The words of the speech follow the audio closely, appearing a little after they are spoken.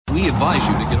advise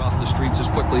you to get off the streets as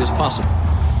quickly as possible.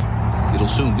 It'll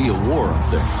soon be a war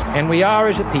up there. And we are,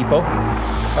 as a people,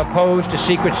 opposed to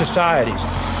secret societies,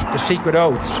 to secret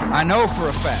oaths. I know for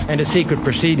a fact. And to secret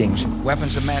proceedings.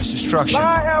 Weapons of mass destruction.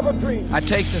 I have a dream. I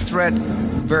take the threat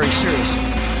very seriously.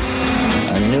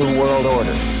 A new world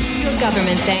order. Your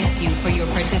government thanks you for your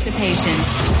participation.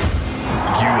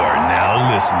 You are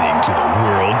now listening to the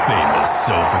world-famous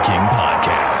Sofa King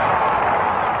podcast.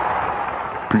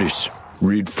 Please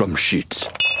read from sheets.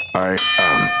 I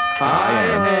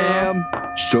am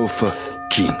Sofa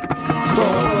King.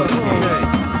 Sofa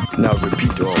King. Now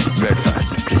repeat all very fast,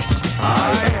 please. I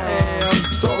am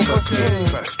Sofa King.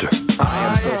 Faster.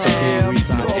 I am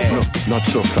Sofa King. No, not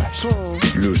so fast.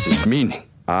 Loses meaning.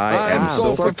 I am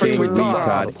Sofa King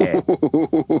retard.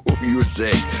 You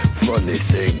say funny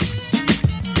things.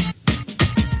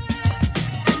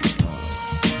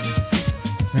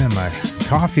 Man, my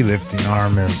coffee lifting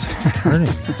arm is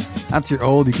hurting. That's your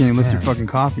old. You can't even lift your fucking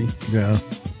coffee. Yeah.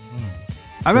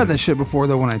 I've had that shit before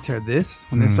though. When I tear this,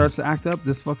 when it starts to act up,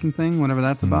 this fucking thing, whatever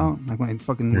that's about, like when I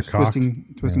fucking was twisting,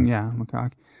 yeah,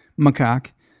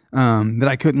 macaque. That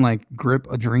I couldn't like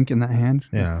grip a drink in that hand.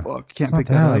 Yeah, fuck, can't pick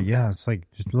that up. Yeah, it's like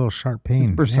just a little sharp pain.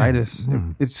 It's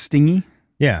bursitis. It's stingy.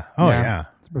 Yeah. Oh yeah.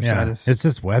 It's bursitis. Yeah. It's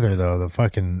this weather though. The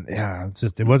fucking It's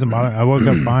just it wasn't bothering. I woke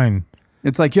up fine.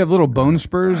 It's like you have little bone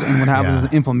spurs, and what happens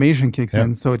is inflammation kicks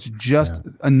in. So it's just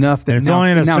enough that it's now,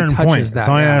 only at a now certain touches point. that. It's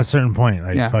only at a certain point.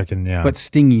 Like fucking But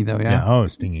stingy though. Yeah. Oh,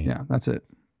 stingy. Yeah, that's it.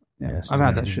 Yeah, I've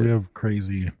had that shit. We have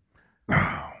crazy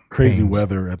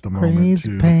weather at the moment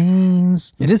crazy too.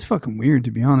 Pains. It is fucking weird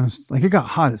to be honest. Like it got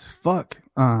hot as fuck.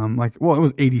 It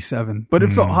was 87, but it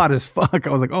felt hot as fuck. I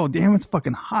was like, oh damn, it's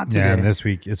fucking hot today. Yeah, and this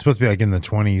week it's supposed to be like in the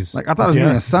 20s. Like I thought it was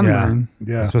gonna be a sunburn.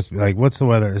 Yeah. It's supposed to be like, what's the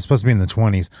weather? It's supposed to be in the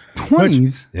 20s.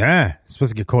 20s? Yeah, it's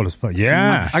supposed to get cold as fuck.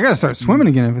 Yeah, I gotta start swimming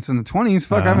again if it's in the 20s.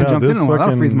 Fuck, I haven't jumped in a while.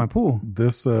 That'll freeze my pool.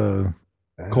 This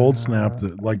cold snap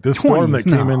that like this storm that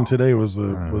came in today was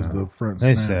the front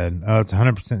They snap. said, it's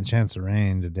 100% chance of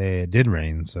rain today. It did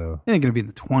rain, so. It ain't gonna be in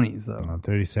the 20s though.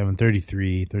 37,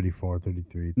 33, 34,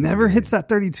 33. Never hits that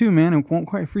 32, man. It won't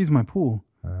quite freeze my pool.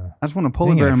 I just want a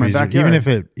polar bear in my backyard.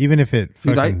 Even if it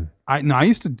Dude, I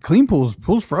used to clean pools.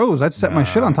 Pools froze. I'd set my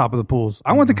shit on top of the pools.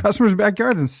 I went to customers'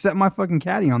 backyards and set my fucking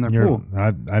caddy on their pool.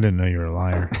 I didn't know you were a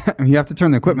liar. You have to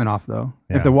turn the equipment off though.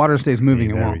 Yeah. If the water stays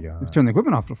moving, it There won't. we go. If you turn the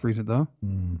equipment off, it'll freeze it though.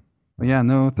 But yeah,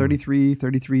 no,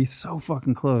 33, so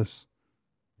fucking close.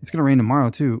 It's gonna rain tomorrow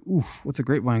too. Oof, what's a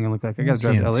grapevine gonna look like? I gotta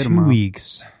drive to LA tomorrow. 2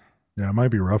 weeks. Yeah, it might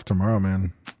be rough tomorrow,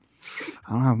 man.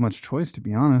 I don't have much choice to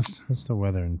be honest. What's the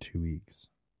weather in 2 weeks?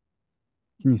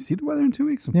 Can you see the weather in 2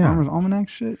 weeks? Some Yeah. Farmer's Almanac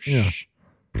shit? Yeah.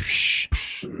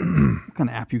 What kind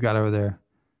of app you got over there?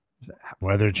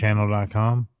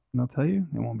 Weatherchannel.com. They'll tell you?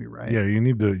 It won't be right. Yeah,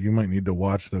 you might need to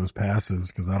watch those passes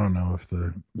because I don't know if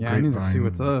the Yeah, I need to see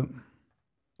what's up.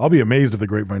 I'll be amazed if the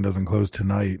grapevine doesn't close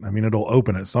tonight. I mean, it'll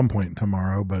open at some point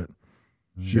tomorrow, but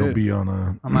you'll be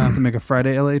on I might have to make a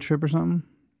Friday LA trip or something.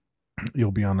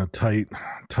 You'll be on a tight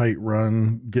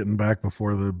run getting back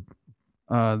before the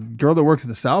Girl that works at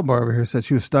the salad bar over here said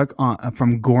she was stuck on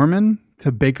from Gorman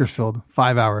to Bakersfield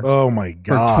 5 hours. Oh my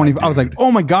god! I was like,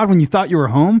 oh my god! When you thought you were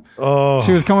home,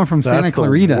 she was coming from Santa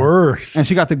Clarita, worst. and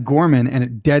she got to Gorman and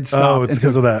it dead stopped. Oh, it's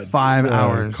because of that 5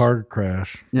 hours car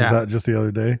crash. Yeah. Was that just the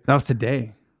other day? That was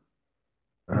today,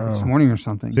 this morning or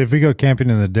something. So if we go camping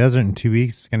in the desert in 2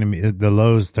 weeks, it's going to be the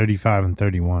lows 35 and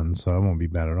 31, so it won't be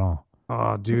bad at all.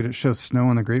 Oh, dude, it shows snow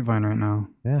on the grapevine right now.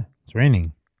 Yeah, it's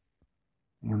raining.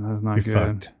 Damn, that's not You're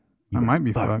good. fucked. I might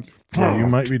be fucked. Yeah, you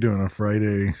might be doing a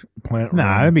Friday plant Nah,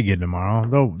 run. it'll be good tomorrow.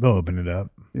 They'll open it up.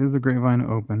 Is the grapevine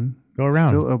open? Go around.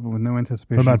 Still open with no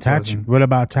anticipation. What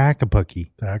about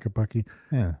Takapucky? Takapucky.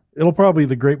 Yeah, it'll probably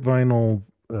the grapevine will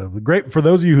for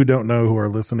those of you who don't know who are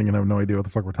listening and have no idea what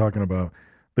the fuck we're talking about.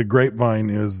 The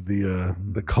grapevine is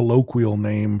the colloquial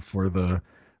name for the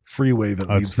freeway that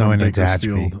leads from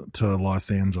Bakersfield to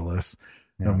Los Angeles.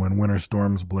 Yeah. And when winter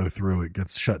storms blow through, it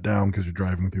gets shut down because you're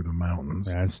driving through the mountains.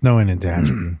 Yeah, it's snowing in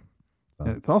Tehachapi.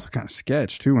 It's also kind of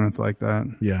sketch too when it's like that.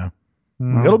 Yeah.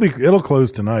 It'll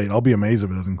close tonight. I'll be amazed if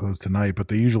it doesn't close tonight, but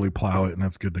they usually plow it and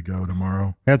that's good to go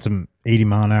tomorrow. Had some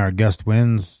 80-mile-an-hour gust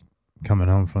winds coming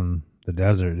home from the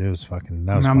desert. It was fucking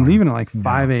nuts. I'm leaving at like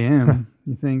 5 a.m.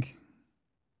 You think?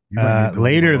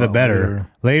 Later the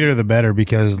better. Later the better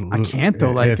because I can't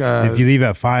though. Like if you leave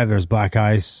at 5, there's black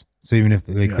ice. So even if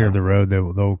they clear the road,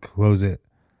 they'll close it.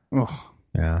 Oh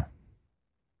yeah.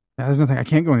 There's nothing. I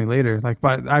can't go any later. Like,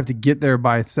 I have to get there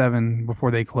by 7 before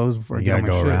they close. Before I get all my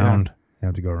shit. Around. You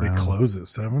have to go around. They close at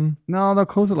 7? No, they'll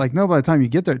close it by the time you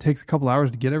get there, it takes a couple hours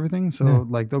to get everything. So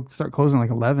like they'll start closing like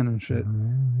 11 and shit.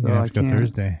 You have to go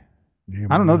Thursday.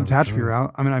 I don't know the Tehachapi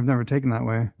route. I mean, I've never taken that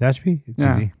way. Tehachapi? It's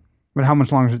easy. But how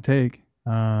much longer does it take?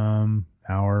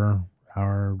 Hour. I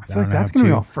feel like that's going to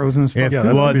be all frozen as fuck.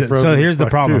 So here's the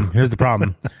problem. Here's the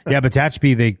problem. Yeah, but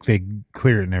Tehachapi, they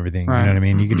clear it and everything. Right. You know what I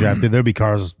mean? You can drive through. There'll be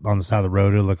cars on the side of the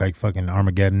road. It'll look like fucking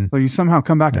Armageddon. So you somehow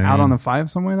come back out on the 5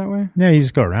 somewhere that way? Yeah, you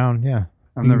just go around. Yeah.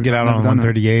 You can get out on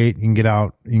 138. You can get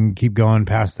out. You can keep going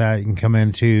past that. You can come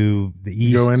into the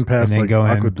east. Go in past and then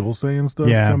like Agua Dulce and stuff.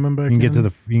 Yeah. Coming back. You can get to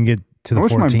the. You can get to the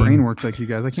 14. I wish my brain worked like you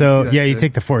guys. I can't So see that yeah, you shit.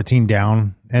 take the 14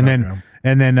 down, and then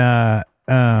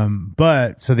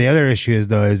but so the other issue is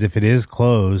though is if it is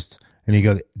closed and you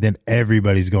go, then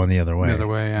everybody's going the other way. The other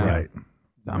way, yeah. Right.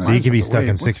 So you could be stuck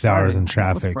in 6 hours in What's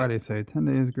traffic. Friday say? 10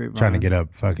 days, great. Trying to get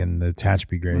up fucking the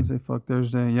Tehachapi grade. Wednesday, fuck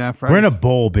Thursday. Yeah, Friday. We're in a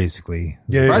bowl basically.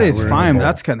 Yeah, Friday's we're in fine, a but bowl.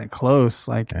 that's cutting it close.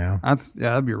 Like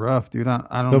that'd be rough, dude.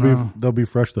 I don't know. They'll be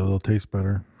fresh though. They'll taste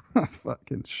better.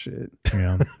 Fucking shit.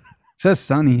 Yeah. It says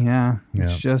sunny. Yeah.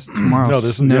 It's just tomorrow. No,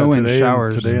 this snow is and today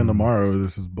showers. today and tomorrow.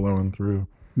 This is blowing through.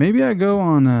 Maybe I go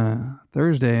on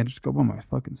Thursday and just go by my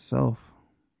fucking self.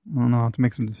 I don't know. I have to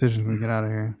make some decisions when we get out of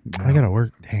here. I gotta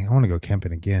work. Dang, I want to go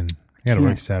camping again. I gotta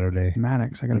work Saturday.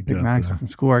 Maddox. I gotta pick Maddox up from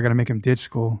school. Or I gotta make him ditch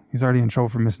school. He's already in trouble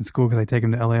for missing school because I take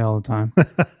him to LA all the time.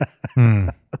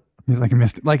 He's like, he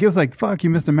missed. Like it was like, fuck, you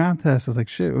missed a math test. I was like,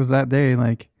 shit, it was that day.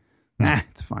 Like, nah,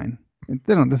 it's fine.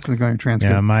 They don't. This isn't going to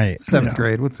transcript. Yeah, my 7th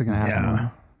grade. What's it gonna happen? Yeah.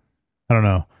 I don't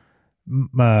know.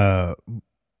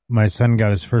 My son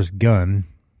got his first gun.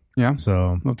 Yeah.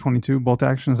 So little 22 bolt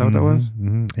action. Is that what that was?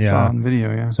 Yeah. Saw it on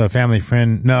video. Yeah. So a family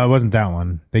friend. No, it wasn't that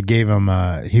one. They gave him.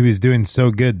 He was doing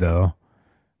so good though.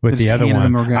 With the other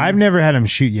one, I've never had him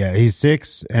shoot yet. He's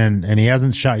 6 and he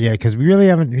hasn't shot yet because we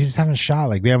just haven't shot.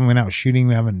 Like we haven't went out shooting.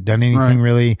 We haven't done anything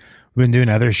really. We've been doing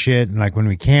other shit. And like when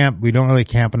we camp, we don't really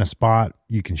camp in a spot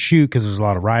you can shoot because there's a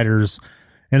lot of riders.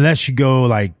 Unless you go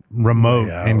like remote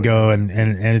and go and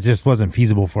it just wasn't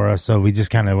feasible for us. So we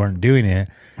just kind of weren't doing it.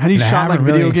 Had he shot like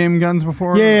video game guns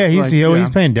before? Yeah, he's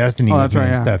playing Destiny that's right,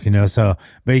 and stuff, you know. So,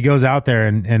 but he goes out there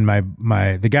and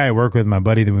the guy I work with, my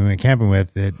buddy that we went camping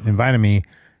with, that invited me.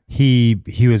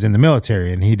 He was in the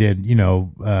military and he did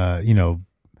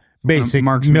basic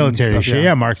military stuff,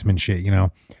 shit, marksman shit, you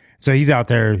know. So he's out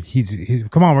there. He's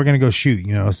come on, we're gonna go shoot,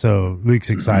 you know. So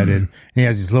Luke's excited. And he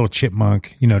has this little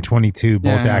chipmunk, 22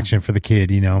 bolt action for the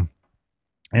kid, you know.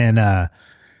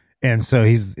 And so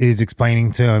he's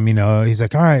explaining to him, he's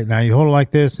like, all right, now you hold it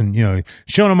like this, and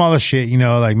showing him all the shit,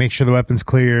 like make sure the weapon's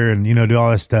clear, and do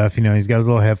all this stuff. He's got his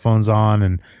little headphones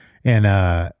on, and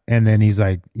then he's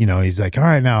like, all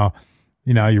right, now,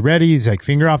 you ready? He's like,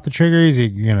 finger off the trigger.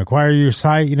 You're gonna acquire your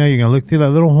sight. You're gonna look through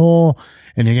that little hole.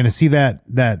 And you're going to see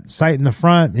that sight in the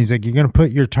front. He's like, you're going to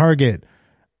put your target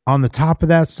on the top of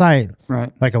that sight,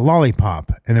 right, like a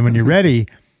lollipop. And then when you're ready,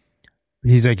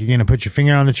 he's like, you're going to put your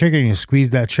finger on the trigger and you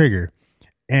squeeze that trigger.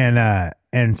 And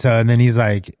then he's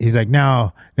like,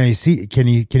 now you see, can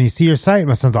you see your sight? And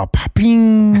my son's all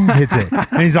popping, hits it.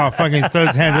 And he's all fucking throws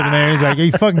his hands up in there. He's like, are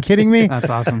you fucking kidding me? That's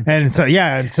awesome. And so,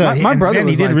 yeah. And so my brother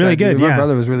he did really good. My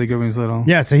brother was really good when he was little.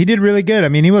 Yeah. So he did really good. I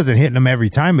mean, he wasn't hitting them every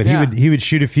time, but he would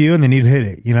shoot a few and then he'd hit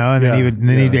it, and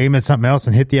then he'd aim at something else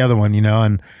and hit the other one,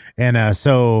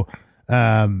 so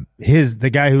the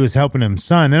guy who was helping him,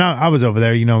 son, and I was over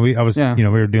there, we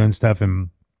were doing stuff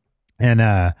and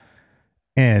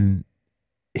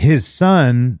his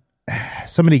son,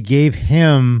 somebody gave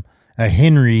him a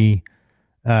Henry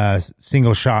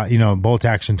single shot, bolt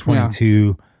action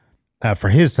 22 for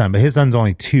his son, but his son's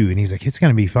only 2, and he's like, it's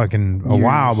gonna be fucking a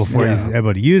while before he's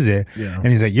able to use it. And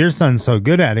he's like, your son's so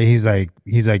good at it. He's like,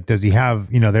 does he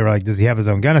have? They were like, does he have his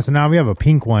own gun? I said, no, we have a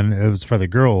pink one. It was for the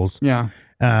girls.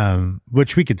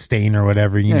 Which we could stain or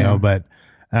whatever, know. But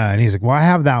and he's like, well, I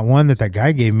have that one that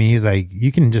guy gave me. He's like,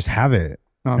 you can just have it.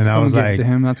 Oh, and I was like, to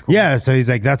him, that's cool. Yeah. So he's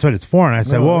like, that's what it's for. And I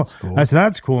said,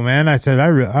 that's cool, man. I said,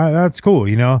 that's cool,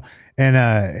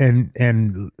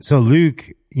 and so Luke,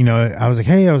 I was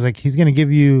like, he's going to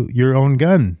give you your own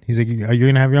gun. He's like, you're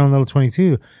going to have your own little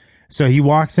 22. So he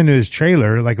walks into his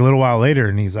trailer like a little while later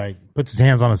and he's like, puts his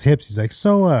hands on his hips. He's like,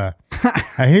 so, I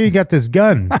hear you got this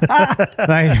gun.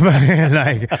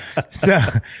 So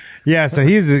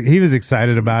he was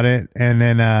excited about it. And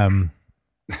then,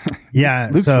 yeah,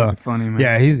 Luke's so funny, man.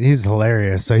 Yeah, he's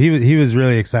hilarious. So he was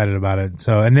really excited about it.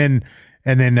 So and then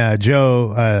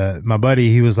Joe, my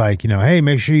buddy, he was like, hey,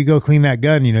 make sure you go clean that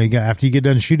gun. After you get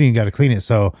done shooting, you got to clean it.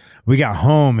 So we got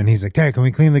home and he's like, Dad, can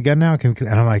we clean the gun now? And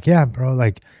I'm like, yeah, bro,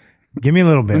 like, give me a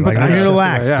little bit. Like, let me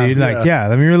relax, dude. Like,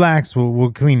 let me relax.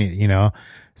 We'll clean it.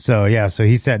 So yeah, so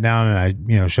he sat down and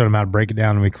I, showed him how to break it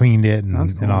down and we cleaned it and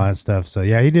all that stuff. So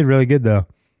yeah, he did really good though.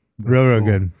 Real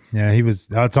good. Yeah,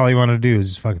 that's all he wanted to do is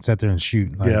just fucking sit there and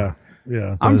shoot. Like,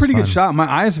 Yeah. I'm a pretty fun. good shot. My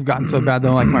eyes have gotten so bad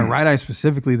though, like my right eye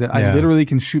specifically, that I literally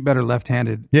can shoot better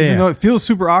left-handed. Yeah, Even yeah. though it feels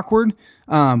super awkward,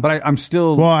 but I'm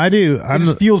still. Well, I do. It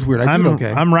just feels weird. I do it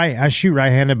okay. I'm right. I shoot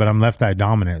right-handed, but I'm left-eye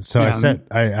dominant. So Yeah,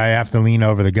 I have to lean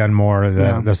over the gun more.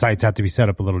 The sights have to be set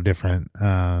up a little different.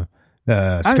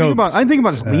 I Scopes. think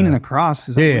about just leaning across.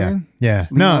 Is that weird? Yeah.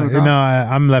 Just leaning No, across?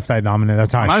 I'm left-eye dominant.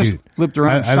 That's how I I shoot. just flipped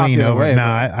around and I shot lean the other over. way, No,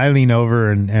 but- I lean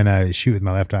over and I shoot with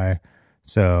my left eye.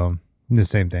 So the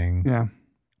same thing. Yeah.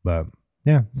 But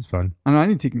yeah, it's fun. I know. I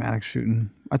need to take Maddox shooting.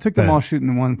 I took them But- all shooting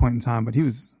at one point in time, but he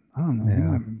was. I don't know. He Yeah.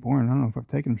 might have been boring. I don't know if I've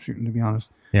taken him shooting, to be honest.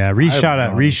 Yeah,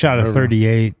 reshot a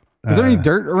 38. Is there any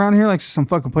dirt around here? Like just some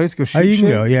fucking place to go shoot? You can shit?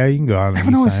 go. Yeah, you can go out. on the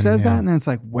Everyone always east side, says yeah. that, and then it's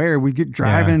like, where we get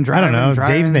driving and I driving. don't know. and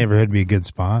driving. Dave's neighborhood would be a good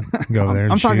spot. Go over there.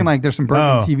 I'm and talking shoot. like there's some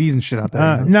broken TVs and shit out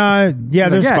there. No, yeah,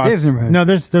 He's there's like, yeah, Dave's spots. neighborhood. No,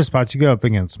 there's spots. You go up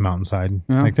against mountainside.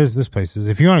 Yeah. Like there's places.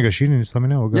 If you want to go shooting, just let me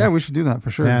know. We'll go. Yeah, we should do that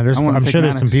for sure. Yeah, I wanna I'm take sure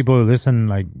there's some Maddox. people who listen,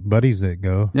 like buddies that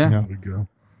go. Yeah. you know? Would go.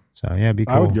 So yeah, it'd be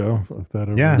cool. I would go if that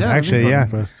ever. Yeah, actually, yeah.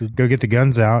 Infested. Go get the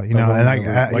guns out. You know, and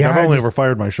I've only ever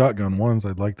fired my shotgun once.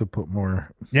 I'd like to put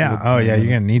more. Yeah. fluid Oh time yeah, in you're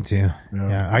it. gonna need to.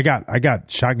 Yeah. I got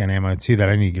shotgun ammo too that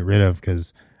I need to get rid of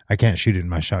because I can't shoot it in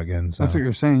my shotgun. So. That's what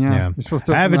you're saying. Yeah. You're supposed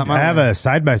to. I have a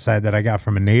side by side that I got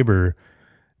from a neighbor.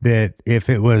 That if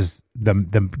it was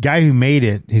the guy who made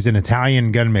it, he's an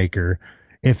Italian gun maker.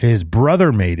 If his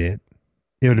brother made it,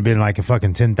 it would have been like a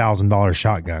fucking $10,000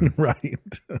 shotgun. Right.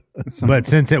 But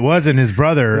since it wasn't his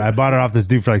brother, I bought it off this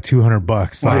dude for like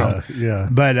 $200. Wow. Yeah.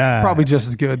 But Probably just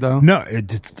as good though. no,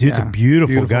 it's a Yeah,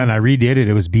 beautiful gun. I redid it.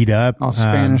 It was beat up, All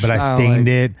Spanish but I style, stained like-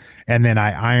 it, and then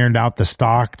I ironed out the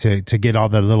stock to get all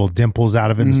the little dimples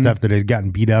out of it and stuff that had gotten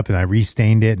beat up, and I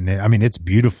restained it. And it's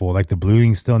beautiful. Like the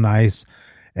bluing's still nice,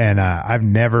 and I've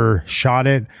never shot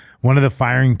it. One of the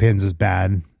firing pins is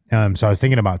bad, so I was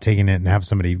thinking about taking it and have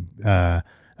somebody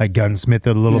like gunsmith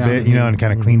it a little bit, and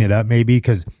kind of clean it up maybe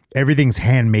because everything's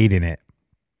handmade in it.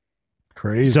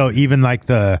 Crazy. So even like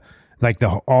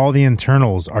all the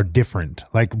internals are different.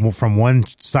 Like from one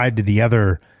side to the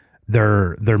other,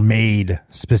 they're made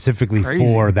specifically Crazy.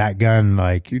 for that gun.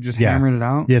 Like You just hammered it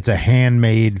out? Yeah, it's a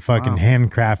handmade, fucking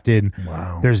handcrafted.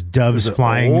 Wow. There's doves Is it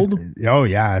flying. old? Oh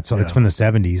yeah, it's from the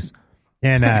 70s.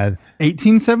 And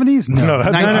 1870s? no, I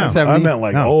 1970s. meant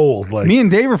like No. old. Like Me and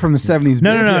Dave are from the 70s.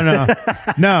 no,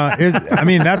 bitch.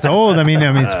 no. That's old. I mean,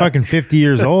 it's fucking 50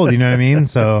 years old. You know what I mean?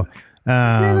 So.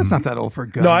 Yeah, that's not that old for a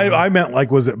gun. No, I meant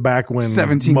like, was it back when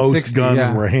 1760, most guns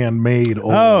yeah. were handmade?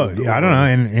 Old, Oh, yeah, I don't know.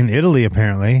 In Italy,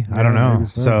 apparently, I don't know. maybe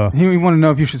so. So He want to know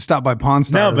if you should stop by Pawn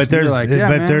Stars. no, but there's You're like, yeah,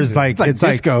 man, there's like it's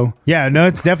like disco. yeah, no,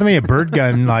 it's definitely a bird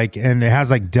gun. Like, and it has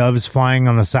like doves flying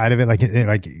on the side of it,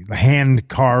 like hand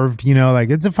carved. Like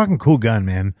it's a fucking cool gun,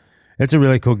 man. It's a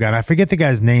really cool gun. I forget the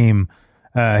guy's name.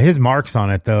 His mark's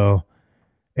on it though.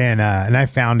 And I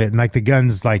found it, and like the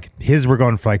guns, like his were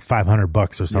going for like $500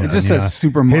 or something. It just you know? says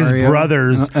Super Mario. His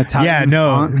brothers, Italian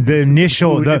font. the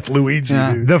initial, it's Luigi.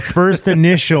 Yeah. Dude. the first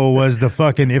initial was the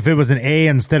fucking, if it was an A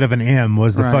instead of an M,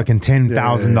 was the Right. fucking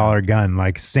 $10,000 gun.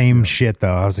 Like same shit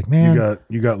though. I was like, man,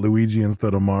 you got Luigi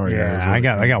instead of Mario. is yeah, what I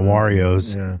got it is.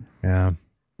 Wario's. Yeah. Yeah.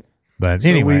 But So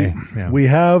anyway, we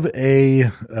have a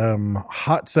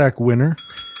hot sack winner.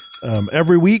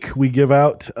 Every week we give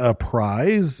out a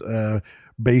prize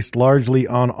based largely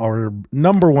on our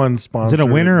number one sponsor. Is it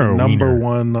a winner or a number wiener?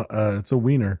 one? It's a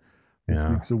wiener. Yeah. This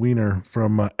week's a wiener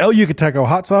from El Yucateco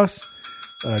Hot Sauce,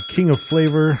 king of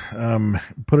flavor.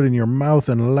 Put it in your mouth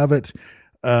and love it.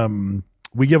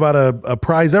 We give out a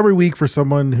prize every week for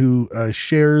someone who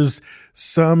shares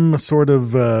some sort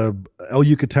of El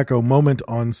Yucateco moment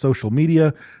on social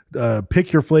media.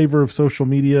 Pick your flavor of social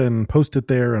media and post it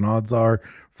there, and odds are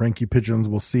Frankie Pigeons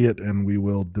will see it, and we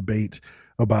will debate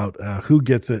about who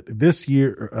gets it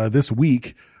this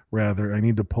week. Rather, I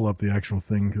need to pull up the actual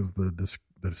thing because the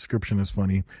description is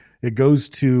funny. It goes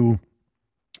to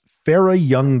Farah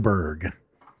Youngberg.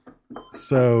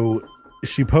 So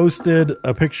she posted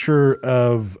a picture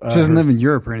of. She doesn't live in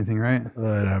Europe or anything, right? I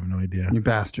have no idea. You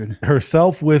bastard.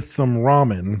 Herself with some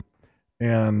ramen.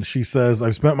 And she says,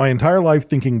 I've spent my entire life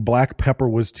thinking black pepper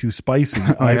was too spicy.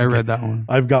 I read that one.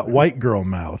 I've got white girl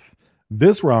mouth.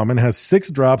 This ramen has 6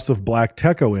 drops of black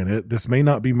teco in it. This may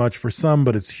not be much for some,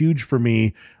 but it's huge for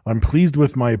me. I'm pleased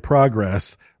with my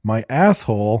progress. My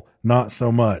asshole, not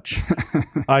so much.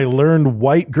 I learned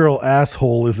white girl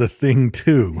asshole is a thing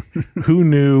too. Who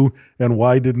knew and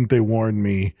why didn't they warn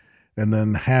me? And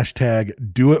then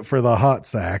hashtag do it for the hot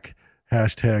sack.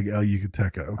 Hashtag El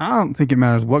Yucateco. I don't think it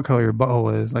matters what color your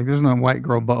butthole is. Like, there's no white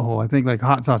girl butthole. I think like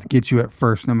hot sauce gets you at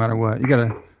first, no matter what. You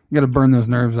gotta burn those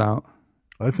nerves out.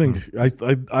 I think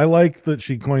I like that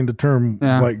she coined the term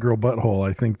Yeah. white girl butthole.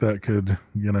 I think that could,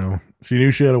 She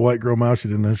knew she had a white girl mouth. She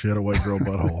didn't know she had a white girl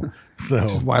butthole. So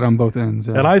She's white on both ends.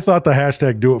 Yeah. And I thought the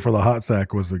hashtag "Do It for the Hot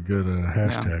Sack" was a good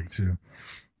hashtag too.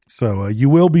 So you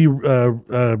will be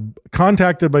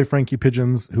contacted by Frankie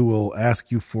Pigeons, who will ask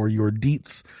you for your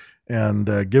deets and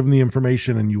give them the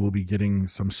information, and you will be getting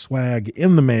some swag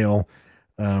in the mail.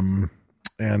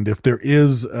 And if there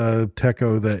is a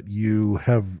Techo that you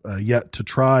have yet to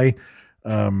try,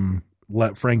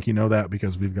 let Frankie know that,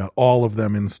 because we've got all of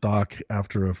them in stock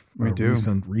after a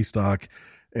recent restock,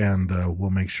 and we'll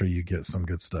make sure you get some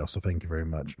good stuff. So thank you very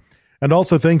much. And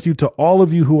also thank you to all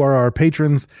of you who are our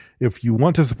patrons. If you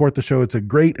want to support the show, it's a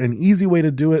great and easy way to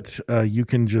do it. You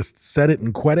can just set it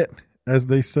and quit it, as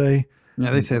they say.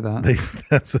 Yeah, they say that.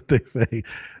 That's what they say.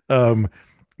 Go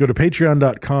to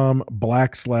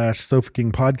patreon.com/Sofa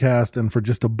King Podcast. And for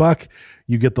just $1,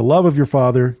 you get the love of your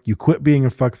father. You quit being a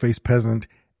fuckface peasant,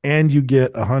 and you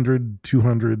get 100,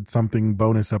 200 something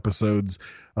bonus episodes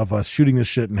of us shooting the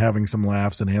shit and having some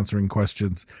laughs and answering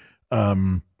questions.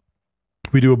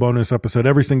 We do a bonus episode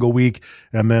every single week.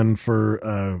 And then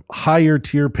for higher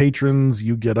tier patrons,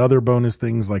 you get other bonus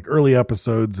things like early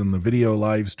episodes and the video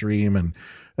live stream and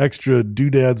extra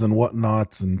doodads and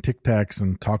whatnots and Tic Tacs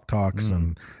and Talk Talks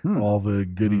and all the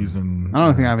goodies. And I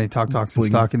don't think I have any Talk Talks in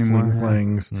stock anymore.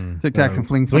 Fling Flings. Tic Tacs and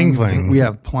Fling Flings. We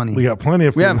have plenty. We got plenty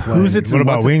of We have Fling Who's Flings. It's and What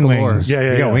about What's It's wing galore. wings?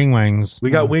 Yeah. We got wing wings.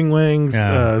 We got wing wings.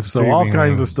 Yeah, So three all wing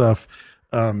kinds of wings. stuff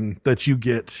that you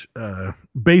get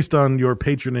based on your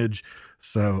patronage.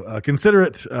 So consider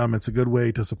it. It's a good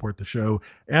way to support the show.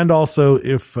 And also,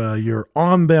 if you're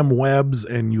on them webs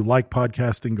and you like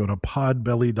podcasting, go to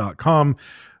podbelly.com.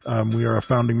 We are a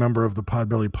founding member of the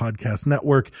Podbelly Podcast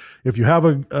Network. If you have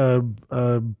a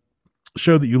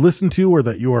show that you listen to or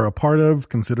that you are a part of,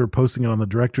 consider posting it on the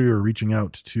directory or reaching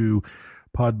out to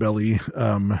Podbelly.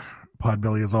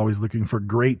 Podbelly is always looking for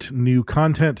great new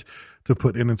content to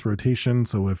put in its rotation.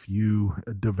 So if you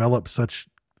develop such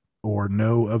or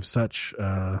know of such,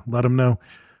 let them know,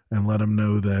 and let them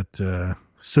know that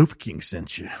Sofa King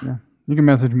sent you. Yeah. You can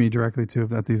message me directly too if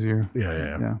that's easier.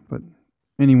 Yeah. But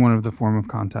any one of the form of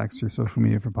contacts through social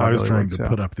media for Podbelly. I was trying works, to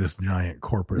put up this giant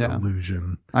corporate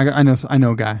illusion. I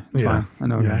know a guy. It's fine. I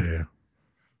know a guy.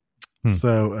 Yeah.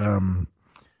 So,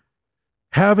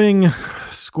 having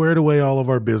squared away all of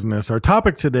our business, our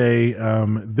topic today,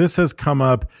 this has come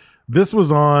up. This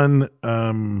was on,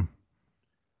 I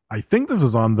think this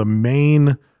was on the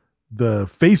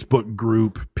Facebook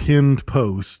group pinned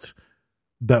post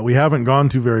that we haven't gone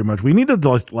to very much. We need to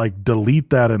like delete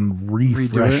that and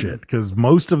refresh it, because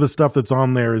most of the stuff that's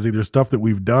on there is either stuff that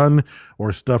we've done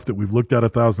or stuff that we've looked at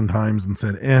 1,000 times and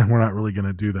said, we're not really going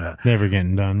to do that. Never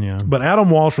getting done. Yeah. But Adam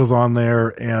Walsh was on there,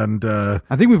 and I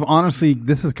think we've honestly,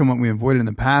 this has come up, we avoided in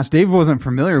the past. Dave wasn't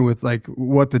familiar with like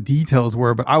what the details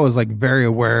were, but I was like very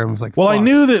aware and was like, well, fuck.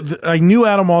 I knew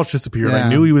Adam Walsh disappeared. Yeah. I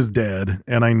knew he was dead,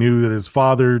 and I knew that his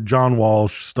father, John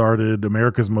Walsh, started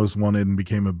America's Most Wanted and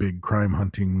became a big crime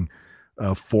hunting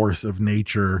force of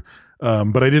nature.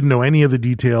 But I didn't know any of the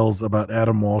details about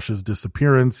Adam Walsh's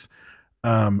disappearance.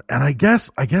 And I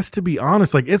guess to be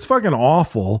honest, like, it's fucking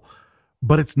awful,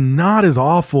 but it's not as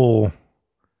awful.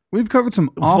 We've covered some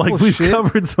awful We've shit.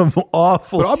 covered some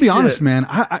awful But I'll be shit. honest, man.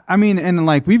 I mean, and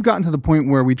like we've gotten to the point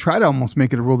where we try to almost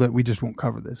make it a rule that we just won't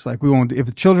cover this. Like we won't, if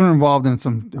the children are involved in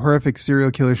some horrific serial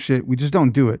killer shit, we just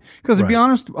don't do it. Because to be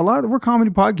honest, we're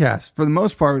comedy podcasts. For the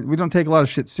most part, we don't take a lot of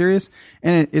shit serious,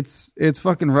 and it's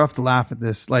fucking rough to laugh at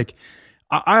this. Like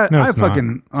I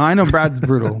know Brad's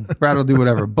brutal. Brad will do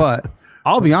whatever, but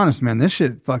I'll be honest, man, this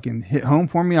shit fucking hit home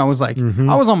for me. I was like,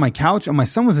 I was on my couch and my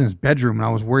son was in his bedroom, and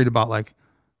I was worried about like,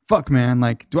 fuck, man,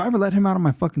 like, do I ever let him out of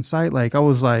my fucking sight? Like, I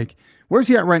was like, where's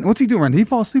he at right now? What's he doing right now? Did he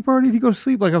fall asleep already? Did he go to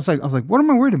sleep? Like, I was like, what am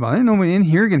I worried about? I didn't know nobody in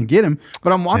here gonna get him,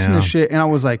 but I'm watching this shit and I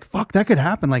was like, fuck, that could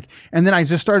happen. Like, and then I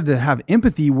just started to have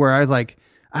empathy where I was like,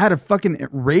 I had a fucking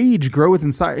rage grow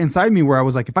inside me where I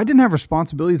was like, if I didn't have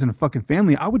responsibilities in a fucking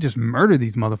family, I would just murder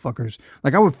these motherfuckers.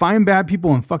 Like, I would find bad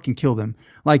people and fucking kill them.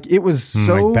 Like, it was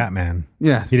so like Batman.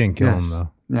 Yes, he didn't kill him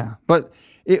though. Yeah, but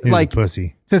it He was like a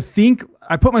pussy. to think.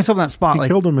 I put myself in that spot. He like,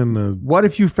 killed him in the. What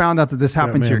if you found out that this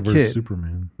happened Batman to your versus kid?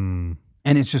 Superman.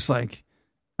 And it's just like,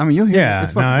 I mean, you'll hear it.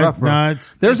 It's fucking rough, bro.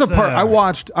 There's a part I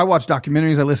watched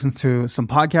documentaries. I listened to some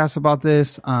podcasts about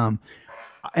this.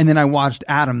 And then I watched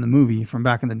Adam, the movie from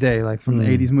back in the day, like from the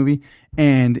 80s movie.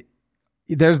 And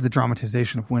there's the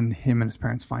dramatization of when him and his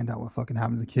parents find out what fucking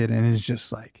happened to the kid. And it's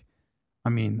just like, I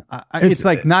mean, it's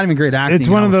like not even great acting. It's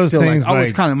one of those things. I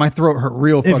was kind of, my throat hurt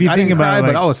real. If you I think didn't about cry, it, but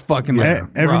like, I was fucking like,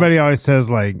 everybody always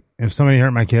says like, if somebody hurt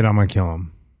my kid, I'm gonna kill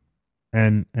him.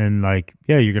 And like,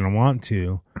 yeah, you're gonna want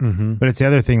to, but it's the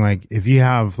other thing. Like, if you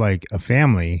have like a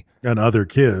family, and other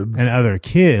kids. Yeah. That's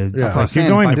what I'm Like saying.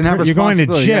 you're going If I didn't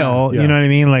have to jail. Yeah. You know what I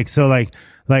mean? Like so,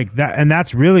 like that, and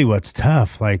that's really what's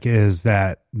tough. Like, is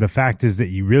that the fact is that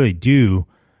you really do.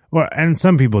 Well, and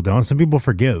some people don't. Some people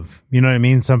forgive. You know what I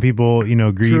mean? Some people,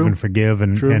 grieve True. and forgive,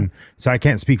 and so I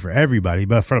can't speak for everybody,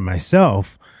 but for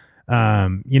myself,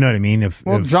 you know what I mean? If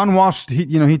John Walsh,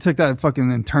 he took that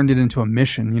fucking and turned it into a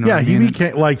mission. You know, what I he mean?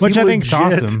 became like, Which he I think's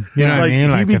legit- awesome. You know what I mean? He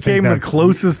Like, I think became the that's-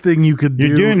 closest thing you could do.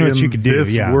 You're doing what in you could do,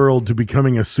 this yeah. world to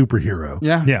becoming a superhero.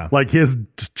 Yeah. Yeah. Like his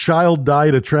child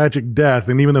died a tragic death,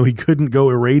 and even though he couldn't go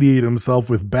irradiate himself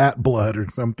with bat blood or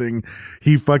something,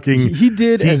 he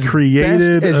did as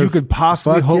created best as you could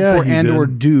possibly hope for and or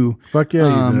do. Fuck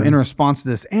yeah, he did. In response to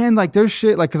this. And like there's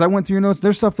shit like because I went through your notes.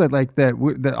 There's stuff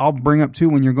that I'll bring up too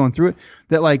when you're going through it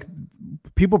that like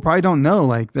people probably don't know.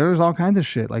 Like there's all kinds of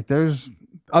shit. Like there's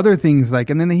other things like,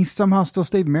 and then he somehow still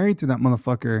stayed married to that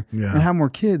motherfucker and had more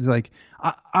kids. Like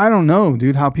I don't know,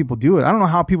 dude, how people do it. I don't know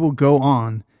how people go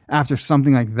on after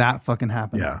something like that fucking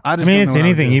happened. Yeah. I mean, it's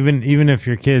anything, even if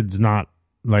your kid's not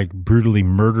like brutally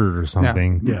murdered or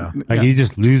something. Yeah. Like you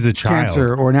just lose a child.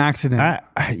 Cancer or an accident.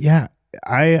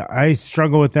 I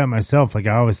struggle with that myself. Like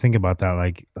I always think about that.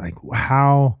 Like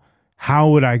how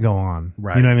would I go on?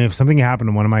 Right. You know what I mean? If something happened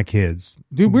to one of my kids,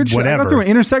 Dude, weird shit. I whatever. go through an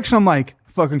intersection. I'm like,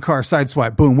 fucking car, side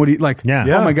swipe, boom. What do you like? Yeah.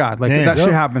 Oh my God. Like that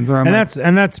shit happens. Or I'm and like,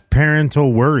 that's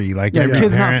parental worry. Like Yeah, every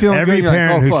kid's not parent, feeling good, every you're like,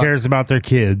 parent oh, who fuck. cares about their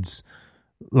kids,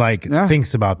 like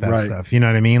thinks about that Right. stuff. You know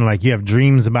what I mean? Like you have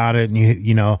dreams about it, and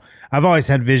you know, I've always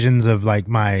had visions of like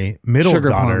my middle Sugar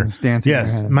daughter. plums dancing in your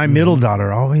Yes, head. my middle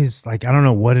daughter always like, I don't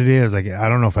know what it is. Like I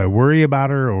don't know if I worry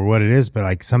about her or what it is, but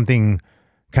like something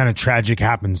kind of tragic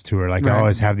happens to her. Like I Right.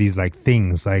 always have these like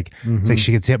things like it's like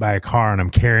she gets hit by a car and I'm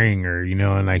carrying her, you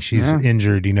know, and like she's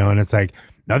injured, you know, and it's like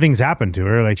nothing's happened to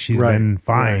her. Like she's Right. been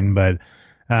fine, but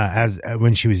as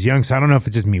when she was young, so I don't know if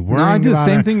it's just me worrying. no, I do the about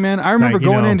same her. thing, man. I remember Like,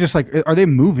 you going know, in just like, are they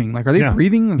moving? Like, are they Yeah.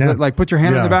 breathing? Is Yeah. it like, put your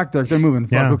hand on Yeah. the back. They're moving.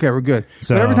 Fuck, Yeah. okay, we're good.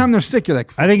 So- but every time they're sick, you're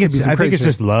like, I think could be some crazy it's shit.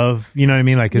 just love. You know what I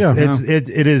mean? Like it's Yeah.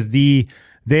 it is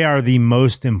they are the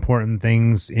most important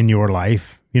things in your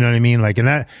life. You know what I mean? Like, and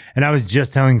I was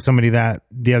just telling somebody that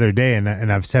the other day, and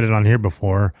I've said it on here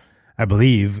before, I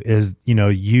believe, is, you know,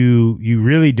 you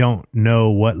really don't know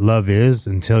what love is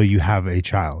until you have a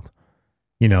child.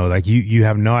 You know, like you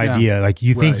have no idea. Like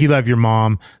you think Right. you love your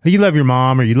mom, like you love your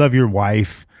mom or you love your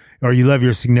wife or you love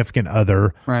your significant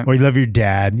other Right. or you love your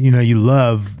dad, you know, you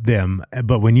love them.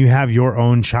 But when you have your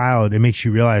own child, it makes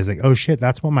you realize like, oh shit,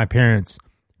 that's what my parents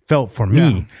felt for me.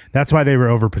 Yeah. That's why they were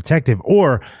overprotective,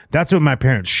 or that's what my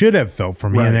parents should have felt for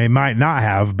me, Right. and they might not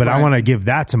have. But I Right. want to give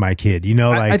that to my kid. You know,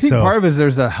 like I think so. part of it is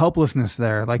there's a helplessness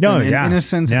there, like No, an yeah.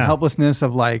 innocence Yeah. and helplessness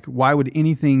of like, why would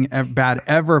anything bad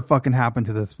ever fucking happen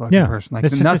to this fucking person? Like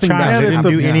it's just nothing a child. bad They should didn't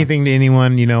happen. do Yeah. anything to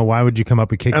anyone. You know, why would you come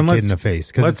up and kick And a kid in the face?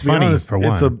 Because let's it's be funny honest, for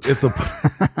one. It's a It's a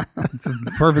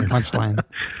perfect punchline.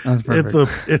 That's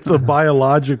perfect. it's a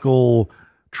biological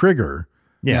trigger.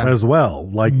 Yeah. As well,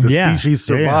 like the Yeah. species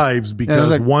Yeah, yeah. survives because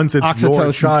like once it's your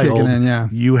oxytocin's child, kicking in, yeah.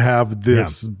 you have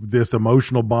this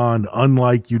emotional bond,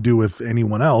 unlike you do with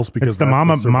anyone else. Because It's the that's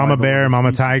mama survival bear, of the mama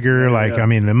species. tiger. Yeah, like, yeah. I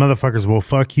mean, the motherfuckers will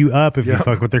fuck you up if you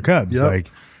fuck with their cubs. Yep.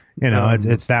 Like, you know,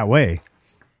 it's that way.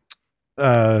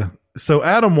 So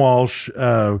Adam Walsh,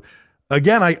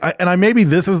 again, I maybe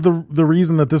this is the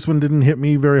reason that this one didn't hit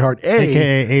me very hard.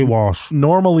 AKA A Walsh.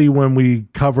 Normally when we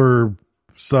cover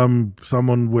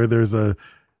someone where there's a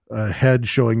head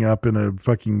showing up in a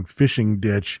fucking fishing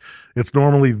ditch, it's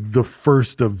normally the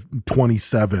first of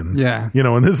 27. Yeah. You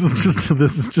know, and this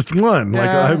is just one.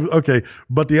 Yeah. Like, okay.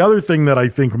 But the other thing that I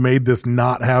think made this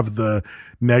not have the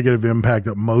negative impact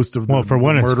that most of the Well, for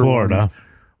one, the it's murder Florida. ones-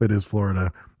 it is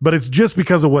Florida. But it's just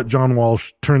because of what John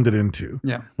Walsh turned it into.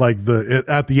 Yeah. Like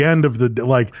at the end of the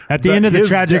end of the his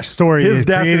tragic story, his it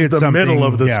death is created the something, middle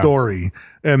of the yeah. story,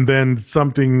 and then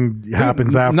something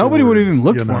happens after. Nobody would have even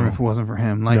looked you for him know. if it wasn't for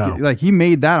him. Like, No. like he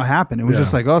made that happen. It was Yeah.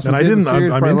 just like, oh, some and I kids in didn't.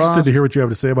 Syria's I'm probably interested lost. to hear what you have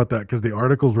to say about that because the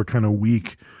articles were kind of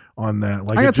weak on that.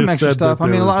 Like I it got some just extra said stuff. that I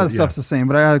mean, there a lot of was the stuff's the same,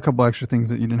 but I had a couple extra things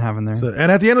that you didn't have in there. So,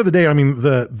 and at the end of the day, I mean,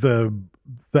 the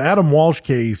Adam Walsh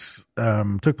case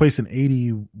took place in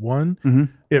 81. Mm-hmm.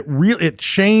 It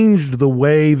changed the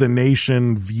way the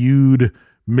nation viewed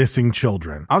missing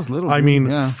children. I was little. I dude, mean,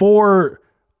 yeah.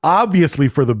 obviously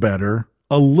for the better,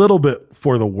 a little bit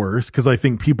for the worse, because I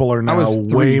think people are I now was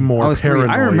three. way I more was three. paranoid.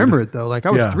 I remember it though. Like I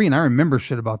was Yeah. 3 and I remember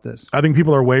shit about this. I think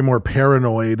people are way more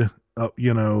paranoid,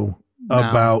 you know, Now.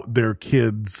 about their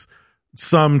kids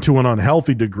some to an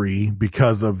unhealthy degree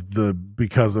because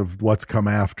of what's come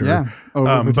after. Yeah.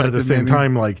 But at the same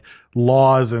time, like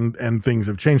laws and things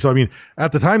have changed. So, I mean,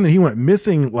 at the time that he went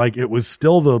missing, like it was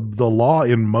still the law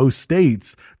in most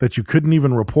states that you couldn't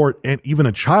even report even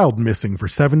a child missing for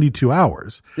 72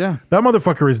 hours. Yeah. That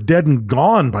motherfucker is dead and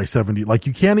gone by 70. Like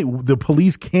the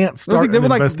police can't start an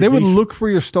investigation. They would look for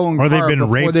your stolen car. Or they've been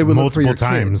raped they would multiple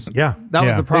times. Yeah. That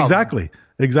was the problem.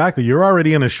 Exactly. You're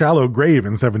already in a shallow grave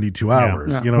in 72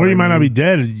 hours. Yeah. You know, or you might not be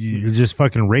dead. You're just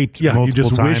fucking raped. multiple you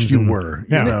just times wish you were.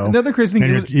 Yeah. You know? The other crazy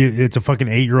thing is it's a fucking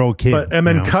 8-year-old kid. And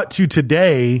then cut to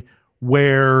today,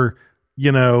 where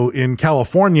in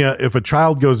California, if a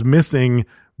child goes missing,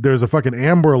 there's a fucking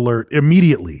Amber Alert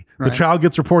immediately. Right. The child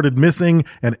gets reported missing,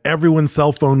 and everyone's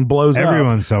cell phone blows up.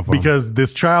 Everyone's cell phone. Because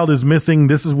this child is missing.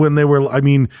 This is when they were. I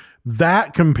mean,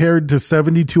 that compared to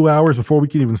 72 hours before we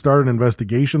can even start an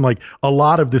investigation, like a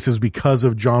lot of this is because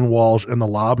of John Walsh and the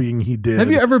lobbying he did.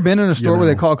 Have you ever been in a store where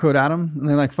they call Code Adam and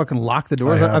they like fucking lock the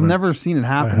doors? I've never seen it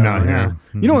happen. No, yeah.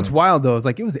 You know what's wild though is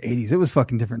like it was the 80s. It was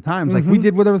fucking different times. Like we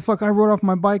did whatever the fuck I rode off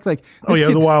my bike. Like it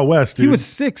was the Wild West, dude. He was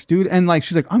 6, dude, and like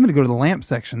she's like, I'm gonna go to the lamp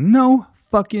section. No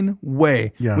fucking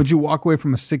way would you walk away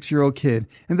from a 6-year-old kid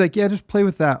and be like, yeah, just play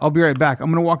with that. I'll be right back. I'm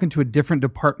going to walk into a different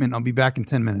department. I'll be back in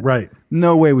 10 minutes. Right.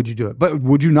 No way would you do it. But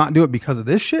would you not do it because of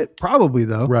this shit? Probably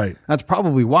though. Right. That's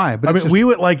probably why. But I mean, we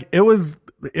would like, it was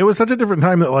such a different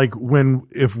time that like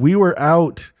if we were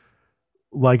out,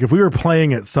 like if we were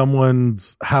playing at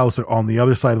someone's house on the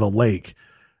other side of the lake,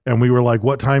 and we were like,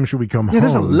 what time should we come home? Yeah,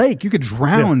 there's a lake. You could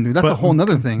drown, dude. That's a whole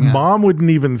nother thing. Yeah. Mom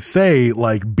wouldn't even say,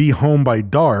 like, be home by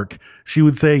dark. She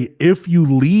would say, if you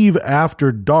leave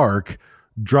after dark,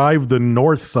 drive the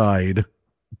north side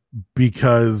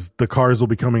because the cars will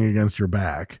be coming against your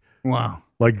back. Wow.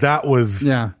 Like, that was,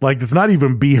 like, it's not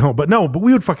even be home. But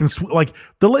we would fucking,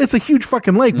 it's a huge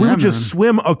fucking lake. We would just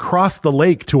swim across the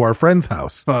lake to our friend's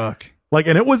house. Fuck. Like,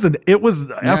 and it was effort.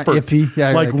 Iffy.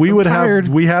 Yeah, like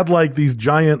we had like these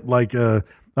giant, like, I don't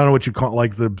know what you call it,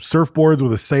 like the surfboards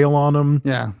with a sail on them.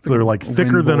 Yeah. So they're like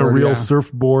thicker than a real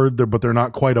surfboard, but they're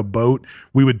not quite a boat.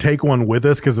 We would take one with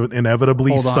us because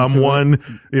inevitably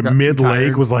someone in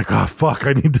mid-lake was like, oh, fuck,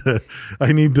 I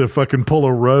need to fucking pull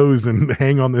a rose and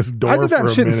hang on this door for a minute. I did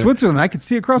that shit in Switzerland. I could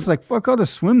see across. Like, fuck, I'll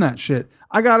just swim that shit.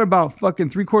 I got about fucking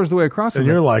 3/4 of the way across. And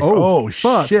you're like, oh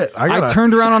fuck. Shit. I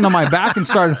turned around onto my back and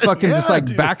started fucking just like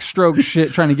backstroke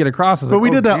shit trying to get across. But we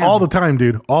did that all the time,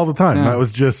 dude. All the time. That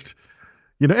was just,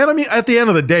 and I mean, at the end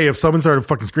of the day, if someone started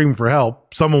fucking screaming for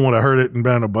help, someone would have heard it and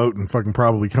been on a boat and fucking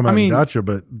probably come out and got you.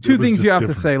 But two things you have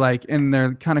to say, like, and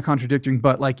they're kind of contradicting,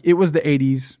 but like, it was the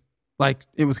 80s. Like,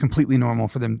 it was completely normal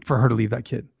for her to leave that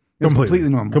kid. It was completely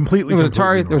normal. Completely. It was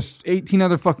Atari. There's 18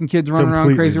 other fucking kids running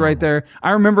around crazy right there.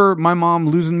 I remember my mom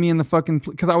losing me in the fucking,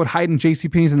 because I would hide in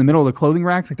JCPenney's in the middle of the clothing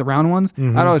racks, like the round ones.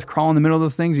 I'd always crawl in the middle of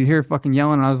those things. You'd hear fucking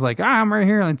yelling, and I was like, I'm right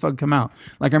here, and I'd fucking come out.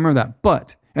 Like, I remember that.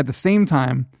 But at the same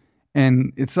time,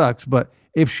 and it sucks, but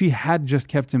if she had just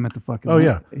kept him at the fucking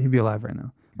he'd be alive right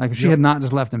now. Like, if she had not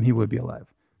just left him, he would be alive.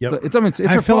 Yep. So it's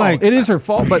her fault. Like, it is her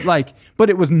fault, but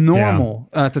it was normal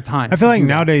at the time. I feel like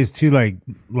nowadays too,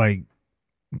 like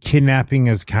kidnapping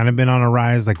has kind of been on a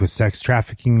rise, like with sex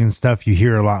trafficking and stuff. You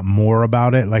hear a lot more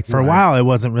about it. Like for a while, it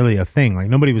wasn't really a thing. Like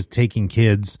nobody was taking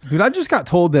kids. Dude, I just got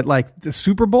told that like the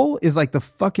Super Bowl is like the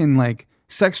fucking like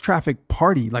sex traffic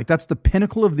party. Like that's the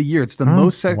pinnacle of the year. It's the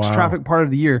most sex traffic part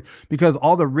of the year because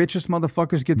all the richest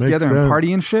motherfuckers get together and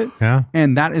party and shit. Yeah.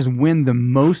 And that is when the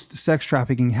most sex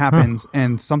trafficking happens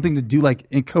and something to do, like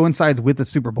it coincides with the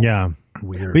Super Bowl. Yeah.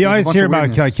 Weird. We always hear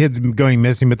about kids going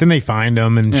missing, but then they find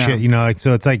them and shit, like,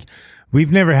 so it's like,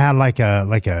 we've never had like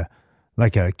a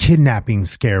kidnapping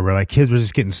scare where like kids were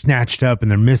just getting snatched up and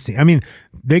they're missing. I mean,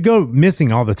 they go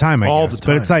missing all the time, I guess,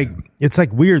 but it's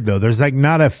like weird though. There's like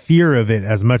not a fear of it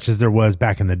as much as there was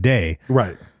back in the day.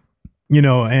 Right.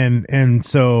 And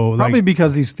so probably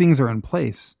because these things are in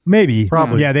place. Maybe.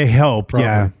 Probably. Yeah, they help. Probably.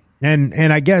 Yeah.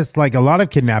 And I guess like a lot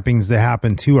of kidnappings that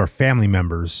happen too are family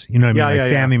members. You know what I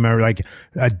mean? Family member, like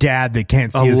a dad that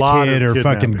can't see his kid or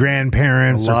fucking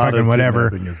grandparents or fucking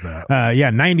whatever. Is that.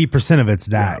 90% of it's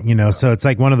that, so it's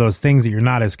like one of those things that you're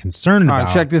not as concerned about. All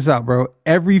right, check this out, bro.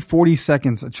 Every 40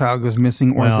 seconds a child goes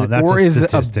missing or is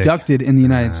abducted in the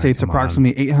United States.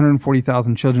 Approximately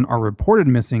 840,000 children are reported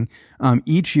missing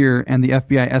each year, and the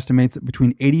FBI estimates that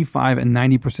between 85 and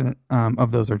 90%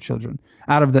 of those are children.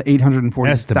 Out of the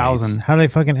 840,000. How do they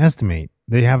fucking estimate?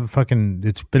 They have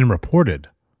it's been reported.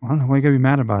 I don't know why you gotta be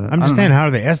mad about it. I'm just saying, how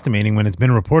are they estimating when it's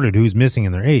been reported who's missing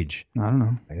in their age? I don't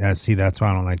know. See, that's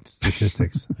why I don't like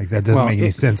statistics. Like that doesn't make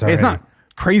any sense already. It's not.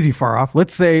 crazy far off.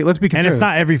 Let's be conservative. And it's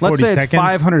not every 40 Let's say seconds. It's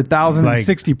 500,000, Like,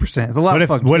 60%. It's a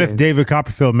lot. What if David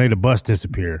Copperfield made a bus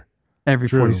disappear? Every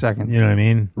 40 seconds. You know what I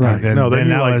mean? Right. Like, then you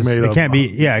that like was, made it up- can't be.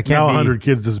 Yeah, it can't now be. 100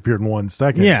 kids disappeared in 1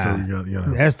 second. Yeah, So you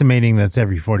got, estimating that's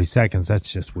every 40 seconds. That's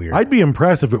just weird. I'd be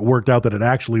impressed if it worked out that it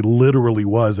actually literally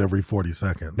was every 40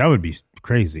 seconds. That would be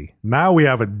crazy. Now we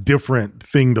have a different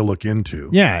thing to look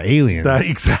into. Yeah, aliens.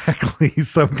 Exactly.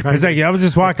 Some kind It's like, I was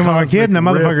just walking with my kid and the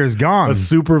motherfucker is gone. A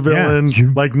supervillain.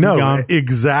 Yeah. Like, no, Gone.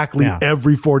 exactly Yeah.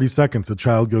 every 40 seconds a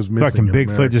child goes missing. Fucking in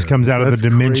Bigfoot America. just comes out of That's the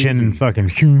dimension crazy. and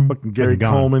fucking Gary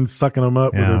gone. Coleman sucking them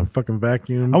up Yeah. with a fucking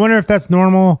vacuum. I wonder if that's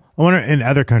normal. I wonder in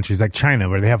other countries like China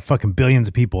where they have fucking billions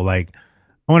of people. Like,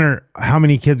 I wonder how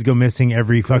many kids go missing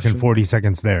every fucking 40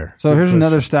 seconds there. So here's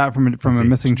another stat from a see.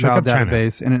 missing Look child up China.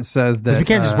 database, and it says that Because we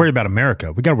can't just worry about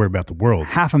America. We got to worry about the world.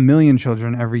 500,000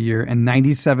 children every year, and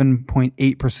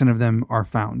 97.8% of them are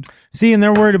found. See, and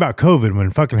they're worried about COVID when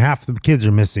fucking half the kids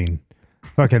are missing.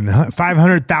 Fucking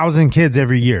 500,000 kids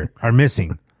every year are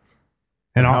missing.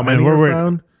 And how all, many and we're are worried.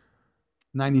 found?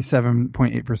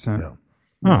 97.8%.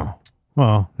 Oh,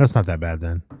 well, that's not that bad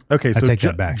then. Okay, I so take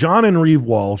that back. John and Reeve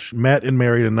Walsh met and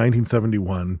married in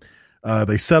 1971.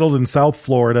 They settled in South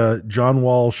Florida. John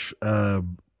Walsh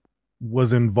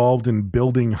was involved in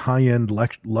building high-end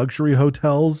luxury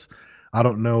hotels. I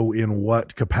don't know in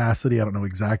what capacity. I don't know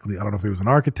exactly. I don't know if he was an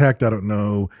architect. I don't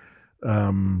know.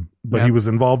 But he was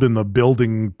involved in the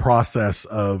building process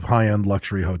of high-end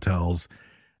luxury hotels.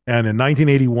 And in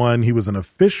 1981, he was an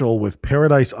official with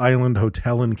Paradise Island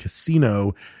Hotel and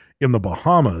Casino in the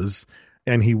Bahamas,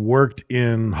 and he worked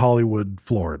in Hollywood,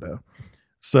 Florida.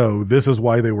 So this is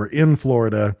why they were in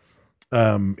Florida in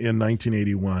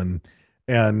 1981.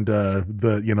 And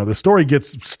the story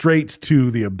gets straight to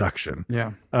the abduction.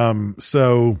 Yeah.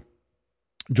 So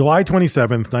July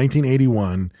 27th,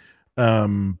 1981,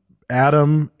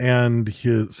 Adam and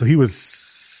he was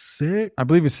 6. I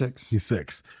believe he's 6. He's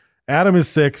 6. Adam is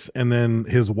 6, and then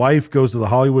his wife goes to the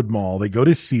Hollywood Mall. They go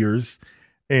to Sears,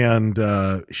 and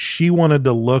she wanted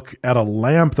to look at a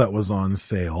lamp that was on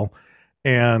sale.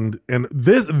 And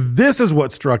this is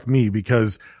what struck me,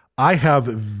 because I have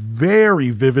very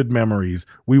vivid memories.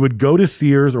 We would go to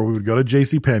Sears or we would go to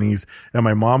JCPenney's, and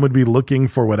my mom would be looking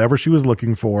for whatever she was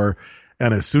looking for.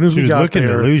 And as soon as She we was got looking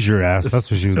there, to lose your ass. That's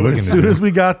what she was looking as to soon do. as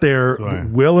we got there, Sorry.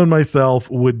 Will and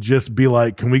myself would just be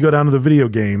like, can we go down to the video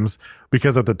games?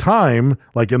 Because at the time,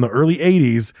 like in the early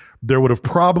 80s, there would have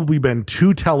probably been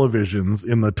 2 televisions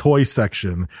in the toy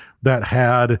section that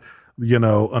had, you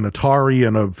know, an Atari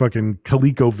and a fucking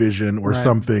ColecoVision or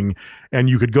something. And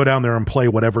you could go down there and play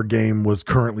whatever game was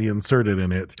currently inserted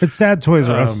in it. It's sad Toys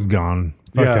R Us is gone.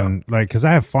 Fucking, like, because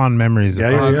I have fond memories of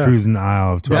cruising the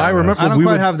aisle of Toys R Us. I remember I don't we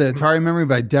quite would have the Atari memory,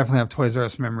 but I definitely have Toys R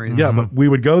Us memories. Yeah, but we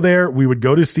would go there. We would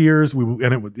go to Sears.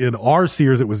 In our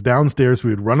Sears, it was downstairs.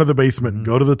 We would run to the basement,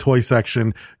 go to the toy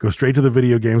section, go straight to the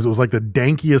video games. It was like the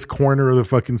dankiest corner of the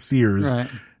fucking Sears. Right.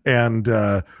 And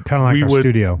kind of like our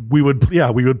studio. We would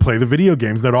play the video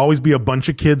games. There'd always be a bunch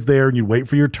of kids there, and you'd wait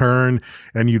for your turn,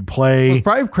 and you'd play. What's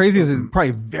probably crazy is it's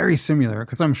probably very similar,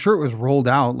 because I'm sure it was rolled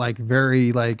out like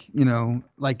very like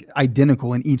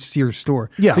identical in each Sears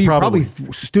store. Yeah, so you probably.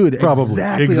 stood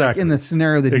exactly like in the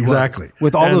scenario that you exactly were,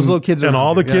 with all those little kids, and around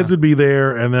all the you. kids would be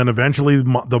there, and then eventually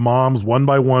the moms one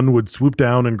by one would swoop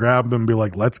down and grab them and be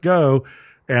like, "Let's go."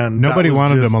 And nobody that was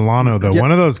wanted just- a Milano though. One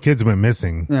of those kids went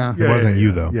missing. Yeah. It wasn't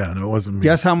you though. Yeah, no, it wasn't me.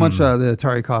 Guess how much the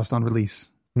Atari cost on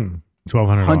release?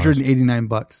 $1,200. $189.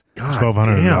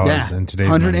 $1,200 Yeah, in today's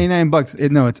money.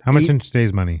 $189. It's How much in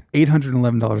today's money?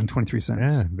 $811.23.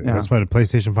 Yeah, that's what a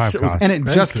PlayStation 5 Shit was costs. And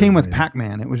it just came with man.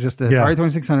 Pac-Man. It was just the Yeah. Atari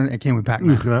 2600. It came with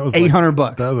Pac-Man. That was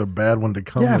 $800. That was a bad one to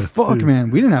come Yeah, with. fuck, too.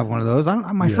 man. We didn't have one of those.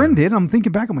 My friend did. I'm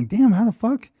thinking back. I'm like, damn, how the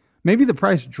fuck? Maybe the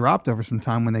price dropped over some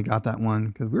time when they got that one,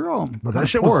 because we were all But that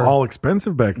shit was poor. all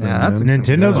expensive back then. Yeah, that's man.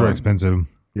 Nintendo were Yeah. expensive.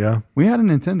 Yeah. We had a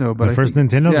Nintendo, but The I first think-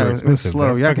 Nintendos yeah, were it was expensive. slow.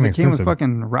 They're Yeah, because it fucking came with expensive.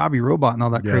 fucking Robbie Robot and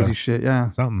all that Yeah. crazy shit. Yeah.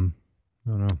 Something. I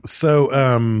don't know.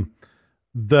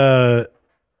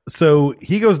 So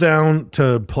he goes down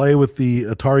to play with the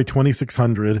Atari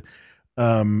 2600,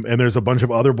 and there's a bunch of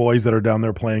other boys that are down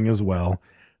there playing as well.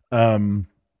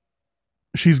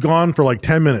 She's gone for like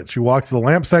 10 minutes. She walks to the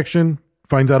lamp section,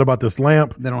 finds out about this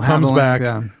lamp, They don't have comes the back.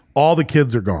 lamp, yeah. All the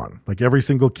kids are gone. Like every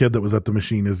single kid that was at the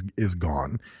machine is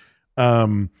gone.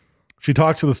 She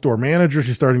talks to the store manager.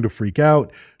 She's starting to freak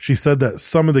out. She said that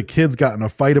some of the kids got in a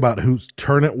fight about whose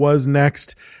turn it was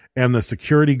next, and the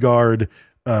security guard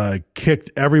kicked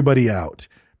everybody out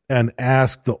and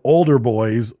asked the older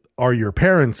boys, "Are your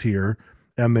parents here?"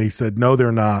 And they said, "No,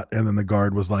 they're not." And then the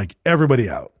guard was like, "Everybody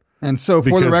out." And so, for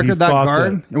the Because he record, that thought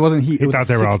guard, that- it wasn't he. It was thought a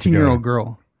they were all 16-year-old together.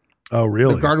 girl. Oh,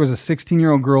 really? The guard was a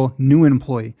 16-year-old girl, new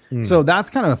employee. So that's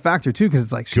kind of a factor too, because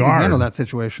it's like she can handle that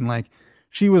situation. Like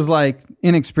she was like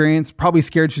inexperienced, probably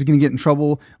scared she's going to get in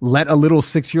trouble. Let a little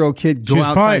 6-year-old kid go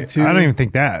outside too. I don't even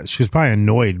think that. She was probably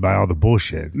annoyed by all the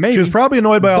bullshit. Maybe. She was probably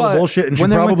annoyed by all the bullshit, and she when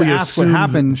they probably went to ask what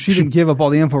happened, she didn't give up all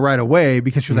the info right away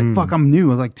because she was like, "Fuck, I'm new. I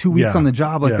was like 2 weeks on the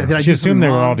job. Like, did I she do something assumed they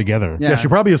were wrong?" all together. Yeah, she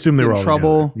probably assumed they were all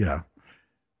trouble. together. Yeah.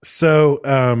 So,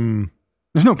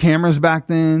 there's no cameras back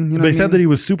then. You know they said that he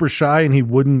was super shy and he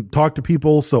wouldn't talk to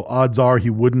people. So odds are he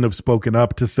wouldn't have spoken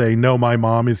up to say, no, my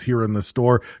mom is here in the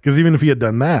store. Because even if he had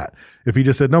done that, if he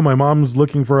just said, no, my mom's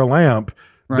looking for a lamp,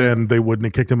 then they wouldn't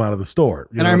have kicked him out of the store.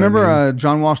 And I remember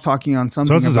John Walsh talking on something.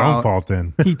 So it's his own fault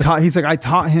then. He's like, I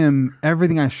taught him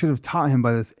everything I should have taught him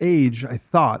by this age. I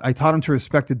taught him to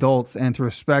respect adults and to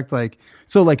respect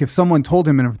if someone told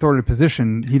him in an authoritative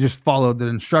position, he just followed the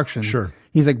instructions. Sure.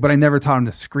 He's like, but I never taught him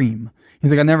to scream. He's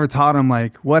like, I never taught him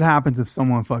what happens if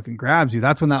someone fucking grabs you.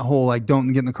 That's when that whole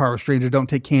don't get in the car with a stranger, don't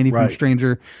take candy from a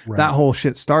stranger. Right. That whole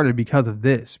shit started because of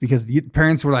this. Because the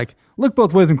parents were like, look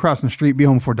both ways when crossing the street, be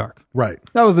home before dark. Right.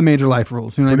 That was the major life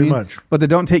rules. You know Pretty what I mean? much. But the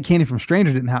don't take candy from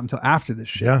strangers didn't happen until after this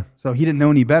shit. Yeah. So he didn't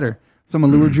know any better. Someone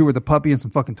lured you with a puppy and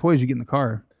some fucking toys, you get in the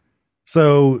car.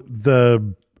 So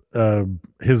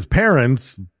his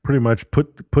parents pretty much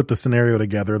put the scenario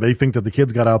together. They think that the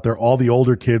kids got out there. All the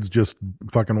older kids just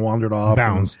fucking wandered off.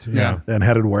 Bounced. And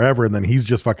headed wherever. And then he's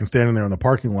just fucking standing there in the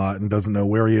parking lot and doesn't know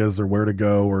where he is or where to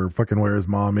go or fucking where his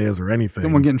mom is or anything.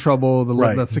 Someone get in trouble.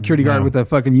 The security guard with a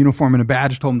fucking uniform and a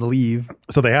badge told him to leave.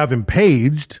 So they have him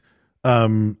paged,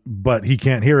 but he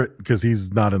can't hear it because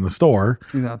he's not in the store.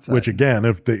 He's outside. Which again,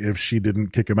 if she didn't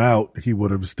kick him out, he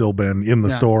would have still been in the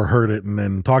store, heard it, and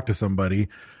then talked to somebody.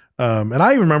 And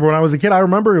I even remember when I was a kid, I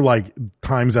remember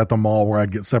times at the mall where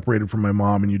I'd get separated from my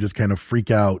mom and you just kind of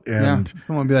freak out. And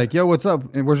someone would be like, yo, what's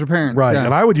up? And where's your parents? Right. Yeah.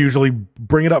 And I would usually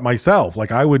bring it up myself.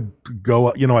 Like I would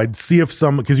go, I'd see if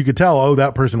because you could tell,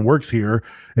 that person works here.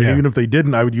 And even if they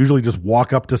didn't, I would usually just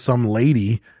walk up to some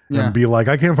lady and be like,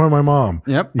 I can't find my mom.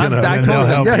 Yep. I totally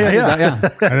help you.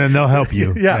 And then they'll help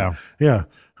you. Yeah.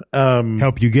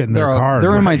 Help you get in their car.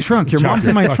 They're in my trunk. Your mom's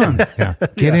in my trunk.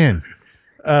 Get in.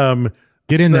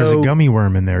 Get in. There's a gummy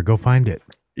worm in there. Go find it.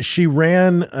 She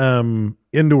ran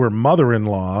into her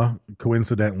mother-in-law,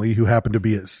 coincidentally, who happened to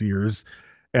be at Sears,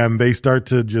 and they start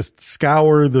to just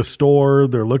scour the store.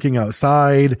 They're looking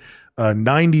outside.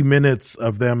 90 minutes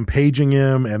of them paging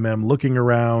him and them looking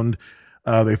around.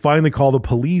 They finally call the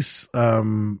police at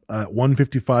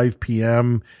 1:55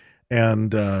 p.m.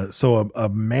 And so a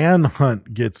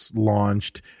manhunt gets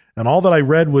launched. And all that I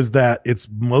read was that it's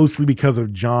mostly because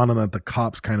of John and that the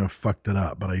cops kind of fucked it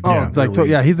up. But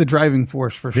he's the driving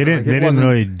force for sure. They didn't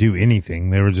really do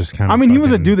anything. They were just kind of. I mean, he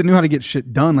was a dude that knew how to get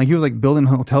shit done. Like he was building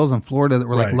hotels in Florida that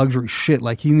were luxury shit.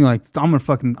 Like he knew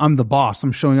I'm the boss.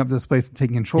 I'm showing up to this place and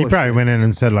taking control. He probably went in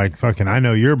and said fucking, I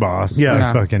know your boss.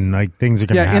 Yeah. Fucking things are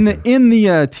gonna happen. In the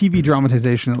TV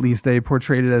dramatization, at least they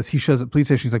portrayed it as he shows at the police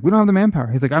station. He's like, we don't have the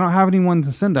manpower. He's like, I don't have anyone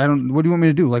to send. What do you want me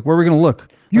to do? Where are we gonna look?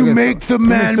 You make the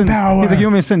manpower. He's like, you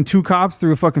want me to send 2 cops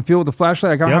through a fucking field with a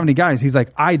flashlight? I don't have any guys. He's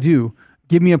like, I do.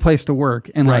 Give me a place to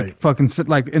work and fucking sit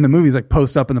in the movies,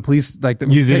 post up in the police,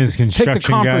 using his construction take the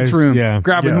conference guys. room,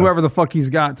 grabbing whoever the fuck he's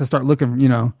got to start looking,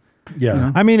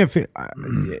 Yeah. I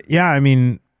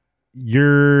mean,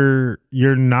 you're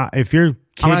not, if your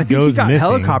kid I think goes he got missing,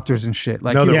 helicopters and shit.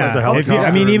 No, there was a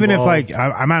helicopter. Even involved. if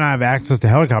I might not have access to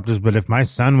helicopters, but if my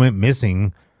son went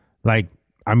missing,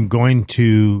 I'm going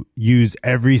to use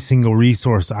every single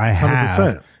resource I have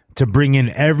 100%. to bring in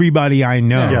everybody I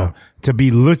know to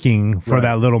be looking for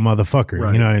that little motherfucker.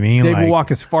 Right. You know what I mean? Dave will walk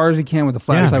as far as he can with a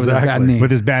flashlight with his bad knee. With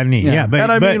his bad knee. Yeah.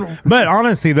 But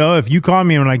honestly, though, if you call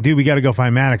me and I'm like, dude, we got to go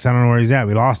find Maddox. I don't know where he's at.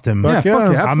 We lost him. Fuck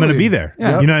yeah, I'm going to be there.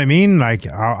 Yeah. You know what I mean?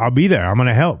 I'll be there. I'm going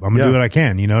to help. I'm going to do what I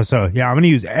can, So, I'm going to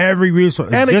use every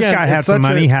resource. And this again, guy had some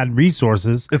money, had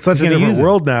resources. It's such a different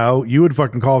world now. You would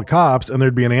fucking call the cops and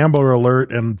there'd be an Amber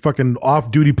Alert and fucking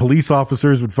off-duty police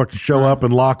officers would fucking show up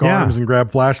and lock arms and grab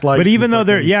flashlights. But even though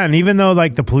even though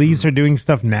the police are doing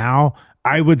stuff now,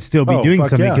 I would still be doing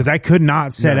something because I could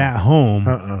not sit at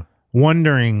home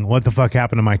wondering what the fuck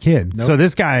happened to my kid. Nope. So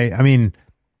this guy,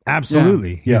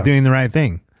 absolutely, he's doing the right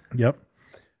thing. Yep.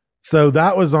 So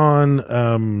that was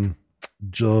on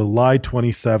July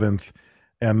 27th.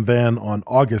 And then on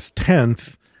August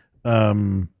 10th,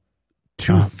 2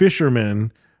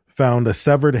 fishermen found a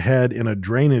severed head in a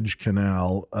drainage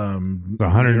canal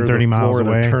 130 miles Florida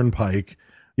away. Turnpike.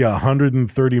 Yeah,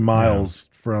 130 miles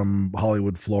from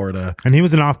Hollywood, Florida. And he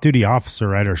was an off-duty officer,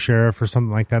 right? Or sheriff or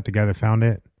something like that, the guy that found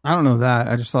it? I don't know that.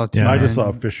 I just saw it. I just saw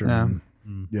a fisherman.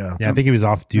 Yeah. I think he was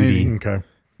off-duty. Okay.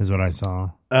 Is what I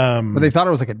saw. But they thought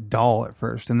it was like a doll at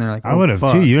first, and they're like, I would have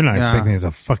fuck. too. You're not expecting it as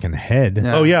a fucking head.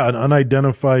 Yeah. Oh yeah, an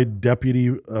unidentified deputy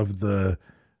of the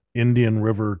Indian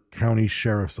River County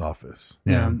Sheriff's Office.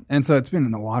 Yeah. And so it's been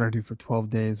in the water, dude, for 12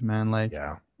 days, man. Like,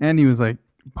 Yeah. and he was like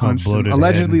punched, bloated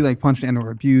allegedly head. like punched and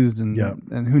or abused, and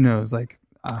who knows, like.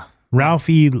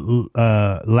 Ralphie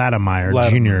Latimer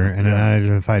Jr., an yeah.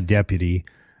 unidentified deputy.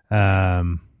 Yeah.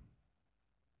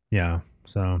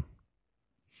 So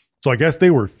I guess they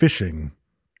were fishing.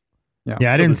 I So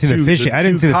didn't see the fishing. I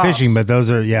didn't see the fishing, but those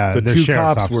are the they're two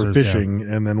sheriff's cops were officers, fishing,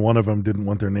 and then one of them didn't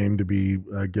want their name to be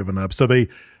given up. So they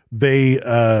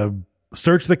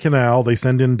search the canal. They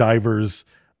send in divers.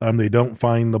 They don't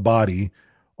find the body.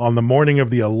 On the morning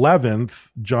of the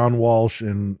 11th, John Walsh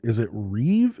and is it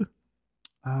Reeve?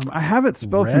 I have it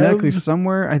spelled Rev? phonetically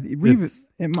somewhere. I can't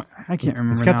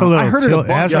remember. It's got now. the little I heard tilde. it a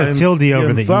bunch. It has a tilde over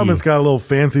in the some, E. it's got a little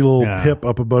fancy little pip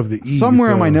up above the E. Somewhere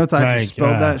so- in my notes, I actually like,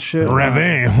 spelled that shit.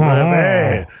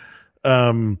 Reve.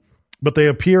 But they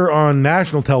appear on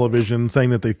national television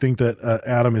saying that they think that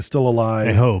Adam is still alive.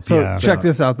 I hope. So check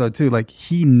this out though too. Like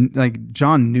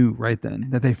John knew right then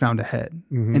that they found a head,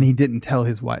 and he didn't tell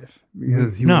his wife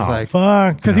because he was like,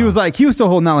 fuck. because he was still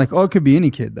holding out like, oh, it could be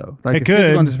any kid though. Like It if kids are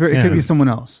could. going to disappear, it could Yeah. be someone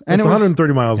else. And It's it was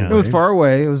 130 miles away. It was far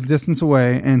away. It was a distance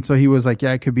away, and so he was like,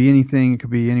 yeah, it could be anything. It could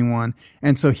be anyone.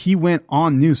 And so he went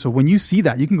on news. So when you see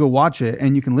that, you can go watch it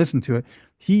and you can listen to it.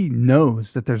 He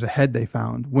knows that there's a head they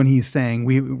found when he's saying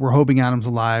we're hoping Adam's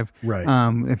alive. Right.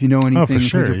 If you know anything,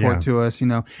 sure, please report yeah. to us.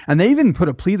 And they even put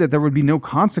a plea that there would be no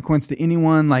consequence to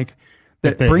anyone like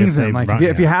that brings him. Like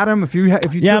if you had him, if you took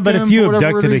but him if you for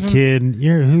whatever abducted reason, a kid,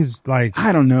 who's like,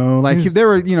 I don't know. Like if there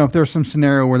were, if there was some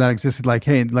scenario where that existed, like,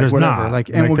 hey, like There's whatever, not. like,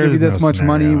 and Like, we'll give you there's this no much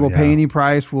money, scenario, we'll pay yeah. any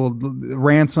price, we'll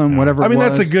ransom, whatever. I mean, it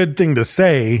that's was. a good thing to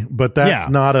say, but that's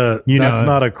not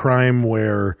a crime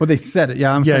where. But they said it.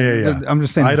 Yeah, I'm saying. I'm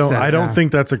just saying. I don't Said it,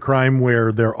 think that's a crime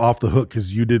where they're off the hook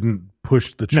because you didn't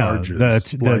push the charges.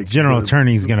 the general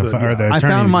attorney's going to, or the I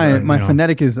found attorney's, my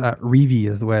phonetic is Reeve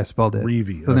is the way I spelled it.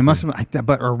 Reeve, So they must have,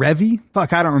 or Revi?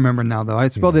 Fuck, I don't remember now though. I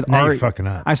spelled it Now you're fucking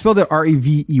up. I spelled it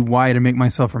Revey to make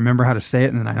myself remember how to say it,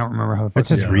 and then I don't remember how to. It's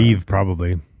just Reeve,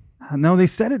 probably. No, they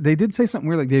said it. They did say something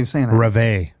weird, like Dave was saying.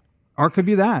 Reve. Or it could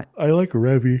be that. I like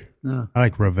Revy. Yeah. I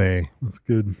like Reve. That's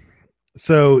good.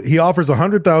 So he offers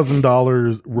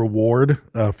 $100,000 reward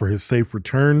for his safe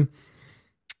return,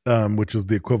 which is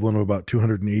the equivalent of about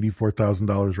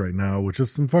 $284,000 right now, which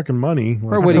is some fucking money.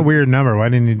 That's a weird number. Why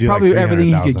didn't you do Probably like everything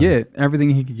he could 300,000? get. Everything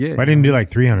he could get. Why didn't you do like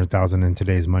 300,000 in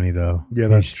today's money though? Yeah,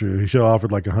 that's true. He should have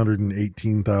offered like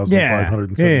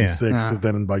 118,576 because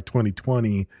then by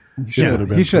 2020 He should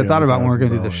have thought about when we we're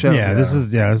going to do the show. Yeah, this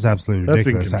is absolutely That's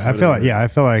ridiculous.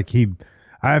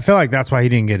 I feel like that's why he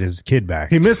didn't get his kid back.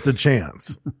 He missed a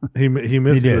chance. He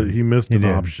missed an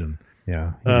option.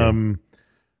 Yeah.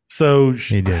 So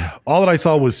He did. all that I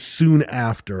saw was soon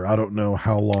after. I don't know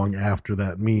how long after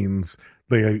that means.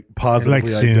 They positively Like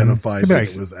soon. identified Maybe that like-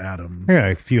 it was Adam. Yeah,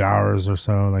 like a few hours or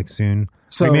so, like soon.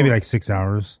 So- Like maybe like 6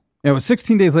 hours. Yeah, it was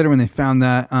 16 days later when they found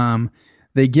that.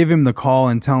 They give him the call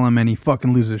and tell him, and he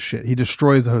fucking loses shit. He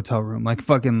destroys the hotel room. Like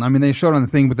fucking, I mean, they showed on the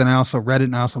thing, but then I also read it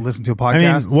and I also listened to a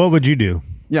podcast. I mean, what would you do?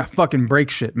 Yeah, fucking break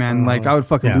shit, man. Like I would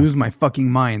fucking lose my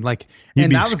fucking mind. Like You'd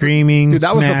be that was screaming, dude.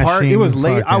 That was the part. It was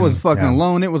late. I was fucking yeah.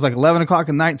 alone. It was like 11 o'clock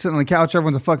at night, sitting on the couch.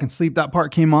 Everyone's a fucking sleep. That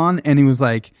part came on, and he was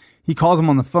like, he calls him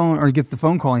on the phone, or he gets the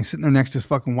phone call. And he's sitting there next to his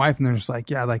fucking wife, and they're just like,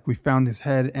 yeah, like we found his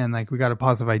head, and like we got a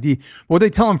positive ID. But what they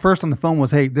tell him first on the phone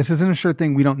was, hey, this isn't a sure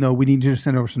thing. We don't know. We need you to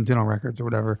send over some dental records or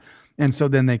whatever. And so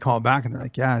then they call back, and they're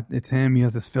like, yeah, it's him. He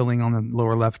has this filling on the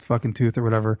lower left fucking tooth or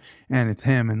whatever, and it's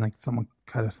him. And like someone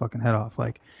cut his fucking head off.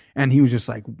 Like, and he was just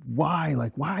like, why?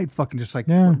 Like, why fucking just like,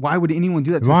 why would anyone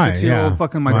do that to Why? a 6-year-old Yeah.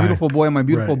 fucking my Right. beautiful boy, my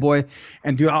beautiful Right. boy?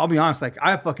 And dude, I'll be honest, like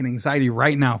I have fucking anxiety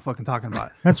right now fucking talking about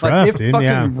it. That's like, rough, it dude. fucking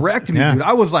Yeah. wrecked me, Yeah. dude.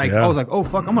 I was like, Yeah. oh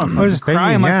fuck, I'm gonna was fucking just cry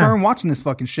thinking, in my yeah. car and watching this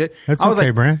fucking shit. That's I was okay,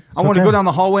 like, Brent. It's I want to okay. go down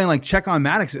the hallway and like check on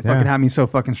Maddox. It Yeah. fucking had me so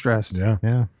fucking stressed. Yeah.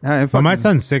 Yeah. Yeah, it But my fucking-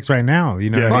 son's 6 right now. You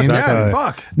know Yeah, what I mean? fuck, yeah, So-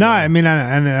 fuck. No, I mean,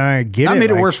 I get That it. made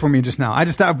it like- worse for me just now. I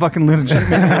just thought fucking legit.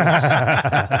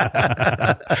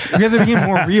 Because it became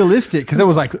more realistic. Because it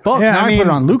was like, fuck. Yeah, now I I put mean- it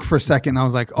on Luke for a second. And I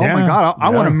was like, oh Yeah. my god, I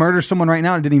want Yeah. to murder someone right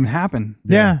now. It didn't even happen.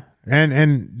 Yeah.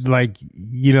 And like,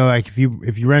 you know, like if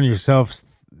you run yourself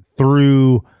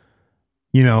through,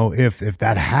 you know, if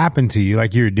that happened to you,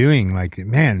 like you're doing, like,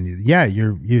 man, yeah,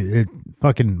 it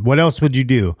fucking, what else would you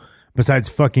do besides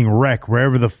fucking wreck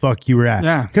wherever the fuck you were at?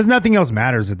 Yeah. Cause nothing else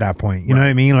matters at that point. You know what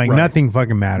I mean? Like Right. nothing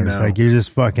fucking matters. No. Like you're just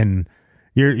fucking,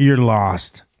 you're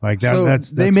lost. Like that. So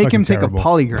that's they that's make fucking him take terrible. a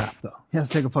polygraph though. He has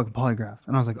to take a fucking polygraph.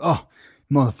 And I was like, oh,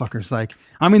 Motherfuckers, like,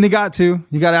 I mean, they got to.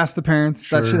 You got to ask the parents.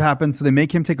 That shit happens. So they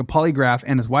make him take a polygraph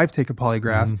and his wife take a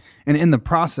polygraph. And in the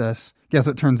process, guess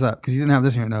what turns up? Because you didn't have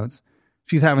this in your notes.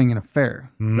 She's having an affair.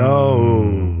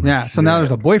 No. Yeah. So now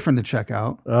there's a boyfriend to check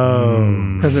out.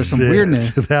 Oh. Because there's some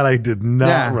weirdness. That I did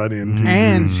not run into.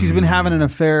 And she's been having an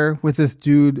affair with this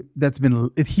dude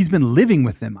he's been living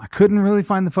with them. I couldn't really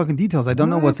find the fucking details. I don't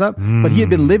know what's up. But he had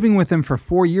been living with them for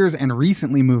 4 years and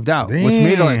recently moved out. Which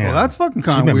made it like, well, that's fucking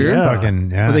kind of weird.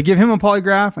 But they give him a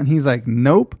polygraph and he's like,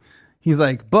 nope. He's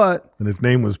like, but... And his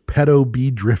name was Pedo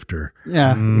B. Drifter.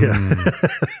 Yeah.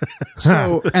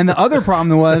 So, and the other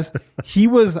problem was he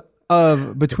was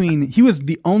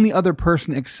the only other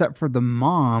person except for the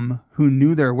mom who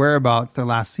knew their whereabouts, their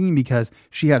last seen, because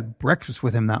she had breakfast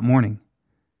with him that morning.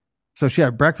 So she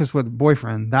had breakfast with the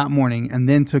boyfriend that morning and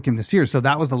then took him to Sears. So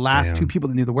that was the last two people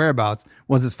that knew the whereabouts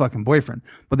was his fucking boyfriend.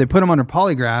 But they put him under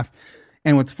polygraph.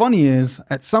 And what's funny is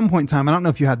at some point in time, I don't know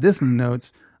if you had this in the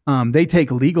notes, they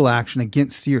take legal action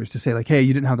against Sears to say like, hey,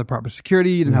 you didn't have the proper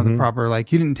security. You didn't have the proper,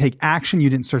 like, you didn't take action. You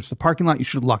didn't search the parking lot. You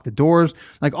should have locked the doors.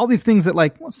 Like all these things that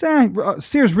like, well,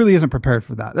 Sears really isn't prepared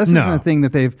for that. This isn't a thing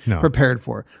that they've prepared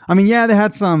for. I mean, yeah, they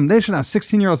should have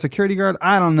 16-year-old security guard.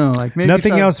 I don't know. Like maybe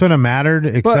nothing else would have mattered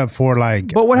except for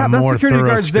like, but what happened? That security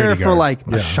guard's there for like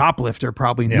a shoplifter,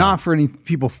 probably not for any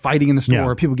people fighting in the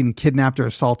store or people getting kidnapped or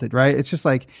assaulted, right? It's just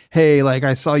like, hey, like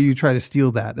I saw you try to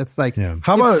steal that. That's like,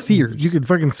 how about Sears? You could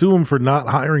fucking sue him for not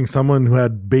hiring someone who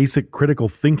had basic critical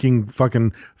thinking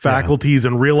fucking faculties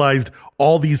and realized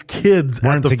all these kids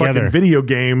at the fucking video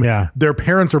game, their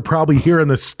parents are probably here in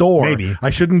the store. Maybe. I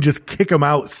shouldn't just kick them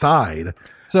outside.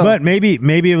 So, but maybe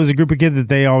it was a group of kids that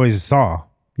they always saw.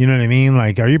 You know what I mean?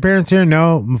 Like, are your parents here?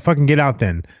 No, fucking get out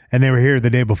then. And they were here the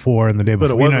day before and the day before.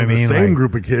 But it wasn't the same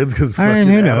group of kids because fucking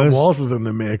Adam Walsh was in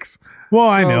the mix. Well,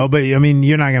 I know, but I mean,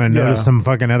 you're not going to notice some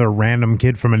fucking other random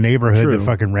kid from a neighborhood that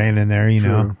fucking ran in there, you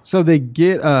know? So they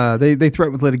get, they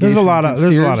threaten with litigation. There's a lot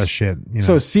of shit. You know?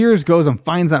 So Sears goes and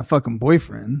finds that fucking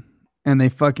boyfriend and they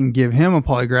fucking give him a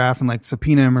polygraph and like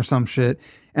subpoena him or some shit.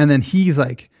 And then he's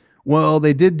like, well,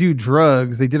 they did do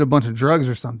drugs. They did a bunch of drugs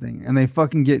or something. And they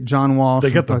fucking get John Walsh. They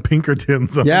got the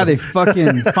Pinkertons. They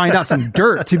fucking find out some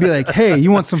dirt to be like, hey, you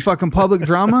want some fucking public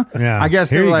drama? Yeah. I guess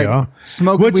they're like,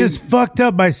 smoking Which is fucked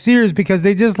up by Sears because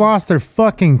they just lost their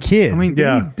fucking kid. I mean,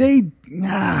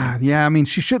 I mean,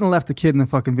 she shouldn't have left the kid in the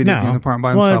fucking video game apartment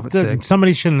by himself at 6.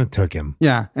 Somebody shouldn't have took him.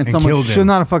 Yeah, and someone should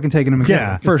not have fucking taken him again.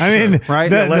 Yeah, for sure. I mean, right?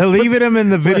 Leaving him in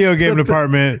the video game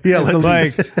department.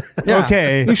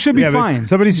 Okay, he should be fine.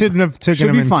 Somebody shouldn't have taken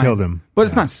him and killed him. But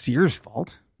it's not Sears'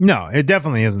 fault. No, it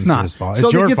definitely isn't Sears' fault. It's so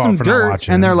your they get fault some for dirt, not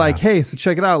watching. and they're like, "Hey, so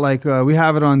check it out. Like, we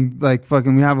have it on like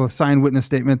fucking. We have a signed witness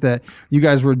statement that you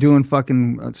guys were doing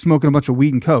fucking smoking a bunch of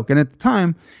weed and coke." And at the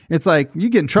time, it's like you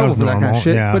get in trouble for that kind of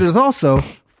shit. Yeah. But it was also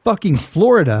fucking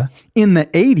Florida in the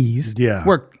 80s,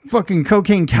 where fucking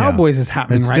cocaine cowboys is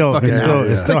happening. It's right, still, fucking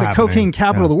it's like the cocaine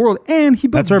capital of the world, and he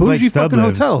built bougie fucking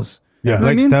hotels. Yeah,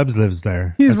 Blake Stubbs lives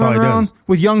there. He's running around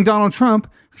with young Donald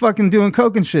Trump, fucking doing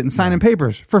coke and shit and signing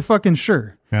papers for fucking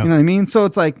sure. Yeah. You know what I mean? So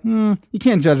it's like, you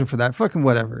can't judge him for that. Fucking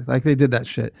whatever. Like they did that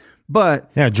shit.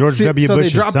 But George W.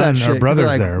 Bush's son or brother's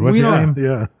like, there. What's his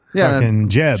name? Fucking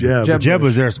Jeb. Jeb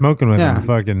was there smoking with him.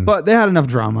 Fucking. But they had enough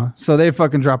drama, so they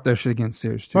fucking dropped their shit against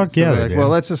Sears too. Fuck yeah. So like, well,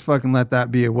 let's just fucking let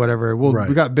that be whatever.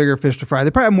 We got bigger fish to fry.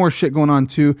 They probably have more shit going on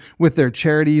too with their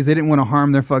charities. They didn't want to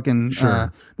harm their fucking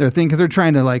their thing because they're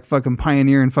trying to like fucking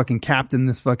pioneer and fucking captain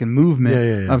this fucking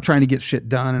movement of trying to get shit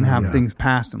done and have things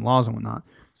passed and laws and whatnot.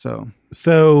 So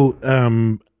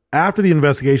after the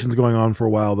investigation's going on for a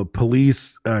while, the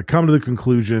police come to the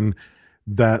conclusion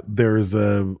that there's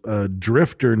a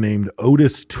drifter named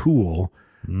Otis Toole,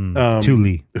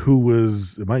 who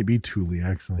was, it might be Tooley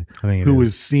actually, I think who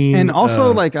was seen. And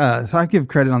also so I give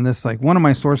credit on this, like one of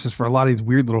my sources for a lot of these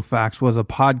weird little facts was a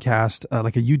podcast,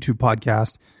 like a YouTube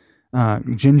podcast,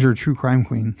 Ginger True Crime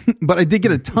Queen. But I did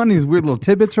get a ton of these weird little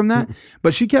tidbits from that,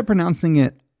 but she kept pronouncing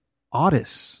it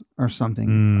Otis or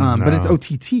something. But it's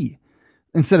OTT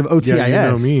instead of OTIS. Yeah, you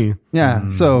know me. Yeah.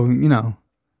 So, you know,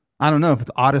 I don't know if it's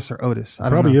Otis or Otis. I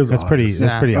don't Probably know. is. That's pretty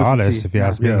Otis if you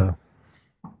ask me.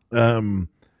 Yeah.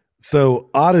 So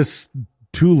Otis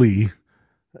Tooley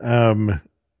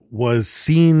was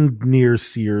seen near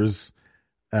Sears,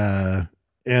 and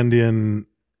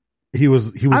he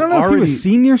was I don't know if he was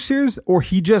seen near Sears or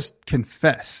he just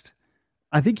confessed.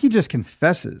 I think he just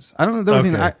confesses. I don't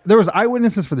know. There was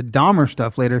eyewitnesses for the Dahmer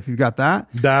stuff later. If you got that,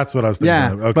 that's what I was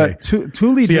thinking. Yeah, okay. But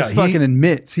Tooley just fucking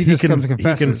admits. He just comes and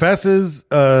confesses. He confesses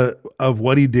of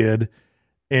what he did,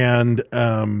 And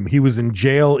he was in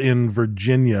jail in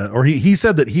Virginia, or he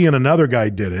said that he and another guy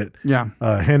did it. Yeah.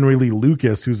 Henry Lee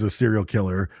Lucas, who's a serial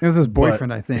killer. It was his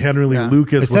boyfriend, I think. Henry Lee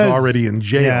Lucas was already in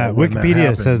jail. Yeah, when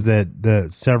Wikipedia says that the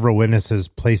several witnesses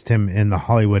placed him in the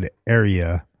Hollywood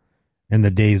area in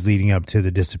the days leading up to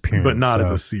the disappearance. But not at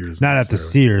the Sears. Not at the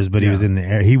Sears, but he was in the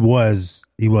area. He was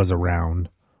around.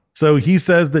 So he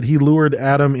says that he lured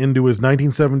Adam into his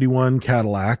 1971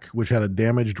 Cadillac, which had a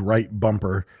damaged right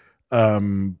bumper.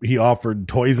 He offered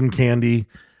toys and candy,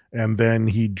 and then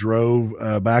he drove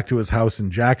back to his house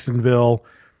in Jacksonville.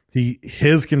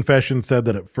 His confession said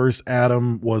that at first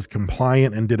Adam was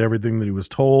compliant and did everything that he was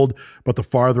told, but the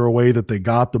farther away that they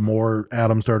got, the more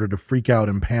Adam started to freak out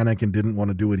and panic and didn't want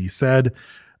to do what he said.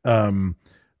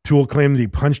 Toole claimed that he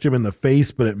punched him in the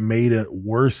face, but it made it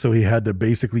worse, so he had to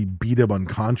basically beat him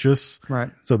unconscious, right,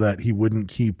 so that he wouldn't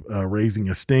keep raising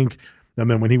a stink. And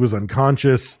then when he was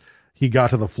unconscious, he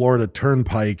got to the Florida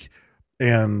Turnpike,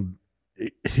 and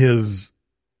he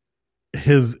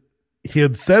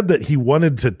had said that he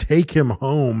wanted to take him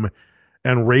home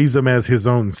and raise him as his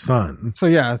own son. So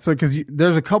yeah, because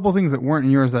there's a couple things that weren't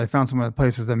in yours that I found some other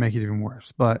places that make it even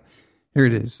worse. But here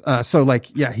it is.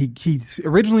 He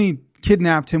originally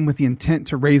kidnapped him with the intent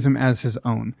to raise him as his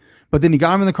own. But then he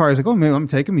got him in the car. He's like, oh, maybe I'm going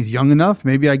to take him. He's young enough.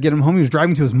 Maybe I get him home. He was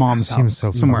driving to his mom's house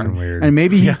somewhere. Weird. And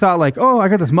maybe he thought like, oh, I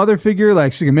got this mother figure.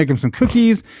 Like she can make him some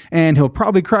cookies and he'll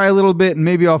probably cry a little bit and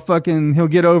maybe he'll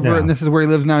get over it. And this is where he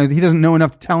lives now. He doesn't know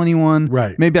enough to tell anyone.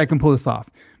 Right. Maybe I can pull this off.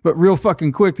 But real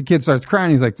fucking quick, the kid starts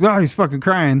crying. He's like, oh, he's fucking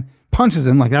crying. Punches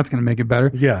him. Like that's going to make it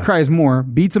better. Yeah. Cries more,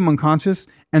 beats him unconscious,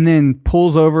 and then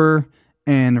pulls over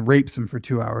and rapes him for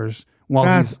 2 hours.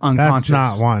 While he's unconscious.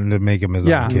 That's not wanting to make him his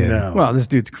own kid. No. Well, this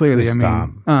dude's clearly,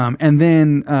 and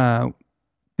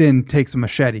then takes a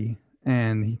machete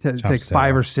and he takes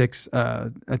 5 or 6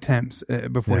 attempts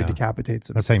before he decapitates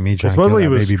him. That's like me trying supposedly to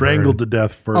kill that he was baby strangled bird. to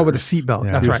death first. Oh, with a seatbelt.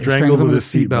 Yeah. That's He right. was strangled with a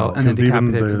seatbelt and then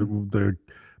decapitates him.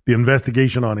 The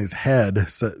investigation on his head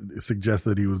suggests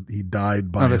that he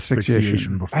died by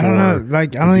asphyxiation before. I don't know.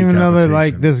 Like I don't even know that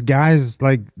like this guy's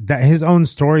like that. His own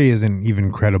story isn't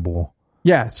even credible.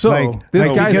 Yeah, so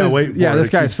this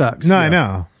guy sucks. No, I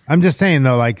know. I'm just saying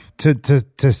though, like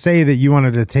to say that you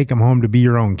wanted to take him home to be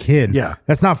your own kid. Yeah,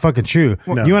 that's not fucking true.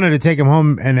 No. You wanted to take him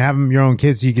home and have him your own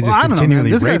kid, so you could just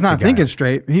continually. This guy's not thinking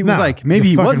straight. He was like, maybe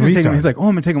he was going to take him. He's like, oh,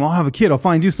 I'm going to take him. I'll have a kid. I'll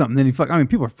finally do something. Then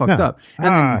people are fucked up.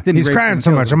 And then he's crying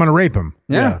so much. I'm going to rape him.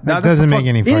 Yeah, that doesn't make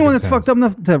any. Anyone that's sense. fucked up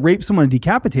enough to rape someone and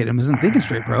decapitate him isn't thinking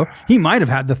straight, bro. He might have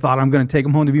had the thought, I'm going to take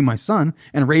him home to be my son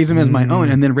and raise him as my own,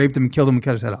 and then raped him and killed him and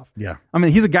cut his head off. Yeah, I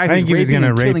mean, he's a guy who's raping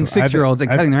and killing 6-year-olds and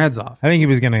cutting their heads off. I think he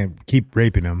was going to keep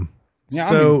raping him. Yeah,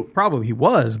 so probably he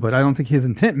was, but I don't think his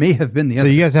intent may have been the other.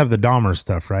 So you guys have the Dahmer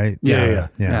stuff, right?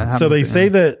 Yeah. So they say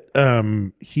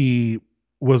that he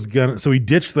was gonna. So he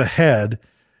ditched the head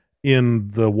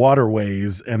in the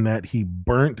waterways, and that he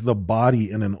burnt the body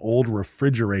in an old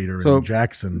refrigerator in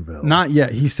Jacksonville. Not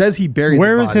yet. He says he buried.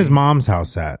 Where the was body. his mom's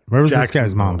house at? Where was this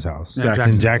guy's mom's house?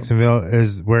 Jacksonville. In Jacksonville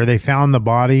is where they found the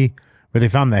body, where they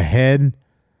found the head.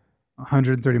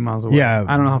 130 miles away. Yeah,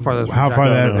 I don't know how far that's. How far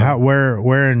that?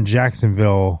 Where in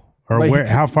Jacksonville, or where?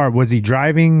 How far was he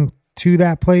driving to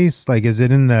that place? Like, is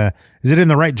it in the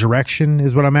right direction?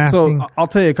 Is what I'm asking. So I'll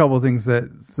tell you a couple of things that.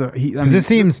 So he. I mean,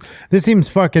 this seems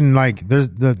fucking like there's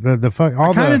the fuck.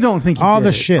 I kind of don't think he all did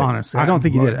the shit. Honestly, I don't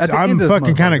think he did. I'm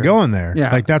fucking kind of going there.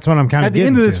 Yeah, like that's what I'm kind of. At the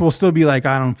end of this, we'll still be like,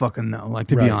 I don't fucking know. Like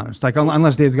to be honest, like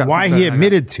unless Dave's got why he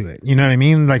admitted to it. You know what I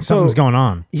mean? Like something's going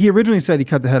on. He originally said he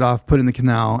cut the head off, put it in the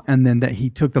canal, and then that he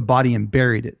took the body and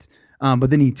buried it.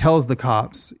 But then he tells the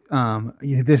cops,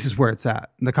 this is where it's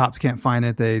at. The cops can't find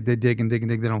it. They dig and dig and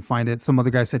dig. They don't find it. Some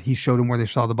other guy said he showed him where they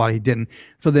saw the body. He didn't.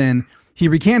 So then he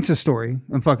recants his story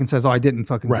and fucking says, oh, I didn't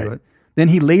fucking do it. Then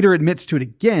he later admits to it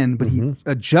again, but he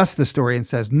adjusts the story and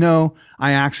says, no,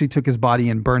 I actually took his body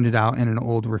and burned it out in an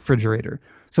old refrigerator.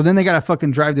 So then they got to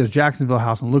fucking drive to his Jacksonville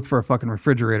house and look for a fucking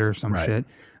refrigerator or some shit.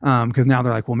 Because now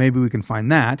they're like, well, maybe we can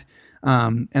find that.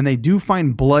 And they do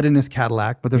find blood in his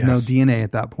Cadillac, but there's no DNA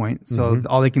at that point. So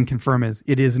all they can confirm is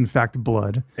it is in fact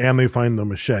blood. And they find the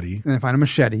machete. And they find a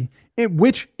machete,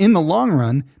 which in the long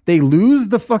run, they lose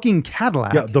the fucking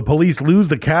Cadillac. Yeah, the police lose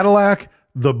the Cadillac,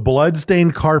 the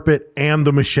blood-stained carpet, and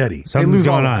the machete. Something's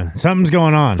going on. Something's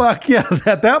going on. Fuck yeah.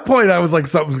 At that point, I was like,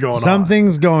 something's going on.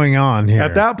 Something's going on here.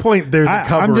 At that point, there's a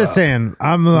cover-up. I'm just saying,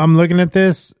 I'm looking at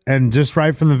this, and just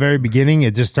right from the very beginning,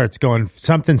 it just starts going,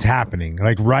 something's happening,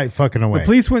 like right fucking away. The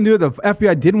police wouldn't do it. The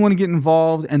FBI didn't want to get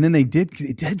involved, and then they did.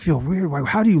 It did feel weird. Why?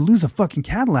 How do you lose a fucking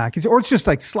Cadillac? Or it's just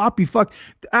like sloppy fuck.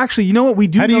 Actually, you know what? We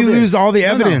do. How do you lose all the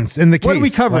evidence in the case? What did we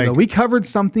cover, though? We covered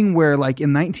something where, like,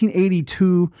 in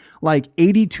 1982, like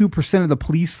 82% of the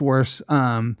police force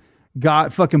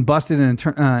got fucking busted in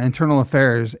internal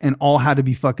affairs and all had to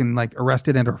be fucking like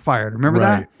arrested and or fired. Remember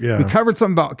that? Yeah. We covered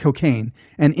something about cocaine.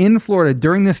 And in Florida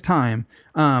during this time,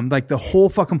 like the whole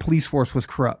fucking police force was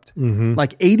corrupt.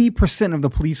 Like 80% of the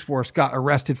police force got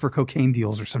arrested for cocaine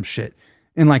deals or some shit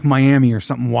in like Miami or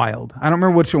something wild. I don't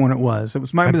remember which one it was.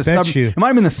 It might have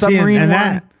been the submarine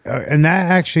one. And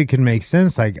that actually could make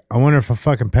sense. Like, I wonder if a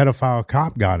fucking pedophile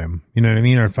cop got him. You know what I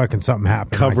mean? Or fucking something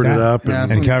happened. Covered like it that.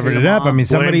 up. And covered it up. I mean,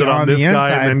 somebody blamed it on this the guy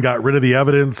inside. and then got rid of the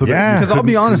evidence. So Yeah. Because I'll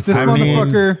be honest, this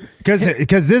motherfucker...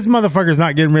 Because this motherfucker's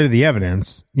not getting rid of the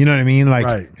evidence. You know what I mean?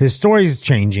 Like, his story's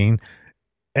changing.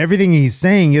 Everything he's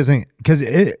saying isn't... Because,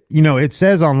 it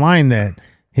says online that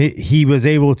he was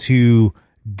able to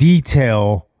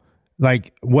detail...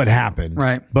 like what happened,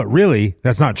 right? But really,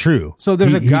 that's not true. So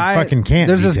there's a guy. He fucking can't.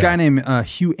 There's this guy named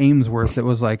Hugh Amesworth that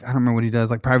was like, I don't remember what he does,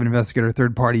 like private investigator,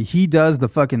 third party. He does the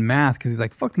fucking math because he's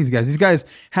like, fuck these guys. These guys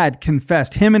had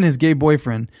confessed. Him and his gay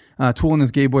boyfriend, Toole and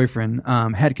his gay boyfriend,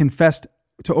 had confessed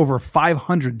to over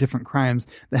 500 different crimes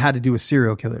that had to do with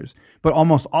serial killers. But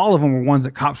almost all of them were ones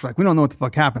that cops were like, we don't know what the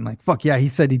fuck happened. Like, fuck yeah, he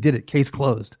said he did it. Case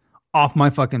closed. Off my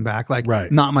fucking back. Like,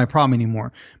 not my problem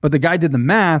anymore. But the guy did the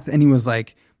math and he was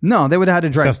like, no, they would have had to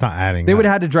drive. Stuff's not adding. They would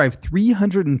have had to drive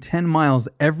 310 miles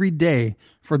every day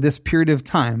for this period of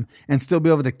time and still be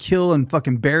able to kill and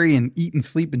fucking bury and eat and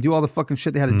sleep and do all the fucking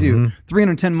shit they had to do.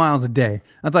 310 miles a day.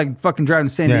 That's like fucking driving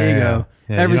to San Diego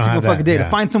every single fucking day to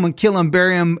find someone, kill them,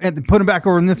 bury them, and put them back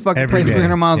over in this fucking place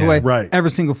 300 miles away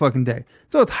every single fucking day.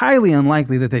 So it's highly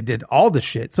unlikely that they did all the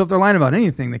shit. So if they're lying about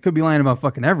anything, they could be lying about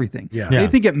fucking everything. They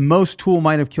think at most Toole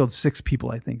might have killed 6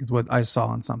 people, I think, is what I saw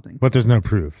on something. But there's no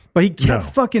proof. But he kept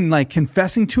fucking like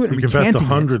confessing to it and he recanting confessed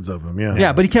to hundreds of them,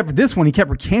 Yeah, but he kept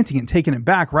recanting it and taking it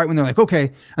back right when they're like,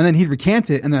 okay. And then he'd recant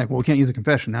it and they're like, well, we can't use a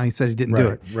confession. Now he said he didn't do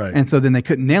it. Right. And so then they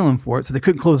couldn't nail him for it. So they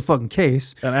couldn't close the fucking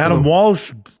case. And Adam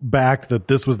Walsh backed that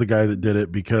this was the guy that did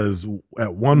it because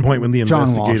at one point when the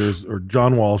investigators,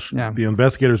 the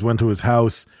investigators went to his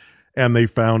house and they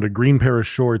found a green pair of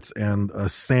shorts and a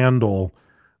sandal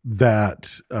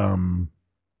that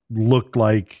looked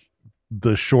like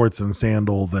the shorts and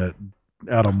sandal that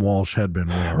Adam Walsh had been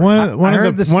wearing. One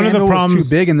of the problems was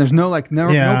too big, and there's no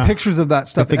pictures of that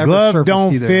stuff. If the glove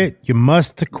don't fit, you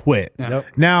must quit.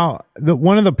 Yep. Now,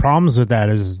 one of the problems with that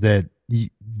is that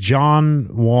John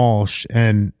Walsh,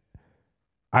 and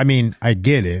I mean, I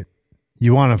get it.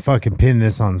 You want to fucking pin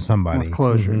this on somebody. With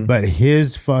closure. But he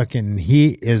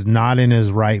is not in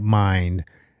his right mind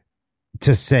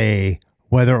to say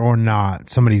whether or not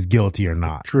somebody's guilty or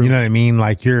not. True. You know what I mean?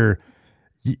 Like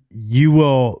you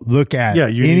will look at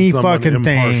any fucking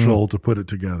thing to put it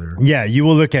together. Yeah, you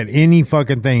will look at any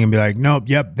fucking thing and be like, nope,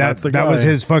 yep, that was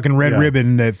his fucking red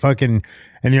ribbon that fucking,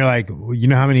 and you're like, you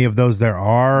know how many of those there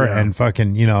are, and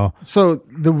fucking, you know. So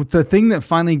the thing that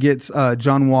finally gets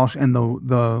John Walsh and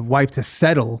the wife to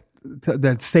settle,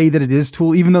 that say that it is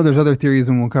Toole, even though there's other theories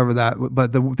and we'll cover that,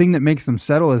 but the thing that makes them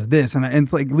settle is this, and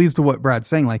it's like leads to what Brad's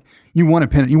saying, like you want to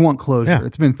pin it, you want closure. Yeah.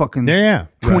 It's been fucking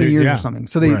 20 years or something.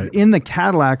 So they in the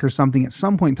Cadillac or something at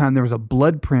some point in time there was a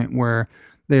blood print where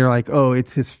they're like, oh,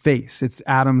 it's his face, it's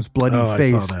Adam's bloody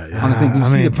face. I saw that, on the thing. Did you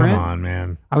see the print? Come on,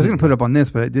 man. I was going to put it up on this,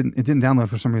 but it didn't download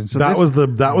for some reason. So that was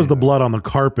the blood on the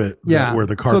carpet. Where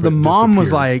the carpet. So the mom was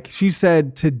disappeared. like, she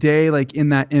said today, like in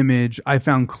that image, I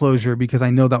found closure because I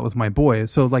know that was my boy.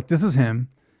 So like this is him,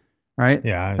 right?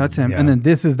 Yeah, so that's him, and then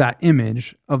this is that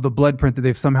image of the blood print that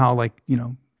they've somehow like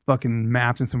fucking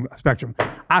mapped in some spectrum.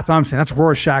 That's what I'm saying. That's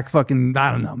Rorschach fucking, I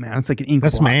don't know, man. It's like an ink.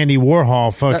 That's block. my Andy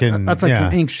Warhol fucking. That's like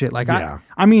some ink shit. Like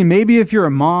I mean, maybe if you're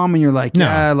a mom and you're like,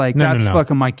 that's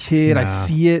fucking my kid. I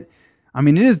see it. I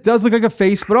mean, does look like a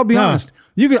face, but I'll be honest.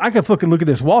 I could fucking look at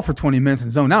this wall for 20 minutes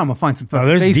and zone out. I'm gonna find some fucking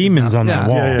there's faces demons on that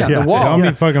wall. The wall. Don't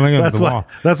be fucking looking at the wall.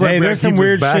 That's why there's some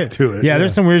weird shit to it. Yeah,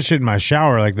 there's some weird shit in my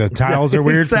shower. Like the tiles are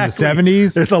weird from the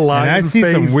 70s. There's a lot. And I see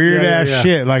some weird ass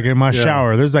shit like in my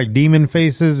shower. There's like demon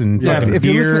faces and fucking if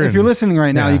deer. you're listening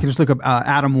right now, you can just look up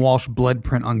Adam Walsh blood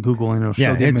print on Google and it'll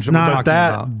show the image it's not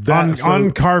that we're talking about.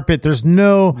 On carpet, there's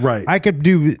no right. I could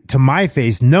do to my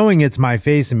face, knowing it's my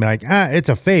face, and be like, it's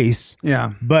a face.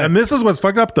 Yeah, and this is what's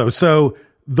fucked up though. So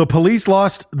the police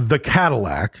lost the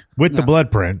Cadillac with the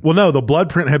blood print. Well, no, the blood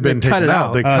print had been taken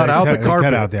out. They cut out the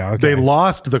carpet. They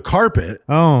lost the carpet.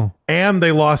 Oh, and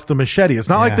they lost the machete. It's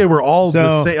not like they were all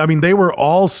the same. I mean, they were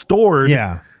all stored.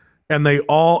 Yeah. and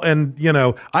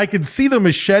I could see the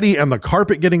machete and the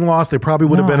carpet getting lost. They probably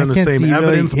would have been in the same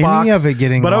evidence box. Any of it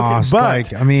getting lost.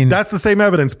 But I mean, that's the same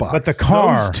evidence box. But the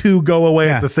car, those two go away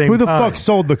at the same time. Who the fuck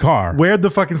sold the car? Where'd the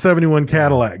fucking 71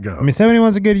 Cadillac go? I mean,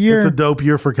 71's a good year. It's a dope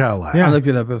year for Cadillac. I looked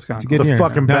it up. It was kind of It's a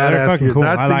fucking badass year. Cool.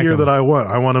 That's the year that I want.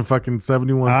 I want a fucking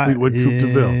 71 Fleetwood Coupe de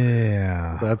Ville.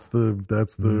 Yeah, that's the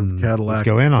Cadillac. Let's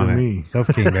go in on me. it. Self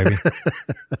King, baby.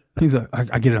 He's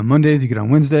I get it on Mondays. You get it on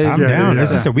Wednesdays. I'm down.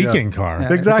 This is the weekend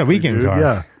car. Exactly. It's a weekend car.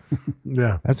 Yeah.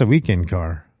 Yeah. That's a weekend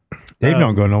car. Dave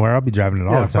don't go nowhere. I'll be driving it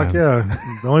all the time. Fuck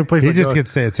yeah. The only place he just gets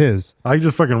to say it's his. I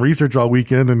just fucking research all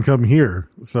weekend and come here.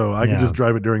 So I can just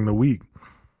drive it during the week.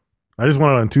 I just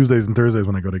want it on Tuesdays and Thursdays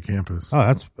when I go to campus. Oh,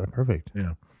 that's perfect.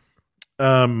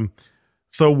 Yeah.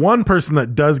 So one person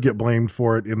that does get blamed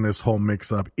for it in this whole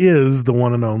mix-up is the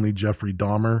one and only Jeffrey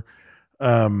Dahmer.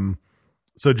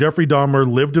 So Jeffrey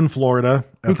Dahmer lived in Florida.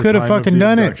 Who could have fucking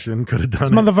done it? Could have done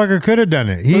this it. motherfucker could have done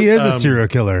it. He is a serial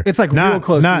killer. It's like real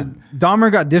close.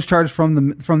 Dahmer got discharged from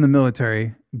the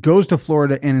military, goes to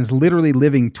Florida, and is literally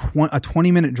living a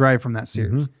 20-minute drive from that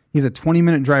Sears. Mm-hmm. He's a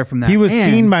 20-minute drive from that. He was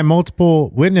seen by multiple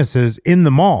witnesses in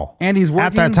the mall, and he's working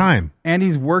at that time. And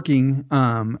he's working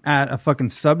at a fucking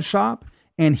sub shop.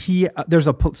 And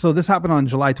so this happened on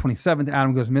July 27th.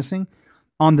 Adam goes missing.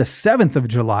 On the 7th of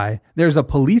July, there's a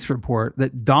police report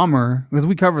that Dahmer, because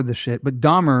we covered this shit, but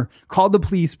Dahmer called the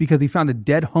police because he found a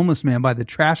dead homeless man by the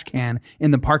trash can in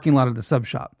the parking lot of the sub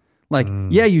shop. Like,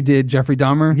 yeah, you did, Jeffrey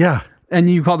Dahmer. Yeah. And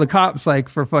you called the cops like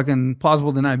for fucking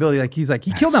plausible deniability. Like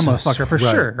he killed that motherfucker for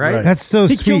sure, right? That's so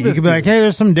sweet. You could be like, hey,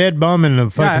 there's some dead bum in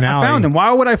the fucking alley. I found him.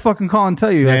 Why would I fucking call and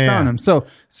tell you I found him? So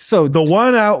the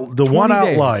one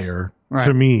outlier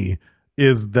to me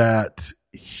is that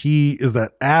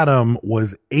Adam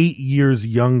was 8 years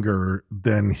younger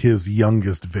than his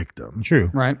youngest victim.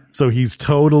 True. Right. So he's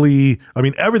totally,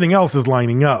 everything else is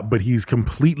lining up, but he's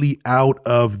completely out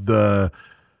of the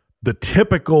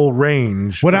typical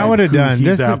range. What I would have done,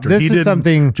 this is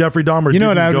something Jeffrey Dahmer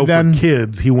didn't go for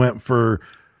kids. He went for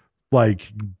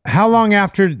like how long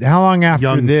after this teens.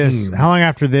 How long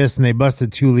after this and they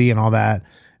busted Thule and all that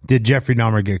did Jeffrey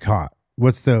Dahmer get caught?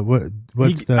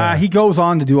 He goes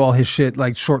on to do all his shit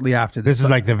like shortly after this. This is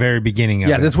like the very beginning of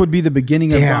it. Yeah, this would be the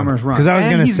beginning of Dahmer's run. Because I was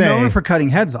going to say, he's known for cutting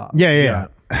heads off. Yeah.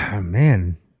 Oh,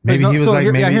 man. Maybe he was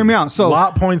hear me out. So a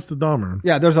lot points to Dahmer.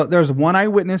 Yeah, there's one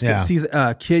eyewitness that sees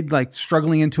a kid like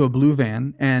struggling into a blue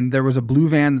van, and there was a blue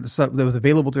van that was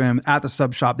available to him at the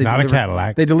sub shop. Not a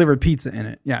Cadillac. They delivered pizza in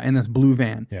it. Yeah, in this blue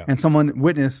van. Yeah. And someone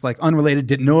witnessed, like unrelated,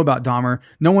 didn't know about Dahmer.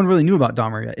 No one really knew about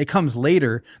Dahmer yet. It comes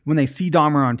later when they see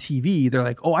Dahmer on TV. They're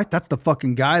like, oh, that's the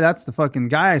fucking guy. That's the fucking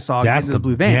guy I saw get into the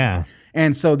blue van. Yeah.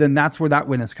 And so then that's where that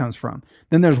witness comes from.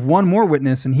 Then there's one more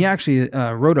witness, and he actually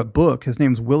wrote a book. His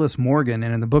name's Willis Morgan,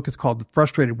 and in the book it's called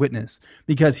Frustrated Witness,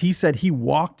 because he said he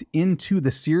walked into the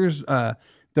Sears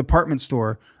department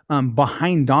store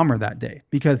behind Dahmer that day,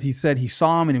 because he said he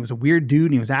saw him and he was a weird dude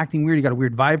and he was acting weird. He got a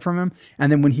weird vibe from him. And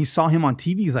then when he saw him on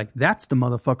TV, he's like, that's the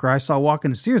motherfucker I saw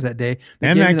walking to Sears that day.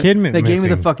 They gave me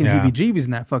the fucking heebie-jeebies,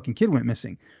 and that fucking kid went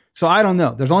missing. So I don't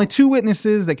know. There's only two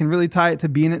witnesses that can really tie it to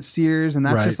being at Sears, and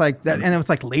that's just like that. And it was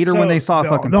like later when they saw a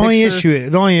fucking the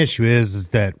picture. only issue is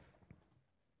that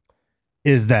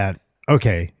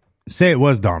okay? Say it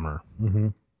was Dahmer. Mm-hmm.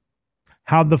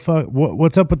 How the fuck?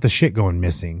 What's up with the shit going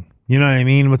missing? You know what I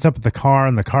mean? What's up with the car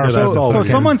and the car? So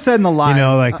someone said in the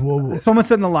live, someone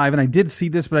said in the live, and I did see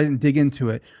this, but I didn't dig into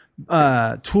it.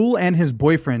 Tool and his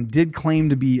boyfriend did claim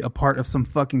to be a part of some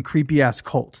fucking creepy ass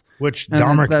cult, which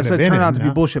Dahmer could have been. Turned out to be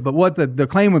bullshit. But what the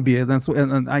claim would be, or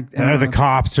the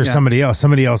cops or somebody else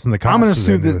in the cops. I'm going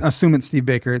to assume it's Steve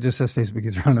Baker. It just says Facebook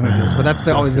user. I don't know what it is, but that's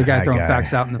always the guy throwing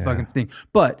facts out in the fucking thing.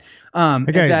 But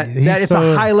that it's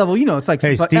a high level. You know, it's like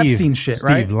Epstein shit,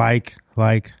 right? Steve,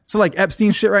 So like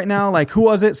Epstein shit right now, like who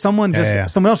was it? Someone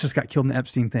else just got killed in the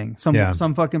Epstein thing.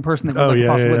 Some fucking person that was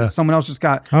possible witness. Someone else just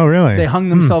got. Oh really? They hung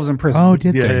themselves in prison. Oh,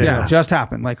 did they? Yeah, just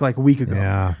happened like a week ago.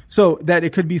 Yeah. So that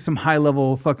it could be some high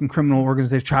level fucking criminal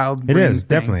organization, child. It is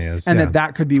definitely is, and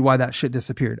that could be why that shit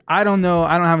disappeared. I don't know.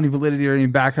 I don't have any validity or any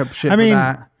backup shit for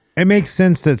that. It makes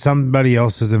sense that somebody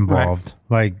else is involved.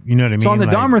 Right. Like, you know what I mean? So on the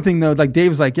Dahmer thing though, like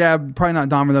Dave's like, yeah, probably not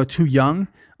Dahmer though, too young.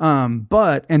 And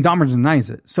Dahmer denies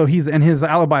it. So his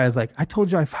alibi is like, I told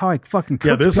you how I fucking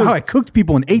cooked, how I cooked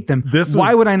people and ate them.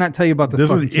 Why would I not tell you about this? This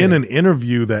was in an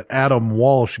interview that Adam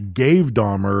Walsh gave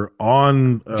Dahmer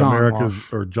on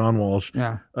John Walsh.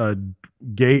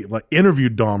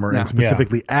 interviewed Dahmer and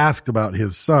specifically asked about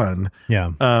his son.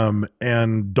 Yeah.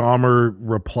 And Dahmer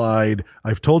replied,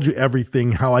 "I've told you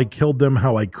everything, how I killed them,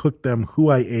 how I cooked them, who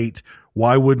I ate.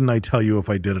 Why wouldn't I tell you if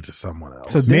I did it to someone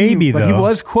else?" So maybe, but he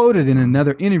was quoted in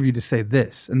another interview to say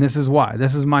this, and this is why.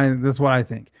 This is what I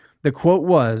think. The quote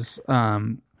was,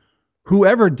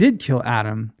 "Whoever did kill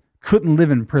Adam couldn't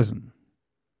live in prison."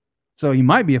 So you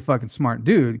might be a fucking smart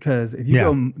dude, because if you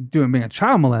go being a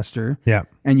child molester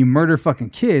and you murder fucking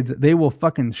kids, they will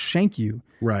fucking shank you.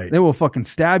 Right. They will fucking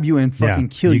stab you and fucking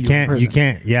kill you. You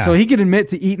can't. Yeah. So he could admit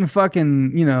to eating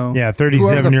fucking,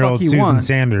 37-year-old Susan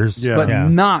Sanders. But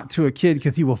not to a kid,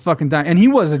 because he will fucking die. And he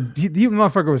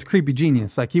motherfucker was creepy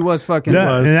genius. Like he was fucking.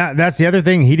 That's the other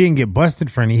thing. He didn't get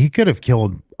busted for any. He could have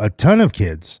killed a ton of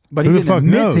kids. But he didn't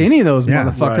admit to any of those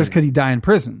motherfuckers because he died in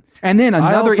prison. And then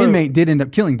another inmate did end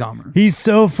up killing Dahmer. He's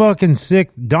so fucking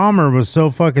sick. Dahmer was so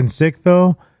fucking sick,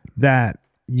 though, that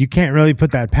you can't really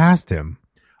put that past him.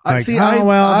 Like,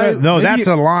 that's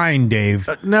a line, Dave.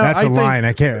 That's a line.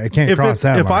 I can't cross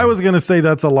that line. If I was going to say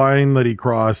that's a line that he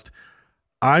crossed,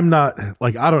 I'm not,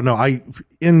 like, I don't know.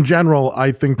 In general,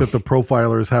 I think that the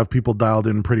profilers have people dialed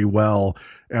in pretty well.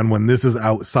 And when this is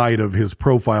outside of his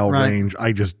profile range,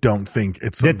 I just don't think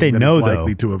it's something that they know,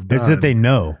 likely to have done. It's that they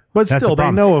know. But that's still,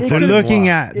 they know if they're looking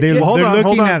at.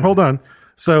 Hold on.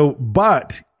 So,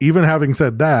 but even having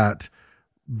said that,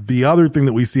 the other thing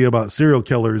that we see about serial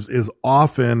killers is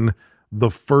often the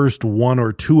first one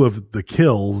or two of the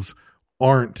kills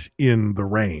aren't in the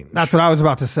range. That's what I was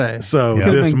about to say. So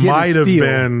this might have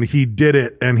been, he did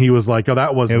it and he was like, oh,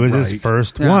 that wasn't right. It was his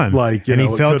first one. Like, and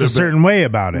he felt a certain way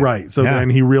about it. Right. So then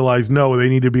he realized, no, they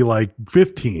need to be like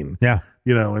 15. Yeah.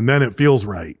 And then it feels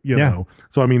right, you know?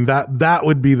 So, I mean, that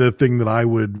would be the thing that I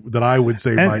would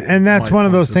say. And that's one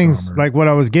of those things, like what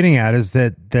I was getting at is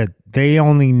that they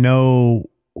only know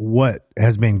what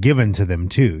has been given to them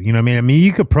too. You know what I mean?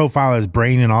 You could profile his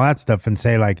brain and all that stuff and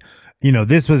say like,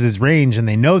 this was his range, and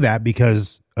they know that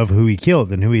because of who he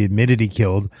killed and who he admitted he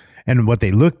killed and what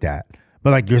they looked at.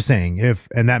 But like you're saying,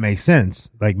 and that makes sense,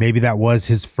 like maybe that was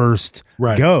his first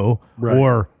go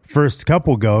or first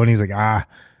couple go, and he's like,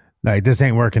 like this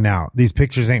ain't working out. These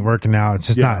pictures ain't working out. It's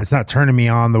just it's not turning me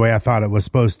on the way I thought it was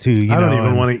supposed to. I don't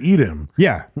even want to eat him.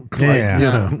 Yeah.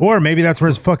 Or maybe that's where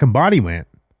his fucking body went.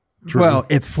 True. Well,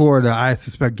 it's Florida. I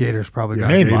suspect gators probably got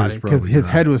his body because his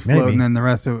head was floating and the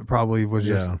rest of it probably was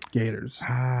just gators.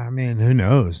 I mean, who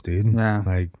knows, dude? Yeah.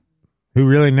 Like, who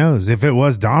really knows? If it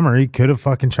was Dahmer, he could have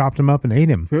fucking chopped him up and ate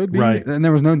him. Could be. Right. And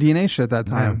there was no DNA shit at that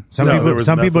time. Yeah.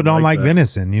 Some people don't like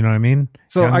venison. You know what I mean?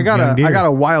 So I got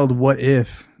a wild what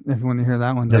if you want to hear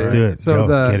that one. Let's do it. So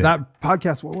that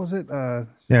podcast, what was it?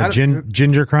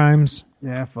 Ginger Crimes.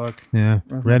 Yeah, fuck. Yeah.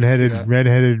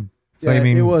 Redheaded.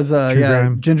 Flaming it was True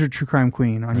Crime. Ginger True Crime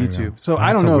Queen on YouTube. So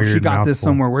I don't know if she got this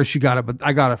somewhere where she got it, but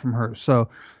I got it from her. So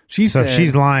she said, if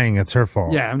she's lying, it's her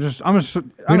fault. Yeah, I'm just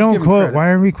we don't quote. Credit. Why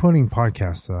are we quoting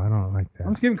podcasts though? I don't like that.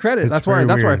 I'm just giving credit. That's where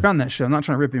I found that show. I'm not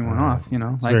trying to rip anyone off.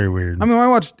 It's very weird. I mean, when I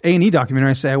watch A&E documentary,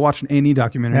 I say I watch an A&E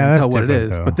documentary and tell what it is.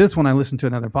 Though. But this one I listen to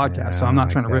another podcast, so I'm not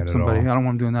trying to rip somebody. I don't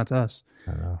want them doing that to us.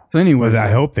 So anyway,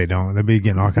 I hope they don't. They'll be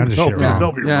getting all kinds of shit wrong.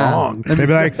 They'll be wrong. They'll be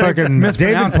like fucking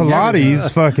David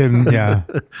Pilates. Fucking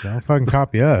they'll fucking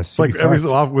copy us. It's like every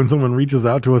so often when someone reaches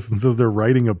out to us and says they're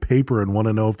writing a paper and want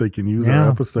to know if they can use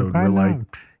our episode, we're like,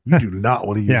 you do not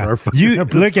want to use our fucking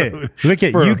episode. Look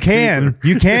at you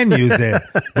can use it,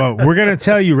 but we're gonna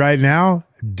tell you right now.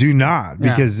 Do not,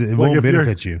 because it won't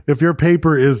benefit you. If your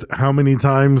paper is how many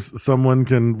times someone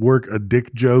can work a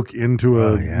dick joke into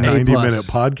a 90-minute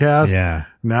podcast,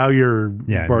 now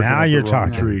you're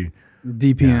talking tree.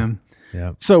 DPM.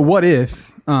 Yeah. So what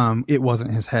if it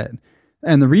wasn't his head?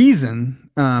 And the reason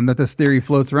that this theory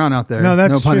floats around out there, no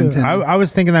pun true. intended. I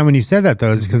was thinking that when you said that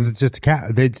though, is because it's just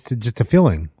it's just a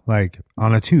feeling like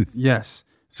on a tooth. Yes.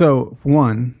 So for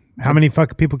one. How many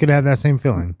fucking people could have that same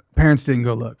feeling? Parents didn't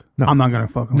go look. No. I'm not going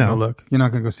to fucking go look. You're not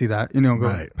going to go see that. You know, go.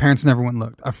 Right. Parents never went and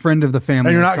looked. A friend of the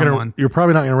family. And you're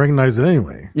probably not going to recognize it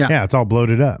anyway. Yeah. It's all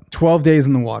bloated up. 12 days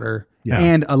in the water. Yeah.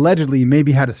 And allegedly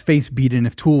maybe had his face beaten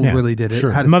if Tool really did it.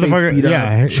 Sure. Had his face beat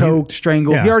up, choked,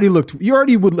 strangled. Yeah. He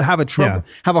already would have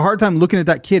have a hard time looking at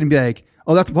that kid and be like,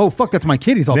 that's my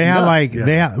kid. He's all they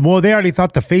already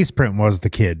thought the face print was the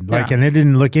kid, and it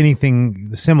didn't look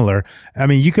anything similar. I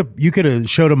mean, you could have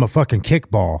showed him a fucking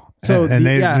kickball, they would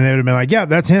have been like, yeah,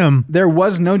 that's him. There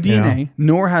was no DNA,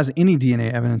 nor has any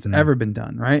DNA evidence ever been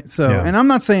done, right? So, and I'm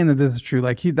not saying that this is true.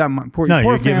 Like poor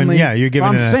family. You're giving.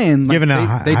 I'm saying they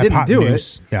didn't do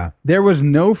it. Yeah, there was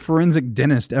no forensic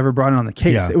dentist ever brought in on the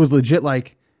case. Yeah. It was legit.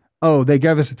 Like, they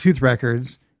gave us the tooth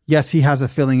records. Yes, he has a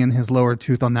filling in his lower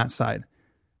tooth on that side.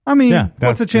 I mean, Yeah,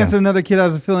 what's the chance that another kid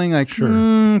has a feeling like,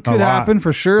 could happen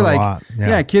for sure? A Like, lot,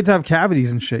 yeah. kids have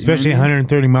cavities and shit. Especially you know what I mean?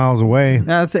 130 miles away. Yeah,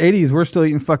 that's the 80s. We're still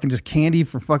eating fucking just candy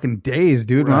for fucking days,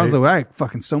 dude. When I was Right. like, I ate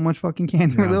fucking so much fucking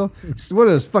candy. Little, what are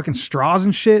those fucking straws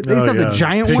and shit? They used to have the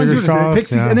giant Pixie ones, dude, straws,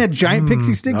 pixies, yeah. and they had giant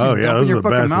pixie sticks Oh just yeah, dump in those are your the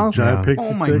fucking best. mouth. Giant pixie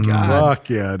Oh my sticks. God. Fuck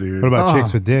yeah, dude. What about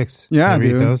chicks with dicks? Yeah, You ever eat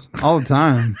dude. those? All the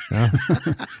time.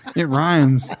 It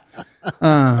rhymes.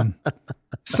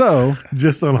 So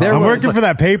Just on There I'm was working like- for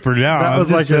that paper now. that I'm was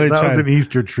just like really that was trying- an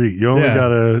Easter treat. You only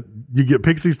Yeah. you get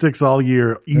pixie sticks all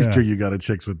year. Easter, Yeah. you got a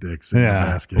chicks with dicks in Yeah.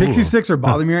 the basket. Pixie sticks are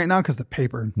bothering me right now because the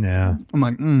paper. Yeah. I'm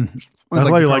like, That's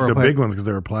why you like the play. big ones because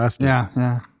they were plastic.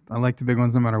 Yeah. I like the big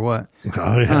ones no matter what.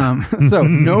 Oh yeah. So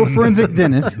no forensic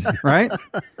dentist, right?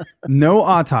 No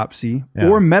autopsy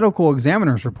or medical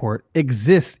examiner's report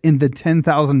exists in the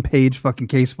 10,000 page fucking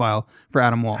case file for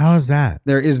Adam Walsh. How is that?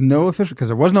 There is no official, because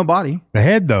there was no body. The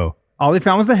head, though. All they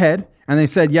found was the head, and they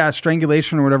said,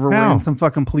 strangulation or whatever. How? We're in some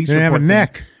fucking police They didn't have report a thing.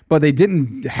 neck. But they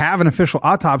didn't have an official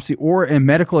autopsy or a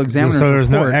medical examiner's So there's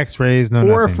no report x-rays, no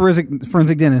or nothing. a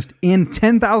forensic dentist in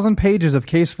 10,000 pages of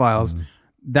case files.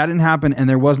 That didn't happen, and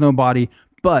there was no body.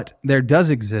 But there does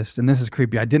exist, and this is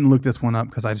creepy. I didn't look this one up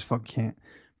because I just fucking can't.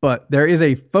 But there is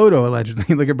a photo,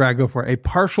 allegedly. Look at Brad, go for it. A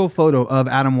partial photo of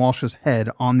Adam Walsh's head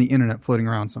on the internet floating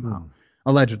around somehow.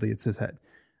 Allegedly, it's his head.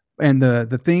 And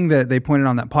the thing that they pointed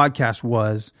on that podcast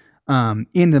was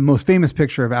in the most famous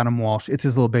picture of Adam Walsh, it's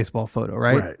his little baseball photo,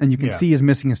 right? And you can see he's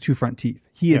missing his two front teeth.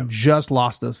 He had just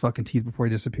lost those fucking teeth before he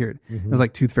disappeared. It was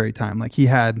like tooth fairy time. Like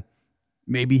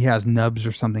maybe he has nubs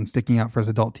or something sticking out for his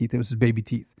adult teeth. It was his baby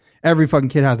teeth. Every fucking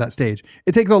kid has that stage.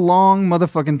 It takes a long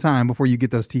motherfucking time before you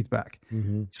get those teeth back.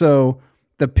 So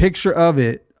the picture of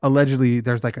it, allegedly,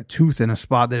 there's like a tooth in a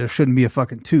spot that it shouldn't be a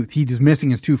fucking tooth. He just missing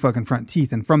his two fucking front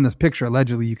teeth. And from this picture,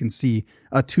 allegedly, you can see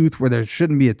a tooth where there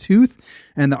shouldn't be a tooth.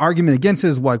 And the argument against it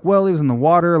is like, well, it was in the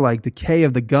water, like decay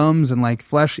of the gums and like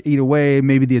flesh eat away.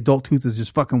 Maybe the adult tooth is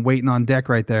just fucking waiting on deck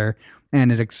right there,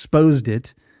 and it exposed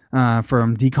it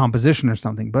from decomposition or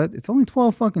something. But it's only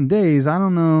 12 fucking days. I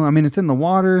don't know. I mean, it's in the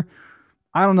water.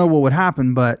 I don't know what would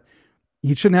happen, but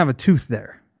he shouldn't have a tooth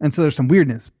there. And so there's some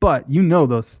weirdness, but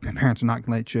those parents are not going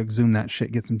to let you exhume that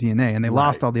shit, get some DNA, and they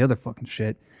lost all the other fucking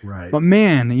shit. Right. But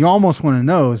man, you almost want to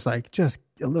know, it's like, just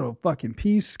a little fucking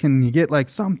piece. Can you get like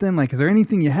something? Like, is there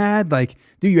anything you had? Like,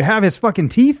 do you have his fucking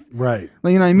teeth? Right.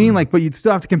 Like, you know what I mean? Like, but you'd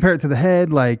still have to compare it to the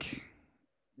head. Like,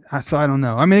 so I don't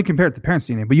know. I mean, they compare it to parents'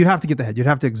 DNA, but you'd have to get the head. You'd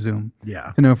have to exhume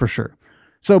to know for sure.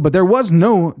 So, but there was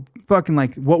no fucking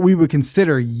like what we would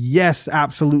consider, yes,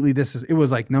 absolutely. It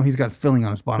was like, no, he's got a filling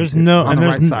on his bottom. There's no, on and the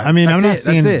there's, right side. I mean, That's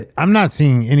I'm not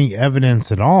seeing any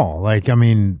evidence at all. Like, I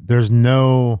mean, there's fucking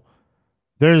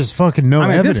no I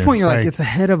mean, evidence. at this point, you're like, it's a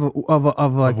head of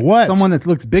like what? someone that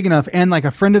looks big enough, and like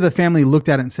a friend of the family looked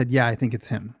at it and said, yeah, I think it's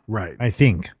him. Right. I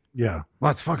think. Yeah. Well,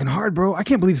 that's fucking hard, bro. I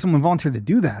can't believe someone volunteered to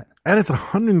do that. And it's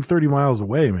 130 miles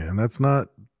away, man. That's not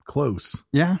close.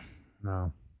 Yeah.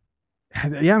 No.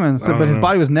 Yeah, man. So, but his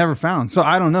body was never found. So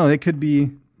I don't know. It could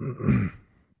be.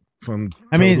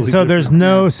 I mean, so there's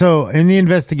no, so in the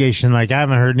investigation, like I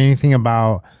haven't heard anything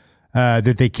about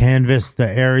that they canvassed the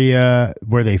area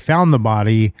where they found the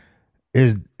body.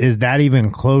 Is that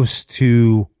even close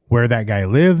to where that guy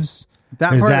lives?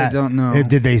 That part I don't know.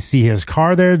 Did they see his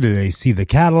car there? Did they see the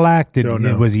Cadillac? Don't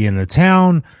know. Was he in the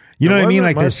town? You know what I mean?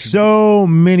 Like, there's so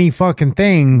many fucking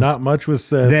things. Not much was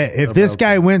said. That if this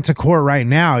guy went to court right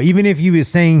now, even if he was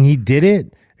saying he did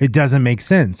it, it doesn't make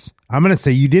sense. I'm going to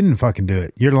say you didn't fucking do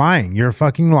it. You're lying. You're a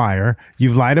fucking liar.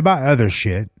 You've lied about other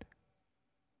shit.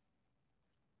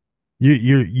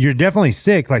 You're definitely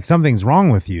sick. Like, something's wrong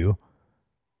with you.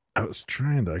 I was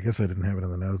trying to, I guess I didn't have it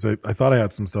in the notes. I thought I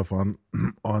had some stuff on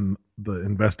the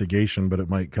investigation, but it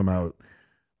might come out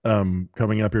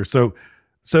coming up here. So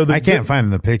I can't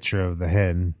find the picture of the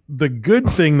head. The good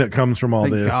thing that comes from all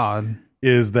Thank this God.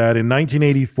 is that in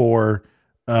 1984,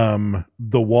 the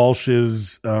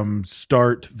Walshes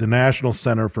start the National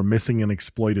Center for Missing and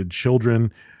Exploited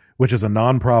Children, which is a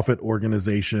nonprofit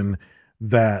organization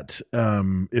that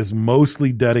is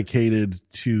mostly dedicated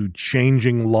to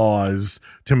changing laws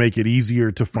to make it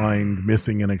easier to find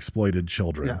missing and exploited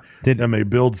children. Yeah. And they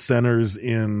build centers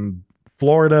in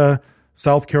Florida,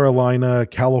 South Carolina,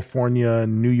 California,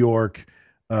 New York,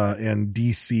 and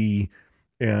DC.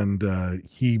 And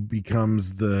he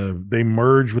becomes they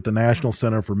merge with the National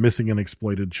Center for Missing and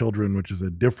Exploited Children, which is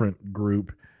a different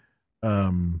group.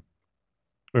 The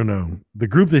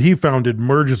group that he founded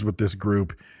merges with this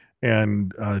group,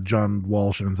 and John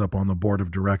Walsh ends up on the board of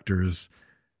directors,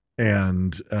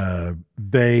 and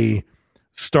they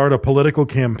start a political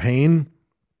campaign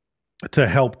to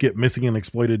help get missing and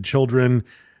exploited children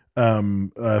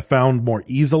found more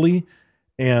easily.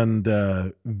 And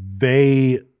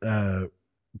they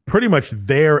pretty much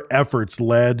their efforts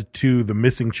led to the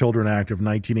Missing Children Act of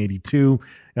 1982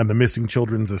 and the Missing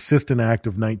Children's Assistance Act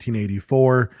of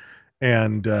 1984.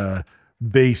 And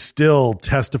they still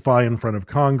testify in front of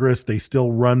Congress. They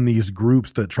still run these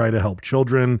groups that try to help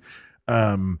children.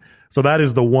 So that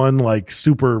is the one like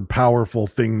super powerful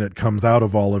thing that comes out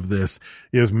of all of this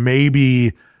is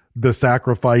maybe the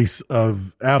sacrifice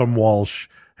of Adam Walsh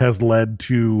has led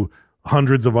to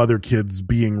hundreds of other kids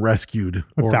being rescued,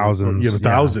 or thousands,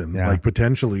 thousands, yeah. like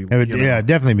potentially. It would,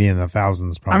 definitely be in the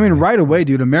thousands. Probably. I mean, right away,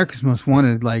 dude. America's Most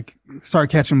Wanted, like, start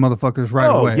catching motherfuckers right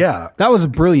away. Yeah, that was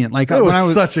brilliant. Like, it was, when I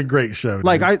was such a great show. Dude.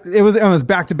 Like, I was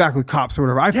back to back with Cops or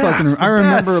whatever. I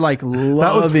remember like loving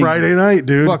that was Friday night,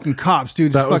 dude. Fucking Cops,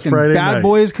 dude. That was fucking Friday Bad night.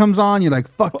 Boys comes on. You're like,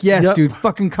 fuck yes, dude.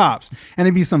 Fucking Cops. And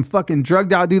it'd be some fucking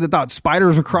drugged out dude that thought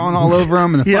spiders were crawling all over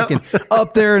them, and they're fucking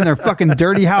up there in their fucking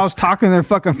dirty house talking to their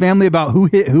fucking family about who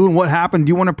hit who and what happened.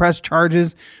 Do you want to press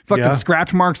charges? Fucking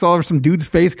scratch marks all over some dude's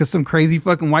face because some crazy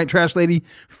fucking white trash lady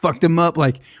fucked him up.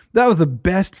 Like, that was the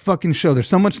best fucking show. There's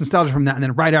so much nostalgia from that. And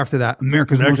then right after that,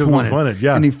 America's Most Wanted.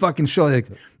 Yeah. And he fucking showed like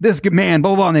this good man, blah,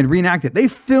 blah, blah. And they'd reenact it. They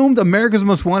filmed America's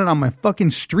Most Wanted on my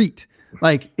fucking street.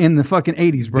 Like in the fucking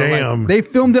 80s, bro. Damn. Like, they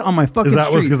filmed it on my fucking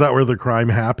street. Is that where the crime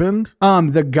happened?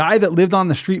 The guy that lived on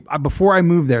the street before I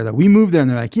moved there, we moved there and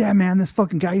they're like, yeah, man, this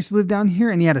fucking guy used to live down here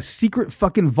and he had a secret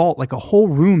fucking vault, like a whole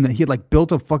room that he had like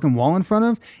built a fucking wall in front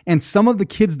of. And some of the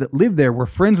kids that lived there were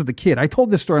friends with the kid. I told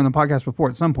this story on the podcast before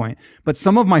at some point, but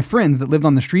some of my friends that lived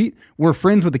on the street were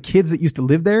friends with the kids that used to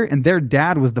live there, and their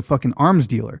dad was the fucking arms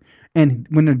dealer. And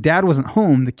when their dad wasn't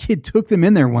home, the kid took them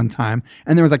in there one time,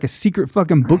 and there was like a secret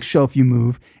fucking bookshelf you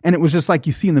move, and it was just like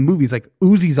you see in the movies, like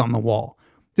Uzis on the wall.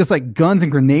 Just like guns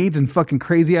and grenades and fucking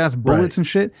crazy ass bullets and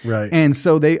shit. Right. And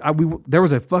so there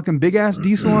was a fucking big ass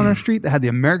diesel on our street that had the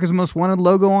America's Most Wanted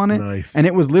logo on it. Nice. And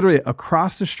it was literally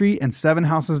across the street and 7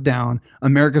 houses down,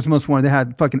 America's Most Wanted. They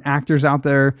had fucking actors out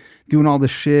there doing all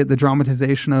this shit, the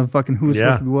dramatization of fucking who was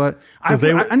supposed to be what. I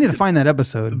need to find that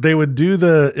episode. They would do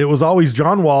it was always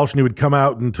John Walsh, and he would come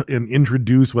out and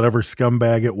introduce whatever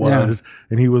scumbag it was.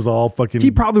 And he was all fucking. He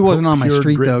probably wasn't on my pure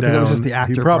street grit though, because it was down. just the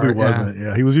actor He probably part, wasn't.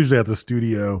 Yeah, he was usually at the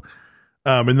studio.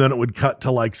 And then it would cut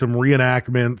to like some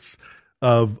reenactments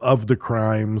of the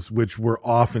crimes, which were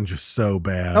often just so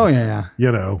bad. Oh yeah.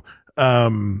 You know.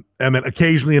 And then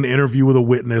occasionally an interview with a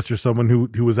witness or someone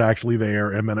who was actually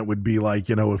there. And then it would be like,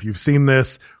 you know, if you've seen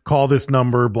this, call this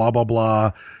number, blah, blah,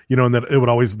 blah, you know, and then it would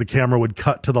always, the camera would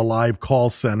cut to the live call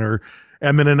center.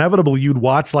 And then inevitably you'd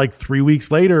watch like 3 weeks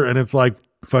later and it's like,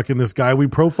 fucking this guy we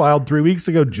profiled 3 weeks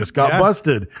ago just got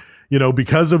busted, you know,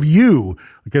 because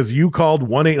you called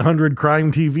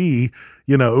 1-800-CRIME-TV.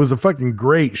 You know, it was a fucking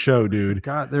great show, dude.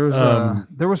 God, there was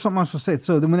something I was supposed to say.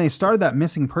 So then when they started that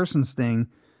missing persons thing,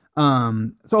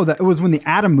 it was when the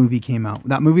Adam movie came out,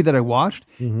 that movie that I watched.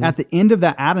 At the end of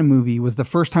that Adam movie was the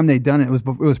first time they'd done it. It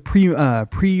was pre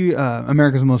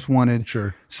America's Most Wanted.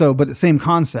 Sure. So, but the same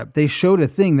concept. They showed a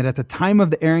thing that at the time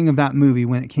of the airing of that movie,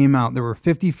 when it came out, there were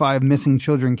 55 missing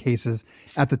children cases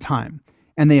at the time,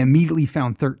 and they immediately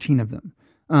found 13 of them.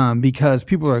 Because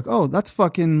people are like, oh, that's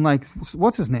fucking like,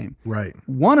 what's his name? Right.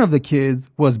 One of the kids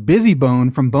was Busy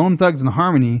Bone from Bone Thugs and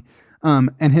Harmony.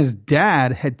 And his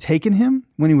dad had taken him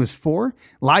when he was 4,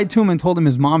 lied to him and told him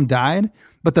his mom died.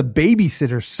 But the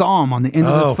babysitter saw him on the end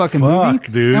of this fucking movie,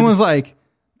 dude. And was like,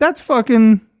 that's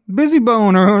fucking Busy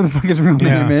Bone, or whatever the fuck his real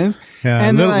name is. Yeah,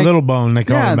 and Little Bone, they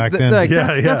called him back then.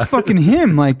 That's fucking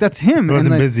him. Like, that's him. It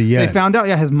wasn't Busy yet. They found out,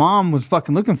 his mom was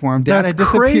fucking looking for him. Dad That's had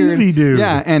disappeared. crazy, dude.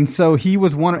 Yeah, and so he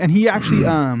was and he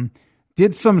actually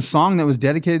did some song that was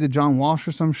dedicated to John Walsh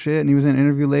or some shit, and he was in an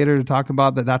interview later to talk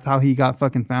about that. That's how he got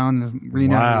fucking found and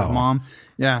reunited with his mom.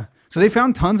 Yeah. So they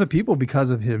found tons of people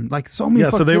because of him. Like, so many. Yeah.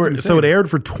 So it aired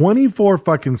for 24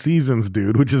 fucking seasons,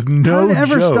 dude, which is no Don't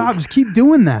ever joke. stop. Just keep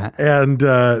doing that. And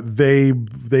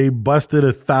they busted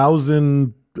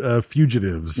 1,000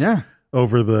 fugitives. Yeah.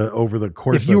 Over the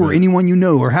course. If you or anyone you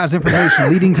know or has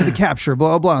information leading to the capture,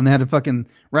 blah, blah, and they had to fucking,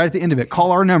 right at the end of it,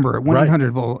 call our number at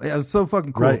 1-800. Blah, blah. It was so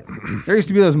fucking cool. Right. There used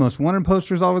to be those Most Wanted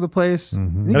posters all over the place.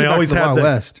 And they always had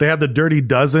they had the Dirty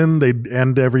Dozen. They'd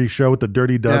end every show with the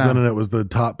Dirty Dozen, and it was the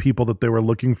top people that they were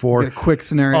looking for. A quick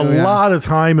scenario. A lot of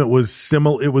time it was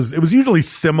similar. It was usually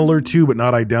similar to, but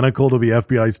not identical to the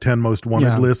FBI's 10 Most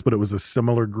Wanted list, but it was a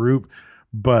similar group.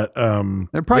 But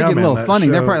they're probably getting a little funny.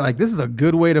 They're probably like, this is a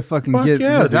good way to fucking get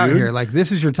this out here. Like, this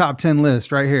is your top 10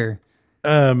 list right here.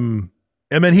 And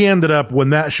then he ended up,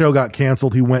 when that show got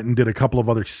canceled, he went and did a couple of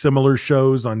other similar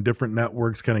shows on different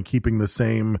networks, kind of keeping the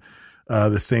same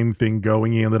thing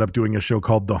going. He ended up doing a show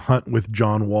called The Hunt with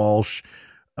John Walsh.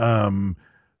 on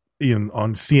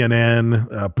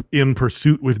CNN, In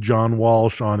Pursuit with John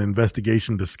Walsh on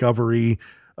Investigation Discovery,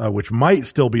 which might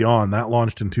still be on. That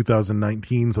launched in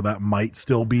 2019, so that might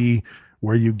still be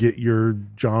where you get your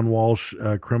John Walsh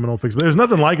criminal fix. But there's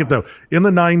nothing like it though. In the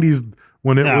 90s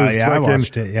when it was I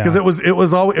watched it, because it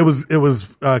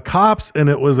was Cops and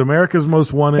it was America's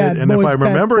Most Wanted. Bad and boys, if I'm bad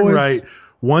remembering boys. right,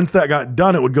 once that got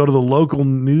done, it would go to the local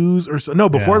news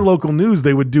before local news,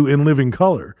 they would do In Living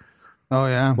Color. Oh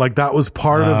yeah, like that was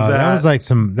part of that. That was like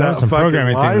some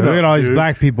programming thing. Look at all these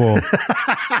black people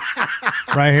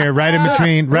right here, right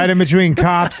in between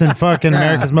Cops and fucking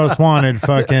America's Most Wanted.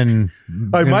 Fucking,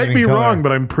 I might be wrong,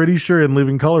 but I'm pretty sure In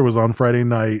Living Color was on Friday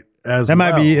night as that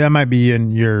well. might be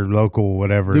in your local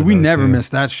whatever. Dude, we never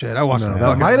missed that shit. I watched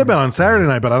that. Might have been on Saturday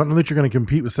night, but I don't know that you're going to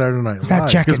compete with Saturday Night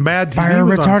Live. Because Mad TV fire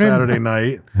was on retardant? Saturday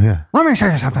night. Yeah. Let me show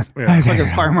you something. Yeah. It's like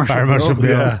a Fire Marshal Bill.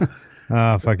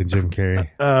 Yeah. Fucking Jim Carrey.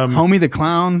 Homie the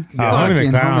Clown. Homie the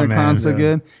Clown, man. Clown's so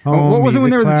good. Homie What was it when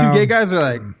the there were the two Clown. gay guys? They're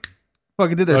like,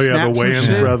 fucking did their the snaps and Wayans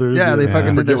shit. brothers. Yeah, they fucking I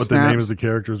did forget their what the snaps. names of the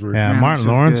characters were. Yeah, Man, Martin that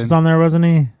shit's Lawrence good. was on there, wasn't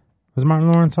he? Was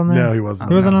Martin Lawrence on there? No, he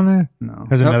wasn't. He wasn't on there? No.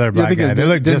 There's another I black think it guy. was They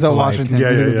look just Denzel alike. Washington.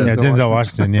 Yeah, Denzel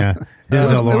Washington, yeah.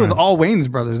 Denzel It Lawrence. was all Wayans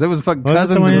brothers. It was fucking Was it the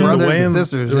cousins and Wayans? brothers Wayans, and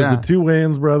sisters. It was Yeah. the two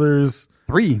Wayans brothers.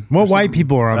 Three. What white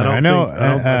people are on there? I know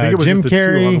I think it was Jim just the two on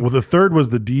Carrey. it. Well, the third was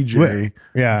the DJ.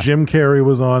 Yeah. Jim Carrey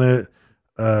was on it.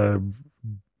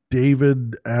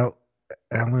 David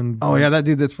Allen. Oh yeah, that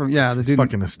dude that's from the He's dude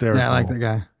fucking hysterical. Yeah, I like that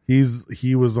guy.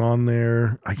 He was on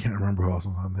there. I can't remember who else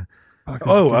was on there.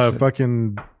 Fucking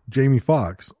Fucking Jamie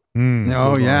Foxx.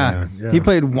 Oh yeah. Yeah. He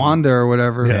played Wanda or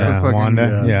whatever. Yeah, fucking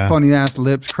Wanda. Yeah. Funny ass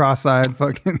lips, cross-eyed.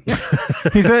 Fucking.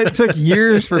 He said it took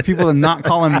years for people to not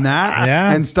call him that,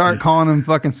 Yeah. and start calling him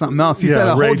fucking something else. He said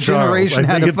a Ray whole Charles. generation I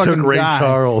had think to it took fucking Ray die.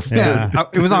 Charles. Yeah.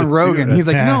 It was on Rogan. He's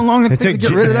like, you know how long it took to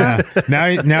get rid of that?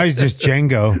 Yeah. Now he's just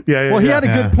Django. Yeah. Well, he had a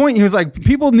good point. He was like,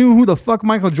 people knew who the fuck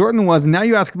Michael Jordan was, and now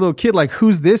you ask a little kid like,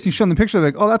 "Who's this?" You show him the picture,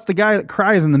 like, "Oh, that's the guy that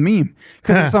cries in the meme,"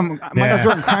 because there's some Michael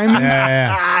Jordan crying meme.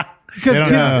 Yeah. Because They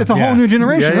don't know. it's a whole Yeah. new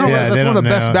generation. Yeah, No, yeah, that's they one of the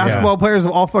don't best know. basketball Yeah. players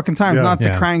of all fucking time. Yeah. Not the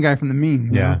Yeah. crying guy from the meme.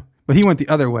 you Yeah. know? But he went the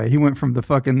other way. He went from the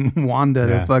fucking Wanda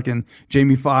Yeah. to fucking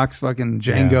Jamie Foxx, fucking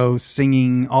Django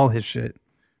singing all his shit.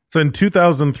 So in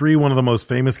 2003, one of the most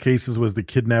famous cases was the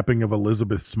kidnapping of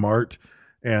Elizabeth Smart,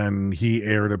 and he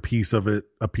aired a piece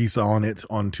on it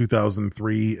on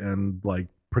 2003, and like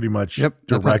pretty much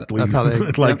directly,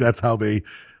 that's how they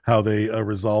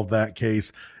resolved that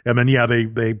case. And then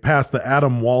they passed the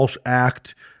Adam Walsh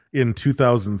Act in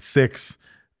 2006,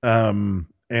 and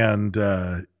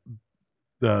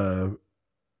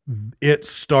it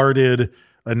started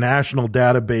a national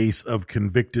database of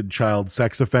convicted child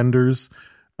sex offenders.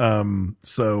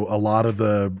 So a lot of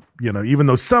the, even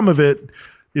though some of it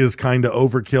is kind of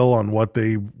overkill on what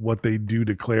they do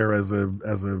declare as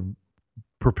a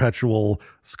perpetual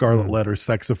scarlet letter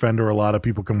sex offender, a lot of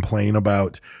people complain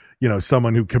about,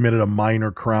 someone who committed a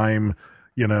minor crime,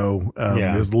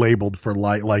 is labeled for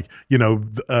like,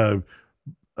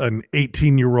 an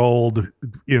 18-year-old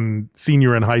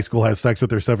senior in high school has sex with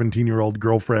their 17-year-old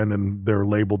girlfriend, and they're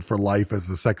labeled for life as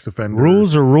a sex offender.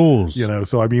 Rules are rules.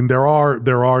 So I mean, there are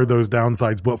those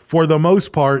downsides, but for the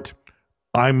most part,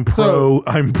 I'm pro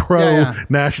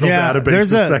national database of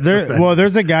sex offenders. Well,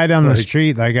 there's a guy down the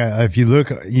street. Like, if you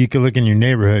look, you can look in your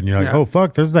neighborhood, and you're like, oh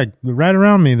fuck, there's like right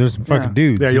around me, there's some fucking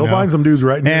dudes. Yeah, you'll find some dudes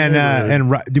right in your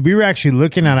neighborhood. And we were actually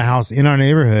looking at a house in our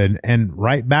neighborhood, and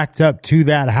right backed up to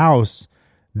that house,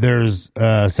 there's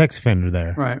a sex offender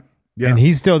there. Right. Yeah. And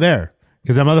he's still there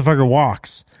because that motherfucker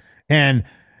walks. And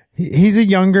he's a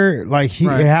younger, like, it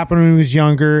happened when he was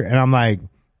younger. And I'm like,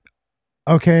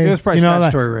 okay. It was probably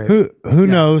statutory rape. Who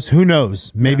knows? Who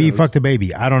knows? Maybe he fucked a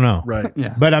baby. I don't know. Right.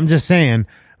 Yeah. But I'm just saying,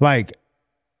 like,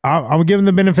 I'll give him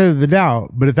the benefit of the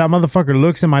doubt, but if that motherfucker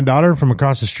looks at my daughter from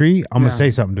across the street, I'm gonna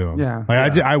say something to him. Yeah.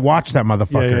 Like, I watch that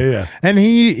motherfucker. Yeah. And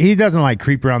he doesn't like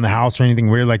creep around the house or anything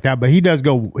weird like that, but he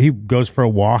goes for a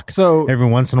walk. So every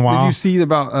once in a while. Did you see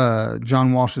about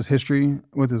John Walsh's history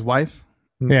with his wife?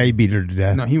 Yeah, he beat her to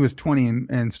death. No, he was 20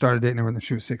 and started dating her when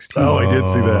she was 16. Oh, I did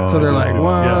see that. So they're like,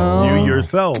 well, you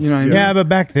yourself. You know what I mean? Yeah, but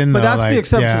back then, But though, that's like, the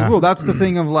exception to yeah. the rule. That's the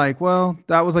thing of like, well,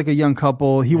 that was like a young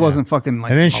couple. He wasn't fucking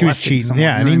like, And then she was molesting cheating. someone,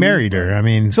 Yeah, you and know he what I mean? married her. I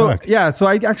mean, So fuck. yeah, so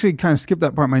I actually kind of skipped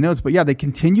that part of my notes, but yeah, they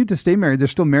continued to stay married. They're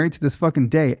still married to this fucking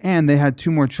day, and they had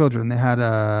 2 more children. They had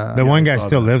The one guy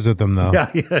still lives with them, though. Yeah.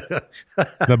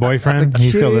 The boyfriend, The he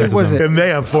still kid, lives what with is them. And they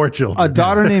have 4 children. a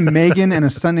daughter named Megan and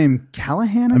a son named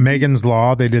Callahan. Megan's Law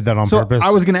Law. They did that on purpose. I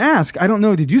was going to ask. I don't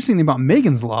know. Did you see anything about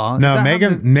Megan's Law? No,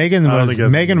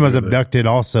 Megan was abducted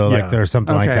also, like or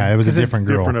something like that. It was a different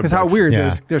girl. Because how weird.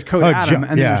 There's Code Adam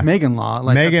and then there's Megan Law.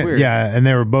 Like, Megan, that's weird. yeah, and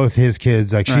they were both his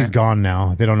kids. Like she's gone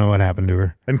now. They don't know what happened to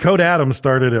her. And Code Adam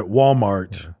started at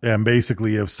Walmart, and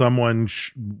basically, if someone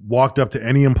walked up to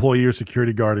any employee or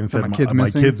security guard and said, "My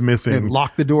kid's missing," they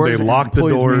lock the doors. They lock the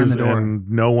doors, and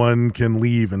no one can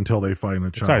leave until they find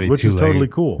the child, which is totally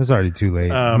cool. It's already too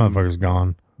late. Motherfucker's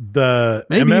gone.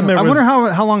 Maybe I wonder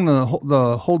how long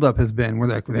the holdup has been.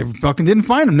 Where they fucking didn't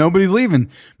find him. Nobody's leaving.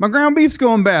 My ground beef's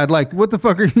going bad. Like what the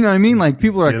fuck are you know what I mean? Like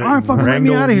people are like, fucking let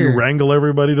me out of here. Wrangle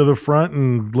everybody to the front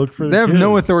and look for. They have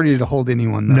no authority to hold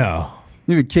anyone. Though. No.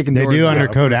 You'd be kicking they doors. do under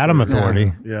Code Adam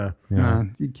authority. Yeah.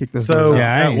 You kick those doors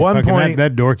at one point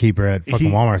that doorkeeper at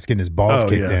fucking Walmart's getting his balls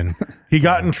kicked in. He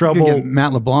got in trouble.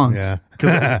 Matt LeBlanc.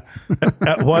 Yeah.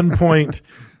 At one point,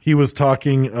 he was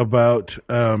talking about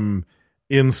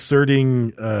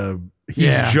inserting.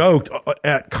 He joked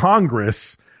at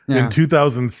Congress in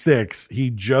 2006.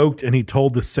 He joked and he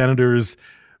told the senators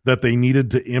that they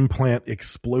needed to implant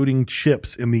exploding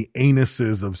chips in the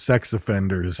anuses of sex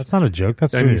offenders. That's not a joke.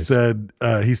 That's serious. And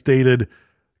he stated,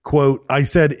 quote, "I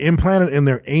said implant it in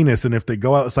their anus, and if they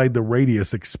go outside the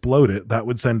radius, explode it. That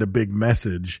would send a big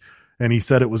message." And he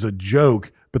said it was a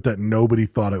joke, but that nobody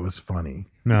thought it was funny.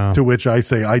 No. To which I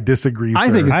say, I disagree, I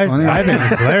sir. think it's funny. I think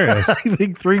it's hilarious. I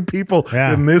think 3 people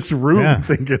in this room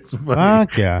think it's funny.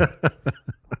 Fuck yeah.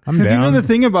 Because you know the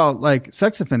thing about like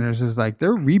sex offenders is like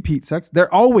they're repeat sex.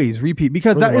 They're always repeat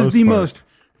because that is the most,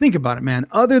 think about it, man,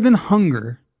 other than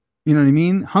hunger, you know what I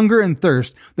mean? Hunger and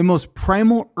thirst, the most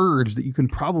primal urge that you can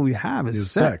probably have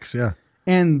is sex. Yeah.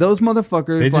 And those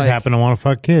motherfuckers, they just happen to want to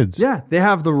fuck kids. Yeah, they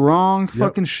have the wrong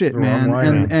fucking shit, man.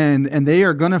 And they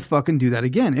are gonna fucking do that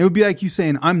again. It would be like you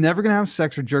saying, "I'm never gonna have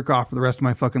sex or jerk off for the rest of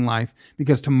my fucking life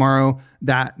because tomorrow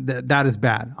that is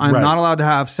bad. I'm not allowed to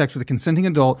have sex with a consenting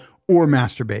adult or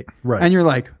masturbate." Right. And you're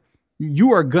like,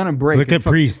 you are gonna break. Look at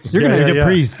priests. You're gonna get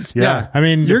priests. Yeah. I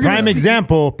mean, your prime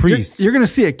example, priests. You're gonna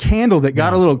see a candle that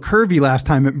got a little curvy last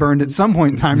time it burned at some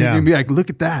point in time. You're gonna be like, look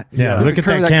at that. Yeah. Look at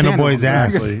that candle boy's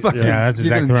ass. That's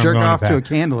exactly where I'm jerk going off with to that. a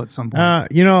candle at some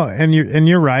point. You know, and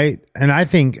you're right. And I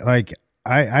think like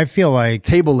I feel like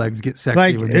table legs get sexy.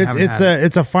 like when you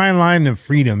it's a fine line of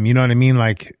freedom. You know what I mean?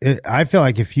 Like I feel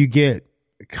like if you get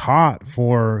caught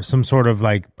for some sort of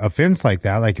like offense like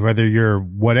that, like whether you're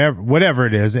whatever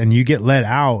it is, and you get let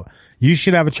out, you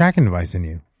should have a tracking device in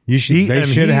you. You should. They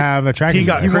should have a tracking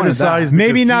device. He got criticized.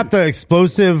 Maybe not the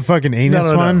explosive fucking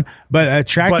anus one, but a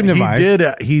tracking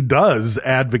device. He does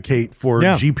advocate for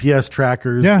GPS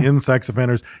trackers in sex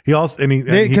offenders. He also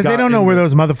because they don't know where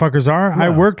those motherfuckers are. I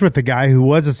worked with a guy who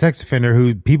was a sex offender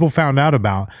who people found out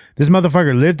about. This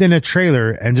motherfucker lived in a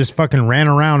trailer and just fucking ran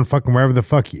around fucking wherever the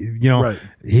fuck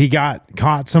he got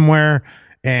caught somewhere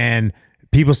and.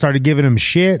 People started giving him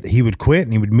shit. He would quit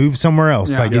and he would move somewhere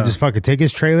else. He'd just fucking take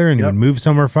his trailer and he would move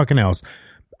somewhere fucking else.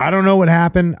 I don't know what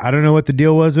happened. I don't know what the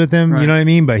deal was with him. Right. You know what I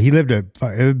mean? But he lived it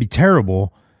would be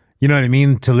terrible. You know what I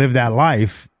mean? To live that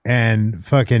life and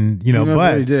fucking, who knows but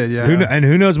what he did,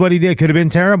 who knows what he did? Could have been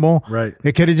terrible. Right.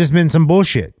 It could have just been some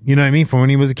bullshit. You know what I mean? From when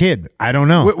he was a kid. I don't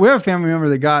know. We have a family member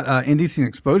that got indecent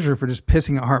exposure for just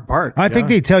pissing at Hart Park. I think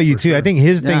they tell you too. Sure. I think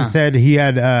his thing said he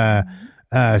had,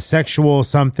 sexual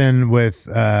something with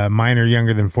minor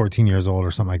younger than 14 years old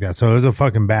or something like that. So it was a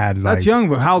fucking bad. That's young,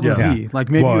 but how old was he? Like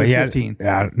maybe he was 15.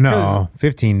 No,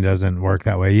 15 doesn't work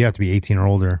that way. You have to be 18 or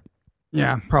older.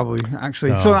 Yeah, probably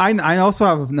actually. So I also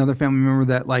have another family member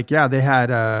that they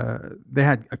had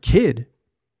a kid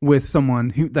with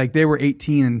someone who like they were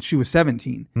 18 and she was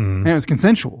 17 and it was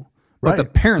consensual. But the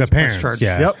parents charged.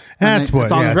 Yeah. Yep. That's what.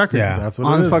 It's on his record. Yeah. That's what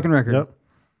on it his is. Fucking record. Yep.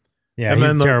 Yeah, and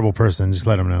he's a terrible person. Just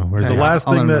let him know. The last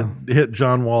thing that hit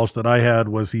John Walsh that I had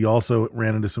was he also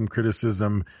ran into some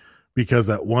criticism because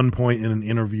at one point in an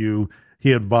interview,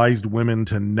 he advised women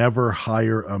to never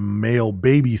hire a male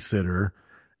babysitter,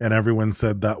 and everyone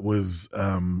said that was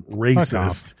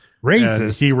racist.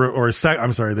 Racist?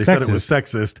 I'm sorry, they said it was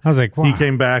sexist. I was like, wow. He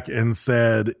came back and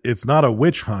said, it's not a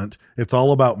witch hunt. It's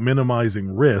all about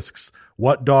minimizing risks.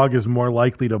 What dog is more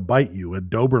likely to bite you? A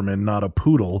Doberman, not a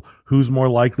poodle. Who's more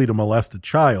likely to molest a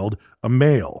child? A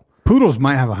male. Poodles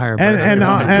might have a higher bite.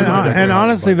 And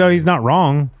honestly, though, he's not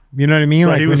wrong. You know what I mean?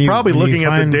 Like he was probably looking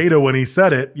at the data when he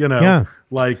said it,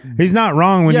 like he's not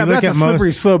wrong when you look at that's a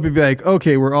slippery slope. You'd be like,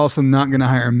 okay, we're also not going to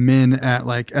hire men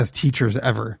as teachers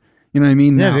ever. You know what I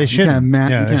mean? Yeah, they shouldn't. You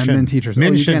can't have men teachers.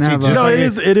 Men shouldn't teach. No, it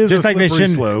is just like they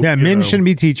shouldn't. Slope, yeah, men shouldn't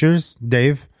be teachers,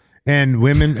 Dave, and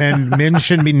women and men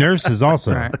shouldn't be nurses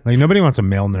also. Right. Like nobody wants a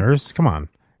male nurse. Come on,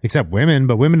 except women,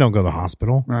 but women don't go to the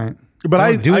hospital. Right. But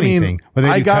I don't do anything. But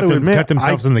they got to admit, cut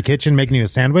themselves in the kitchen making you a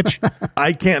sandwich.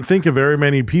 I can't think of very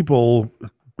many people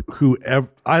who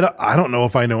I don't know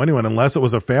if I know anyone, unless it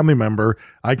was a family member.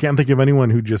 I can't think of anyone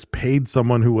who just paid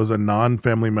someone who was a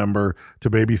non-family member to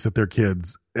babysit their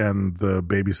kids, and the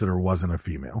babysitter wasn't a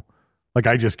female. Like,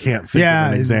 I just can't think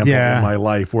of an example in my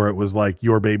life where it was like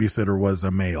your babysitter was a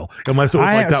male, unless it was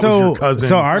like that was your cousin.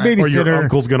 So our babysitter, or your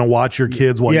uncle's going to watch your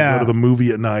kids while you go to the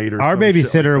movie at night. Or our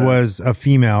babysitter was a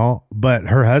female, but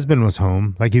her husband was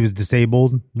home. Like, he was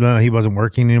disabled. No, he wasn't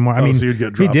working anymore. I mean, so you'd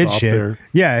get dropped he did off shit. there.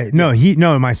 Yeah,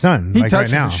 no, my son. He like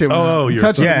touches right now. the shit. He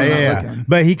touches yeah.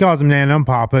 But he calls him Nana and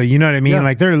Papa. You know what I mean? Yeah.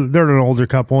 Like they're an older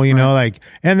couple. You know, like,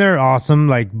 and they're awesome.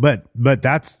 Like, but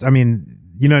that's, I mean.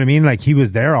 You know what I mean? Like, he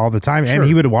was there all the time, and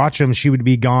he would watch him. She would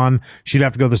be gone. She'd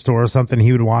have to go to the store or something.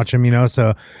 He would watch him, you know?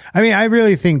 So, I mean, I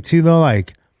really think too, though,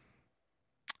 like,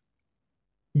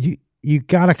 you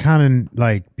gotta kind of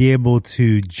like be able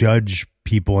to judge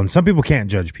people, and some people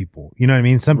can't judge people. You know what I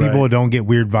mean? Some people don't get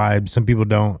weird vibes. Some people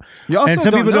don't. You also and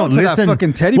some don't people know don't till listen. That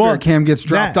fucking teddy bear cam gets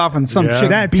dropped off, and some chick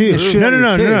that beat too. the shit out of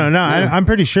your kid. No. Yeah. I'm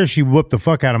pretty sure she whooped the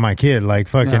fuck out of my kid. Like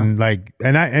fucking like,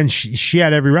 and she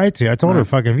had every right to. I told her,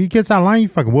 fucking, if he gets out of line, you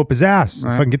fucking whoop his ass.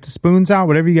 Fucking get the spoons out,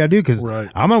 whatever you gotta do, because I'm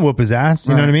gonna whoop his ass.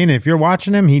 You know what I mean? If you're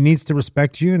watching him, he needs to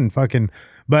respect you and fucking.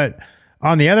 But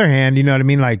on the other hand, you know what I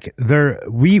mean? Like,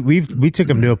 we took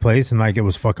him to a place and like it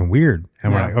was fucking weird,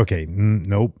 and we're like, okay,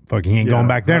 nope, fucking, he ain't going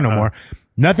back there no more.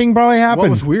 Nothing probably happened. What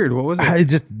was weird? What was it?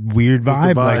 It's just weird vibe.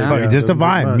 Just a vibe, like fucking, just a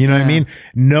vibe. much. You know what I mean?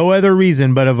 No other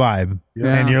reason but a vibe.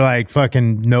 And you're like,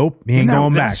 fucking, nope, he ain't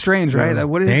going back. That's strange, right?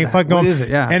 What is He ain't that? fucking going. What is it?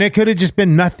 Yeah. And it could have just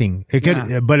been nothing. It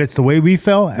could, but it's the way we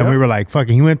felt, and we were like,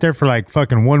 fucking, he went there for like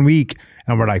fucking 1 week,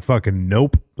 and we're like, fucking,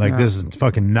 nope, like this is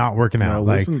fucking not working out.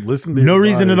 Like, listen to no your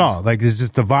reason at vibes. all. Like, it's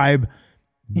just the vibe.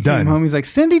 He Done. came home. He's like,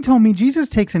 Cindy told me Jesus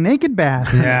takes a naked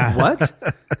bath. Yeah. What?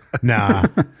 Nah,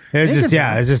 it's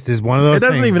just it's one of those. It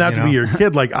doesn't things, even have you to know? be your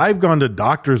kid. Like, I've gone to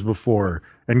doctors before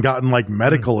and gotten like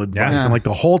medical advice, and like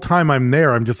the whole time I'm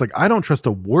there, I'm just like, I don't trust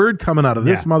a word coming out of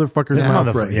this motherfucker's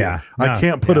mouth right here. I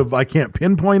can't I can't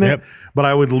pinpoint it, but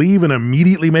I would leave and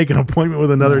immediately make an appointment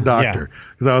with another doctor,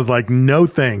 because I was like, no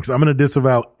thanks, I'm going to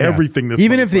disavow everything this.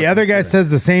 Even if the other guy says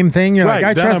the same thing, you're like,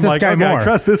 I then trust I'm this like, guy okay, more. I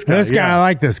trust this guy. This guy, I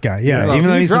like this guy. Yeah, even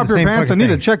though you he's drop the your same pants, I fucking need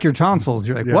to thing. check your tonsils.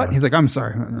 You're like, what? He's like, I'm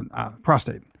sorry,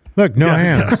 prostate. Look, no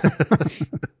hands.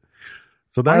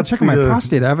 So I'm that's checking my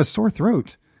prostate. I have a sore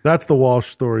throat. That's the Walsh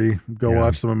story. Go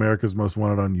watch some America's Most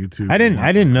Wanted on YouTube. I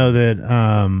didn't know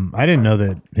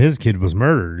that his kid was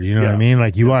murdered. You know what I mean?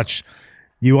 Like, you watch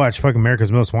fucking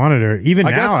America's Most Wanted, or even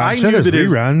I guess now, I I'm sure knew there's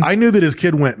that reruns. I knew that his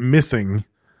kid went missing.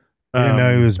 I didn't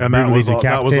know he was and that brutally was all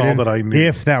decapitated. that I knew.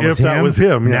 If that was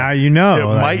him, yeah. now you know. It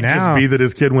Like, might just now- be that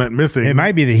his kid went missing. It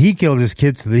might be that he killed his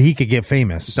kid so that he could get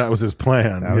famous. That was his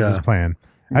plan. That was his plan.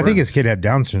 I think his kid had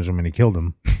Down syndrome when he killed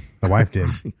him. The wife did.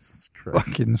 Jesus Christ.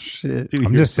 Fucking shit. Dude,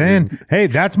 I'm just saying. Hey,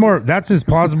 that's as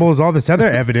plausible as all this other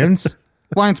evidence.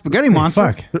 Flying spaghetti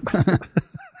monster.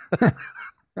 Fuck.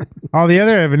 All the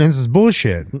other evidence is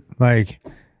bullshit. Like,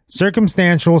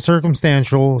 circumstantial.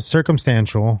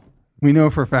 We know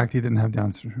for a fact he didn't have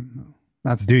Down syndrome. No.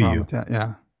 That's the Do problem you? with that.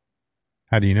 Yeah.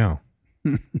 How do you know?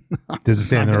 Does it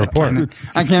say in the report?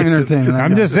 I can't entertain it.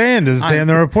 I'm just saying. Does it say in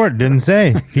the report? Didn't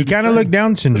say. He kind of looked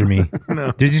Down syndrome-y.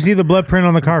 No. Did you see the blood print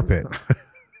on the carpet?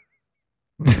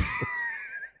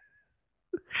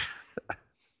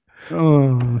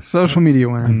 Oh, social media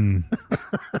winner.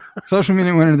 Social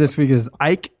media winner this week is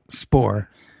Ike Spore.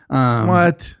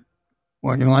 What?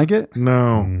 What, you don't like it?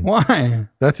 No. Why?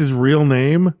 That's his real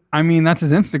name? I mean, that's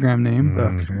his Instagram name.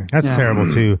 Okay. That's terrible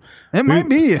too. It might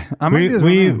be. I might be as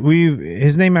well.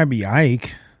 His name might be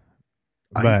Ike,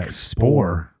 but Ike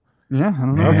Spore. Yeah, I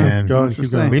don't know. Man. Go on, Interesting.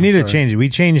 keep going. We need to Sorry. change it. We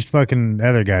changed fucking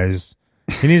other guys.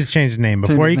 He needs to change his name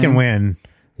before his he can name. win.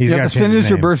 He's You got have to to send change us his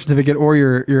your name. birth certificate or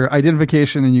your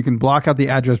identification, and you can block out the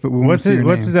address, but we won't What's see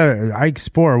your his name. Ike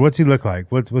Spore? What's he look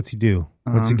like? What's he do?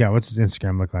 What's he got? What's his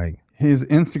Instagram look like? His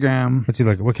Instagram, What's he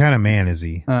look? What kind of man is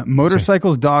he?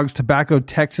 motorcycles, dogs, tobacco,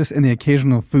 Texas, and the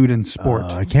occasional food and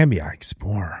sport. It can't be Ike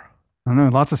Spore. I don't know.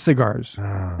 Lots of cigars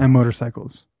and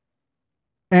motorcycles.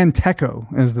 And Teco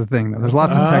is the thing, though. There's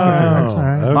lots of Teco. too. that's all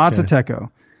right. Lots of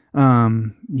Teco.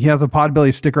 He has a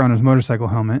Podbelly sticker on his motorcycle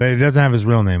helmet. But it doesn't have his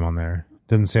real name on there.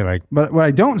 Doesn't say like. But what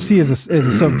I don't see is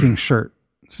a Soap King shirt.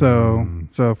 So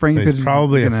Frankie So he's Pitch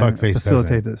probably a gonna fuckface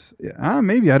facilitate this. Yeah,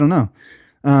 maybe, I don't know.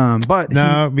 But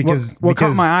No, because what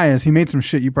caught my eye is he made some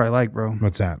shit you probably like, bro.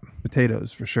 What's that?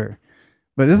 Potatoes for sure.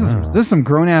 But this is some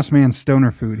grown ass man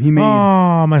stoner food. He made.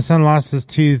 Oh, my son lost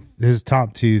his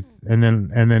top tooth, and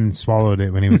then swallowed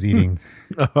it when he was eating.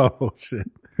 Oh, shit.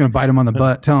 gonna bite him on the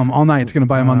butt. Tell him all night it's gonna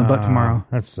bite him on the butt tomorrow.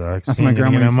 That sucks. That's You what my ain't gonna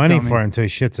grandma get no used to money tell me. for it until he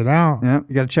shits it out. Yeah,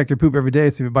 you got to check your poop every day.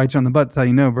 See if it bites you on the butt. That's how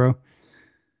you know, bro.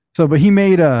 So, but he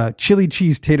made chili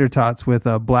cheese tater tots with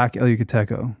black El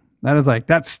Yucateco. That is like,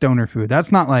 that's stoner food.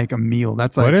 That's not like a meal.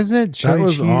 That's like, What is it? Chili That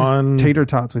was cheese? on tater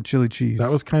tots with chili cheese.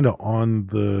 That was kind of on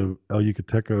the El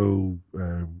Yucateco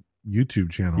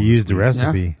YouTube channel. You used the this week.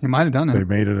 recipe. Yeah, he might have done it. They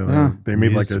made it. They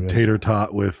made like a tater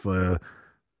tot with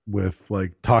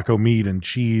like taco meat and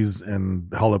cheese and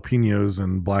jalapenos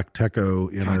and black teco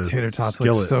in a tater tots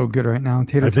skillet. look so good right now.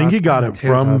 Tater I think tots, he got it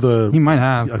from He might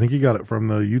have. I think he got it from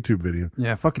the YouTube video.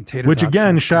 Yeah, fucking tater Which tots.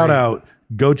 again, are shout great. out.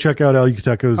 Go check out El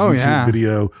Yucateco's Oh, YouTube yeah.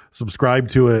 video. Subscribe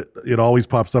to it. It always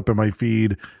pops up in my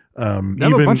feed. They have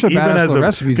a bunch of badass little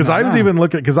recipes because now, I was yeah. even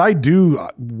looking because I do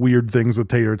weird things with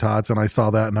tater tots, and I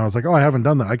saw that and I was like, oh, I haven't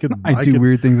done that. I do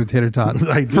weird things with tater tots.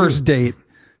 I do. First date.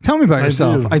 Tell me about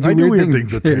yourself. I do weird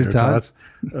things with tater tots.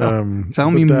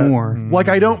 Tell me but more. Like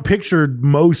I don't picture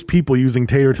most people using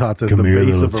tater tots as the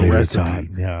base of a recipe.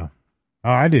 Yeah. Oh,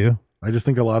 I do. I just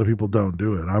think a lot of people don't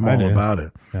do it. I'm I all do. about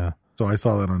it. Yeah. So I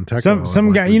saw that on Tech. I was Some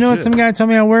like, guy, you know what? legit. Some guy told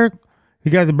me at work. He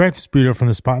got the breakfast burrito from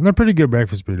the spot, and they're pretty good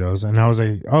breakfast burritos. And I was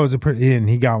like, "Oh, is it pretty?" And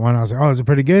he got one. I was like, "Oh, is it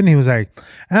pretty good?" And he was like,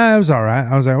 "It was all right."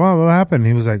 I was like, "Well, what happened?"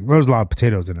 He was like, "There was a lot of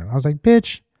potatoes in it." I was like,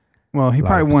 "Bitch." Well, he A lot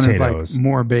probably of wanted potatoes. like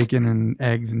more bacon and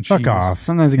eggs and cheese. Fuck off.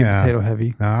 Sometimes they get Yeah. potato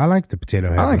heavy. No, I like the potato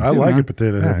heavy. I like it I too, like man. it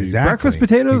potato Yeah, heavy. exactly. Breakfast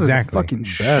potatoes Exactly. are the fucking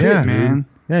Best, shit, dude. man.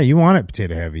 Yeah, you want it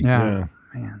potato heavy. Yeah.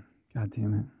 Man, god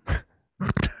damn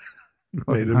it.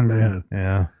 Made him Hungry. mad.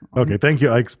 Yeah. Okay, thank you,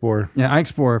 Ike Spore. Yeah, Ike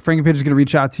Spore. Frankie Page is going to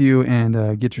reach out to you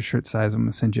and get your shirt size. I'm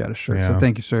going to send you out a shirt. Yeah. So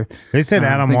thank you, sir. They said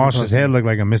Thank Adam you for Walsh's posting. head looked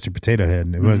like a Mr. Potato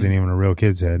Head. It wasn't even a real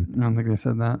kid's head. I don't think they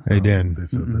said that. They did. They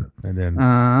said that. They did.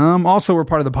 Also, we're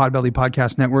part of the Podbelly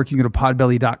Podcast Network. You can go to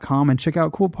podbelly.com and check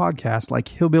out cool podcasts like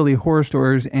Hillbilly Horror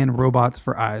Stories and Robots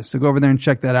for Eyes. So go over there and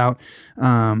check that out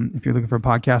if you're looking for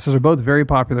podcasts. Those are both very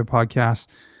popular podcasts.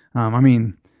 I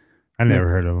never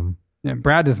heard of them. Yeah,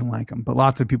 Brad doesn't like them, but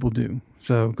lots of people do.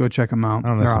 So go check them out. I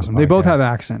don't They're listen to awesome. They both have podcasts.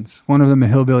 accents. One of them a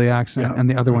hillbilly accent, and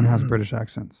the other one has British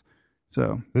accents.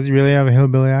 So Does he really have a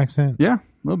hillbilly accent? yeah, a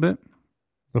little bit.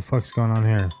 What the fuck's going on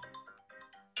here?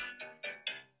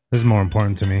 This is more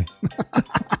important to me.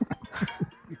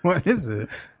 What is it?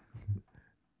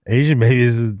 Asian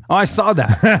babies. Oh, I saw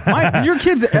that. Did your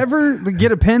kids ever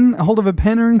get a hold of a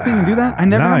pen or anything and do that? I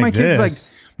never Not had my like kids this.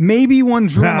 like maybe one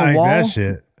drew Not on the like wall. that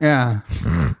shit. Yeah.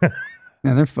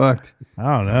 Yeah, they're fucked. I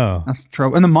don't know. That's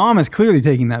trouble. And the mom is clearly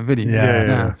taking that video.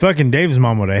 Yeah. Fucking Dave's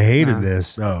mom would have hated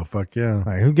this. Oh, fuck yeah.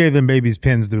 Like, who gave them babies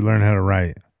pens to learn how to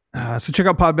write? So check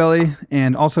out Podbelly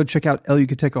and also check out El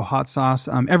Yucateco hot sauce.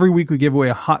 Every week we give away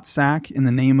a hot sack in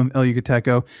the name of El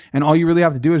Yucateco, and all you really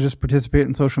have to do is just participate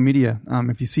in social media.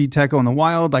 If you see Teco in the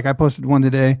wild, like I posted one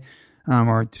today,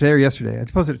 or today or yesterday, I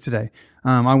posted it today.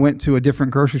 I went to a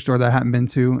different grocery store that I hadn't been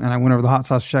to, and I went over the hot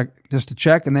sauce just to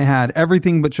check, and they had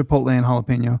everything but Chipotle and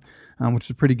jalapeno, which is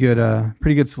a pretty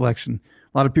good selection.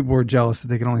 A lot of people were jealous that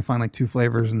they could only find like 2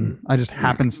 flavors, and I just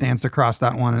happenstanced across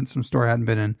that one at some store I hadn't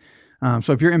been in.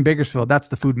 So if you're in Bakersfield, that's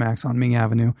the Food Max on Ming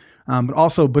Avenue. But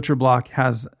also Butcher Block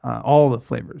has all the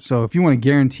flavors. So if you want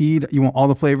you want all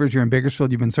the flavors, you're in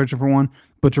Bakersfield, you've been searching for one,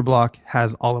 Butcher Block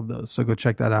has all of those. So go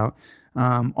check that out.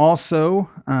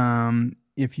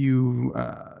 If you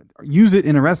use it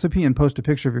in a recipe and post a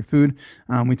picture of your food,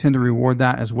 we tend to reward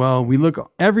that as well. We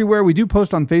look everywhere. We do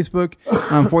post on Facebook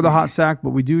for the hot sack, but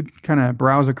we do kind of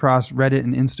browse across Reddit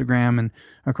and Instagram and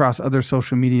across other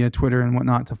social media, Twitter and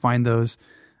whatnot to find those.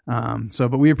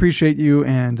 But we appreciate you,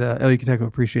 and El Yucateco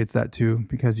appreciates that too,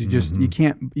 because you just you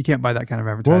can't buy that kind of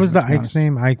advertising. What was the Ike's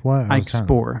name? Ike what? Ike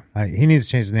Spore. He needs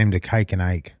to change the name to Kike and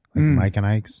Ike. Like Mike and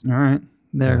Ike's. All right.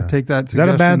 There, take that Is that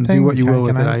a suggestion. bad thing? Do what you will Kike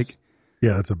with and it, Ike's? Ike.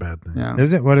 Yeah, that's a bad thing. Yeah.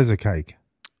 Is it? What is a kike?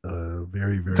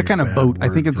 Very, very. It's a kind of bad boat. I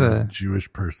word think it's for a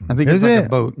Jewish person. I think Is it's like it? a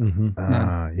boat.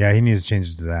 Yeah, he needs to change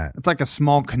it to that. It's like a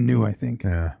small canoe, I think.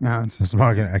 Yeah. It's A small,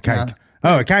 a kike. Yeah.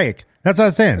 Oh, a kayak. That's what I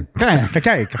was saying. Kayak. A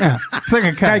kayak. Yeah, it's like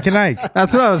a Kike and Ike.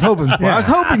 That's what I was hoping for. I was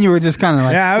hoping you were just kind of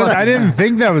like, Yeah, I didn't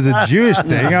think that was a Jewish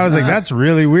thing. I was like, that's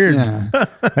really weird. Yeah.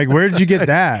 Like, where did you get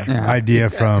that Yeah. idea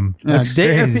from? Yeah, That's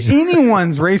Dave, strange. if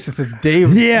anyone's racist, it's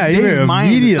Dave. Yeah, Dave's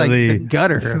mind is like immediately. the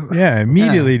gutter. Yeah,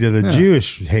 immediately to the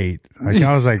Jewish hate. Like,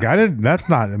 I was like, that's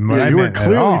not what Yeah, I you were meant at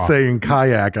clearly all. saying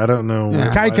kayak. I don't know. Yeah.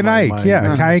 why Kike and my Ike. mind-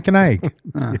 Yeah, Kike and Ike.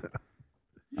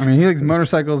 I mean, he likes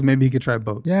motorcycles. Maybe he could try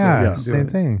boats. Yeah, So same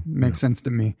thing. Makes sense to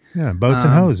me. Yeah, boats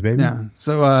and hose, baby. Yeah.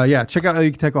 So, check out El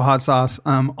Yucateco hot sauce.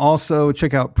 Also,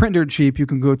 check out Print Dirt Cheap. You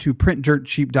can go to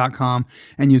printdirtcheap.com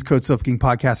and use code Sofa King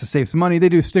Podcast to save some money. They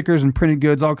do stickers and printed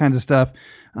goods, all kinds of stuff.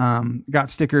 Got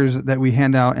stickers that we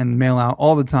hand out and mail out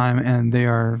all the time, and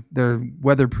they're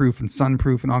weatherproof and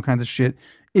sunproof and all kinds of shit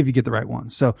if you get the right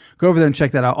ones. So go over there and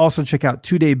check that out. Also check out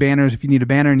 2-day banners. If you need a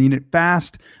banner and need it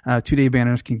fast, 2-day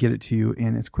banners can get it to you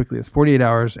in as quickly as 48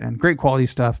 hours, and great quality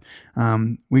stuff.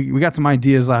 We got some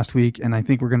ideas last week, and I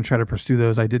think we're going to try to pursue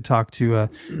those. I did talk to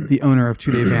the owner of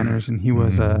 2-day banners, and he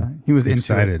was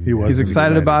excited. Into it. He's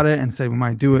excited about it and said we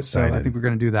might do it. So I think we're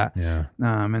going to do that. Yeah.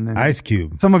 And then Ice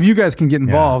Cube. some of you guys can get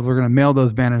involved. We're going to mail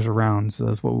those banners around. So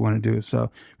that's what we want to do. So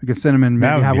we can send them in,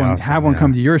 maybe have one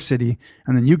come to your city,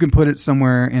 and then you can put it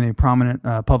somewhere in a prominent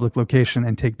public location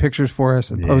and take pictures for us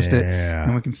and post it,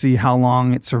 and we can see how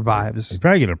long it survives. You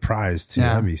probably get a prize too.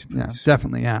 Yeah, That'd be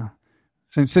definitely. Yeah.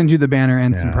 Send you the banner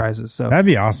and some prizes. So that'd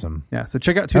be awesome. Yeah. So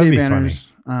check out 2-day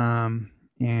banners.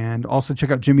 And also check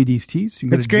out Jimmy D's Tees.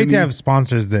 It's great to have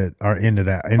sponsors that are into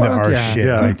that, into our shit.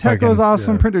 Yeah. Like Teco's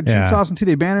awesome. Printer Cheap's awesome.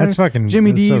 2-day banners. That's fucking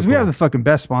Jimmy that's D's. so We cool. have the fucking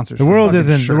best sponsors. The world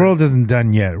isn't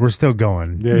done yet. We're still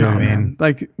going. Yeah, you know yeah, what I mean?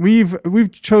 Like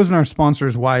we've chosen our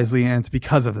sponsors wisely, and it's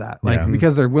because of that. Like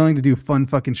because they're willing to do fun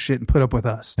fucking shit and put up with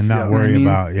us and not worry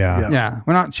about Yeah.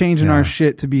 We're not changing our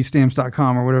shit to be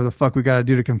stamps.com or whatever the fuck we got to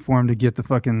do to conform to get the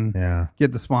fucking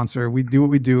get the sponsor. We do what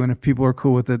we do, and if people are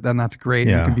cool with it, then that's great.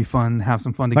 And it can be fun, have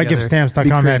some fun together. Like if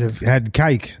stamps.com had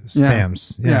kike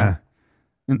stamps. Yeah.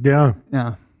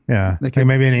 Like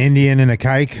maybe an Indian and a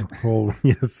kike. Oh,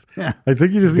 yes. Yeah. I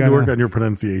think you just need to work on your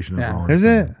pronunciation. Is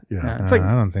it? Yeah. It's like,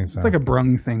 I don't think so. It's like a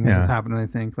brung thing that's happening, I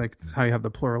think. Like it's how you have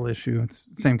the plural issue. It's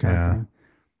the same kind of thing.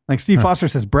 Like Steve Foster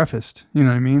says breakfast. You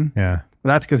know what I mean? Yeah. But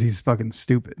that's because he's fucking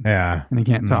stupid. Yeah. And he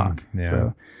can't talk. Yeah.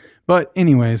 So, but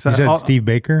anyways. You said Steve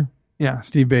Baker? Yeah.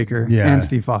 Steve Baker Yeah. and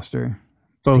Steve Foster.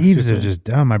 Both Steve's stupid. are just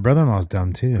dumb. My brother-in-law's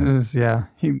dumb too.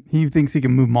 He thinks he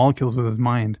can move molecules with his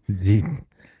mind. He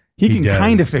can does.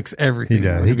 kind of fix everything. He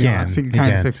does. though, He to be can. honest. He can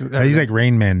kind of fix everything. He's like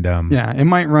Rain Man dumb. Yeah, it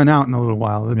might run out in a little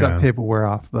while. The duct tape will wear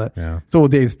off, but so will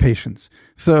Dave's patience.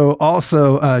 So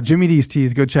also, Jimmy D's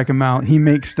Tees, go check him out. He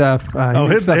makes stuff.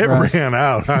 it ran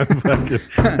out. I'm fucking...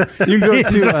 You can go to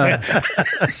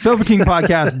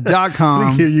SofaKingPodcast.com. I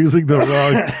think you're using the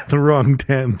wrong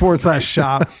tense.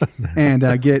 /shop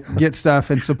and get stuff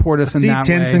and support us in that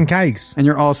tents way. and kikes. And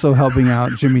you're also helping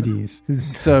out Jimmy D's.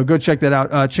 So go check that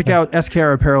out. Check out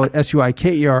SKR Apparel at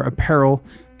SUIKER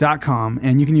Apparel.com,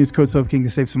 and you can use code Sofa King to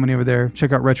save some money over there.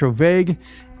 Check out Retro Vague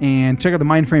and check out the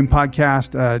Mindframe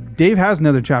podcast. Dave has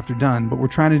another chapter done, but we're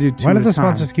trying to do 2 Why at do a the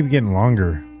time. sponsors keep getting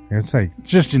longer? It's like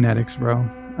just genetics, bro.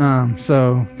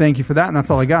 So thank you for that, and that's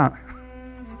all I got.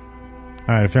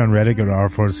 All right, if you're on Reddit, go to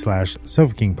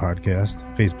r/Sofa King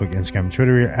Podcast. Facebook, Instagram,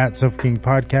 Twitter, we're at Sofa King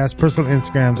Podcast. Personal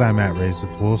Instagrams, I'm at Raised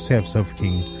with Wolves. We have Sofa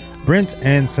King Brent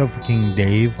and Sofa King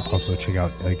Dave. Also check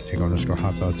out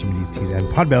 _hot sauce, Jimmy D's Tees, and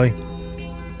Podbelly.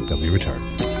 They'll be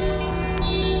retarded.